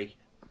daiquiri.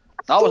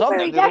 I was on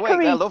them the other week.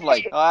 They're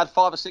lovely. I had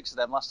 5 or 6 of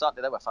them last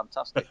Saturday. They were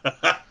fantastic.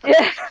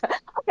 Yeah.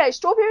 Okay,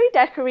 strawberry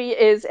daiquiri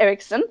is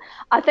Ericsson.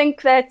 I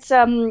think that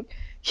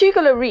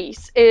Hugo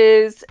Lloris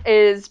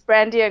is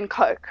brandy and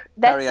Coke.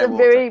 That's Perrier a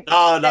water. very...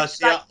 Oh, no,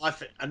 see, I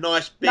think a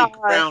nice big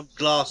round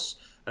glass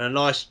and a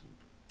nice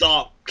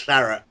dark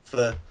claret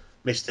for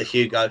Mr.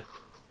 Hugo.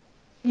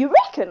 You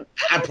reckon?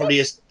 And probably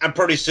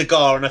a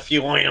cigar and a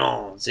few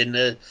oils in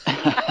the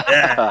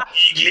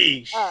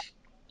English.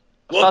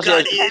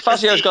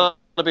 Fazio's got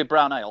to be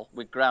brown ale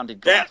with grounded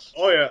glass.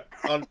 Yeah,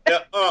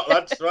 oh,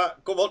 that's right.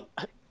 Come on.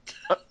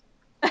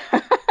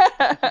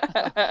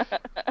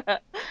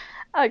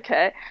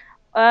 Okay.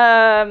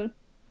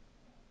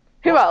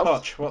 Who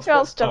else? What's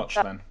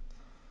Poch then?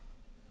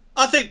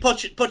 I think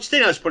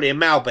Pochettino's probably a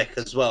Malbec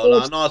as well.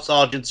 Like a nice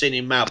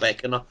Argentinian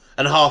Malbec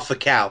and half a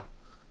cow.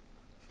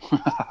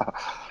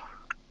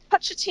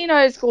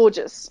 Pochettino is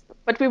gorgeous,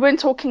 but we weren't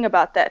talking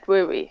about that,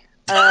 were we?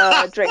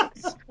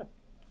 Drinks.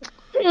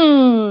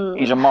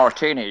 He's a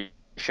martini,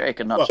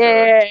 shaken, not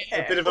stirred.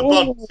 Yeah. A bit of a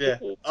Bond, yeah.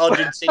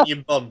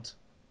 Argentinian Bond.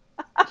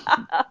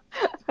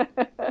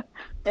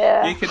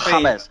 Yeah. You could be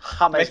James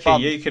Mickey.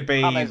 Bond. You could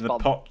be James the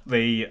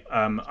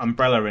Bond.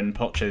 umbrella in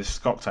Poch's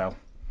cocktail.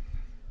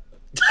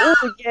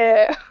 Oh,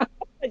 yeah.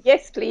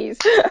 Yes, please.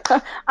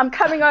 I'm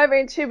coming over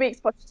in 2 weeks,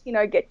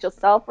 Pochettino. Get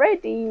yourself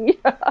ready.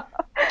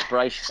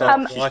 Brace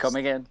yourself, she's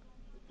coming in.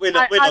 We're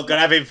not going to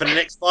have him for the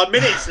next 5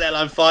 minutes, let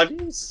alone 5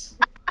 years.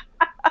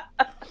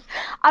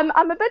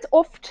 I'm a bit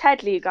off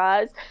Chadley,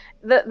 guys.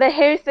 The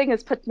hair thing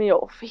has put me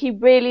off. He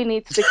really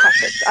needs to cut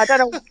it. I don't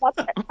know what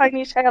that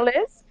ponytail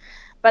is,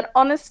 but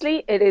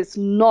honestly, it is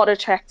not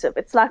attractive.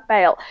 It's like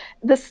Bale.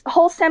 This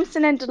whole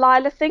Samson and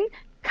Delilah thing,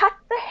 cut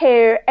the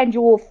hair and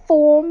your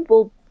form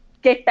will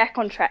get back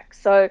on track.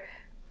 So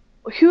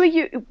who are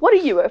you? What are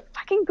you, a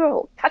fucking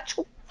girl? Cut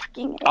your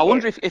fucking hair. I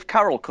wonder if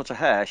Carol cut her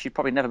hair, she'd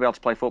probably never be able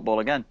to play football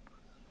again.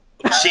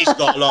 She's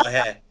got a lot of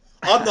hair.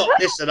 I'm not.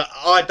 Listen,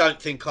 I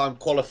don't think I'm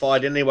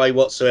qualified in any way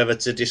whatsoever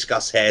to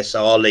discuss hair,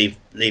 so I'll leave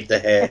the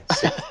hair.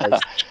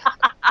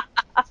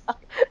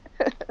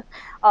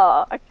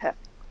 Oh, okay.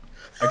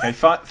 Okay,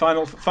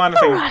 final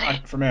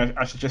thing from me.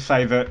 I should just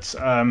say that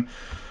on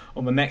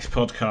the next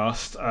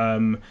podcast,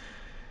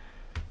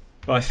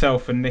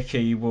 myself and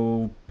Nikki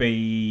will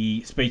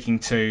be speaking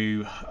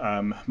to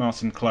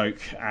Martin Cloak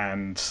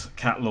and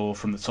Kat Law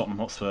from the Tottenham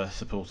Hotspur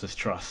Supporters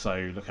Trust,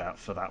 so look out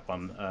for that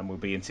one. We'll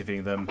be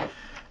interviewing them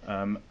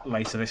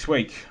later this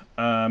week.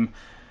 Thank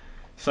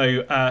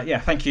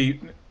you,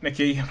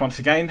 Nikki, once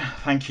again.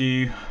 Thank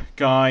you,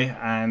 Guy,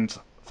 and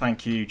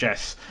thank you,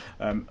 Jess.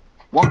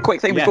 One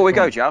quick thing before we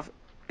go, Jav.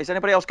 Is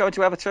anybody else going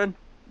to Everton?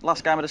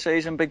 Last game of the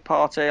season, big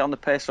party on the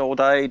piss all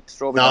day,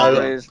 strawberry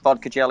jellies,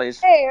 vodka jellies.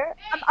 Here,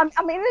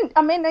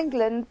 I'm in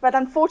England, but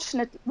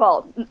unfortunately,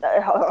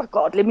 oh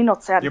God, let me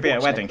not say unfortunately. You'll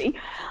be at a wedding.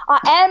 I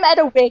am at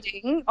a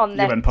wedding on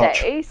that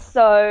day,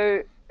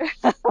 so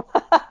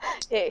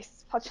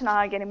yes, Poch and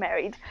I are getting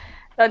married.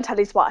 Don't tell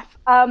his wife.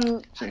 I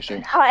am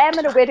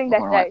at a wedding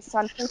that day, so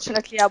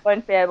unfortunately I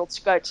won't be able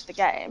to go to the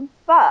game,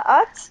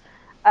 but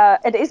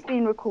it is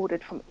being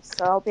recorded for me,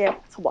 so I'll be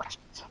able to watch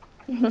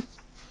it.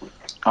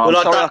 I'm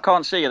sorry I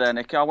can't see you there,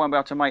 Nicky. I won't be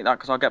able to make that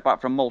because I'll get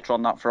back from Malta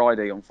on that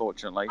Friday,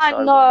 unfortunately. I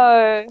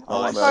know.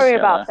 I'm sorry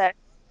about that.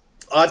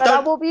 I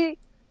will be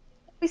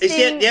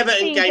seeing the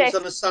Everton game's Jess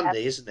on a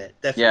Sunday, isn't it?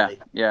 Definitely.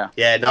 Yeah.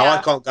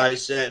 I can't go.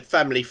 It's a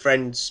family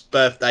friend's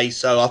birthday,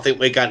 so I think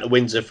we're going to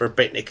Windsor for a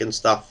picnic and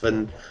stuff.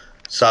 And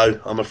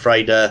so I'm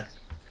afraid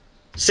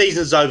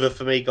season's over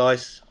for me,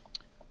 guys.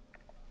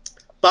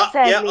 But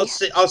Sadly.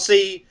 I'll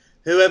see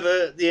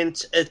whoever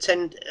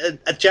attend.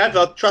 Jav,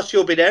 I trust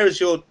you'll be there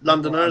as your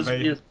Londoner.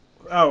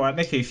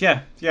 Nikki's,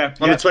 yeah.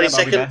 On the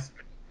 22nd.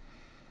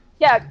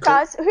 Yeah,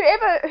 guys,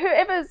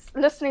 whoever's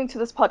listening to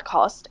this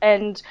podcast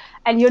and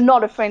you're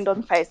not a friend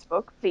on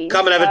Facebook, please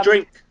come and have a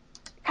drink.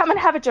 Come and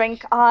have a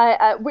drink.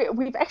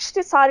 We've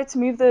actually decided to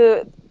move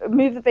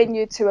the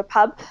venue to a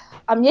pub.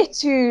 I'm yet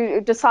to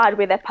decide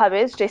where that pub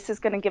is. Jess is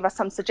going to give us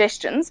some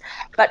suggestions,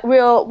 but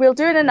we'll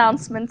do an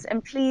announcement,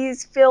 and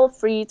please feel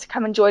free to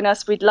come and join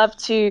us. We'd love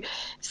to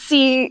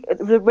see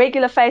the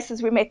regular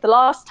faces we met the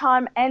last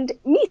time and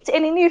meet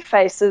any new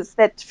faces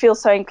that feel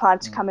so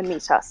inclined to come and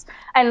meet us.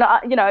 And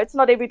it's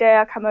not every day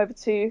I come over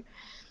to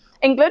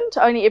England,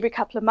 only every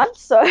couple of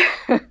months, so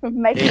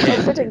make an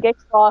effort and get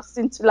your ass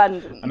into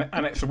London.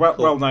 And it's a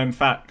well-known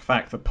fact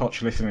that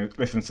Poch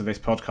listens to this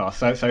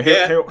podcast, so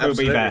he'll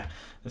be there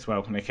as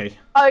well, Nikki.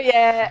 Oh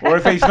yeah. Or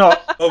if he's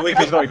not, we've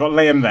got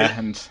Liam there,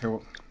 and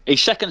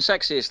he's second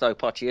sexiest though,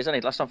 Pochi, isn't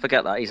he? Let's not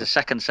forget that he's the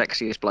second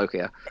sexiest bloke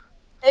here.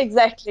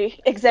 Exactly.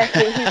 He's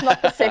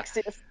not the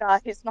sexiest guy.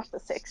 He's not the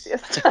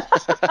sexiest.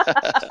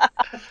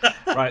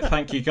 Right,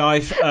 thank you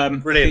guys.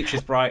 Brilliant. The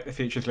future's bright. The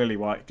future's lily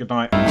white. Good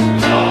night.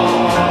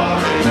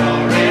 Glory,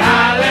 glory,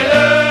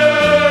 hallelujah.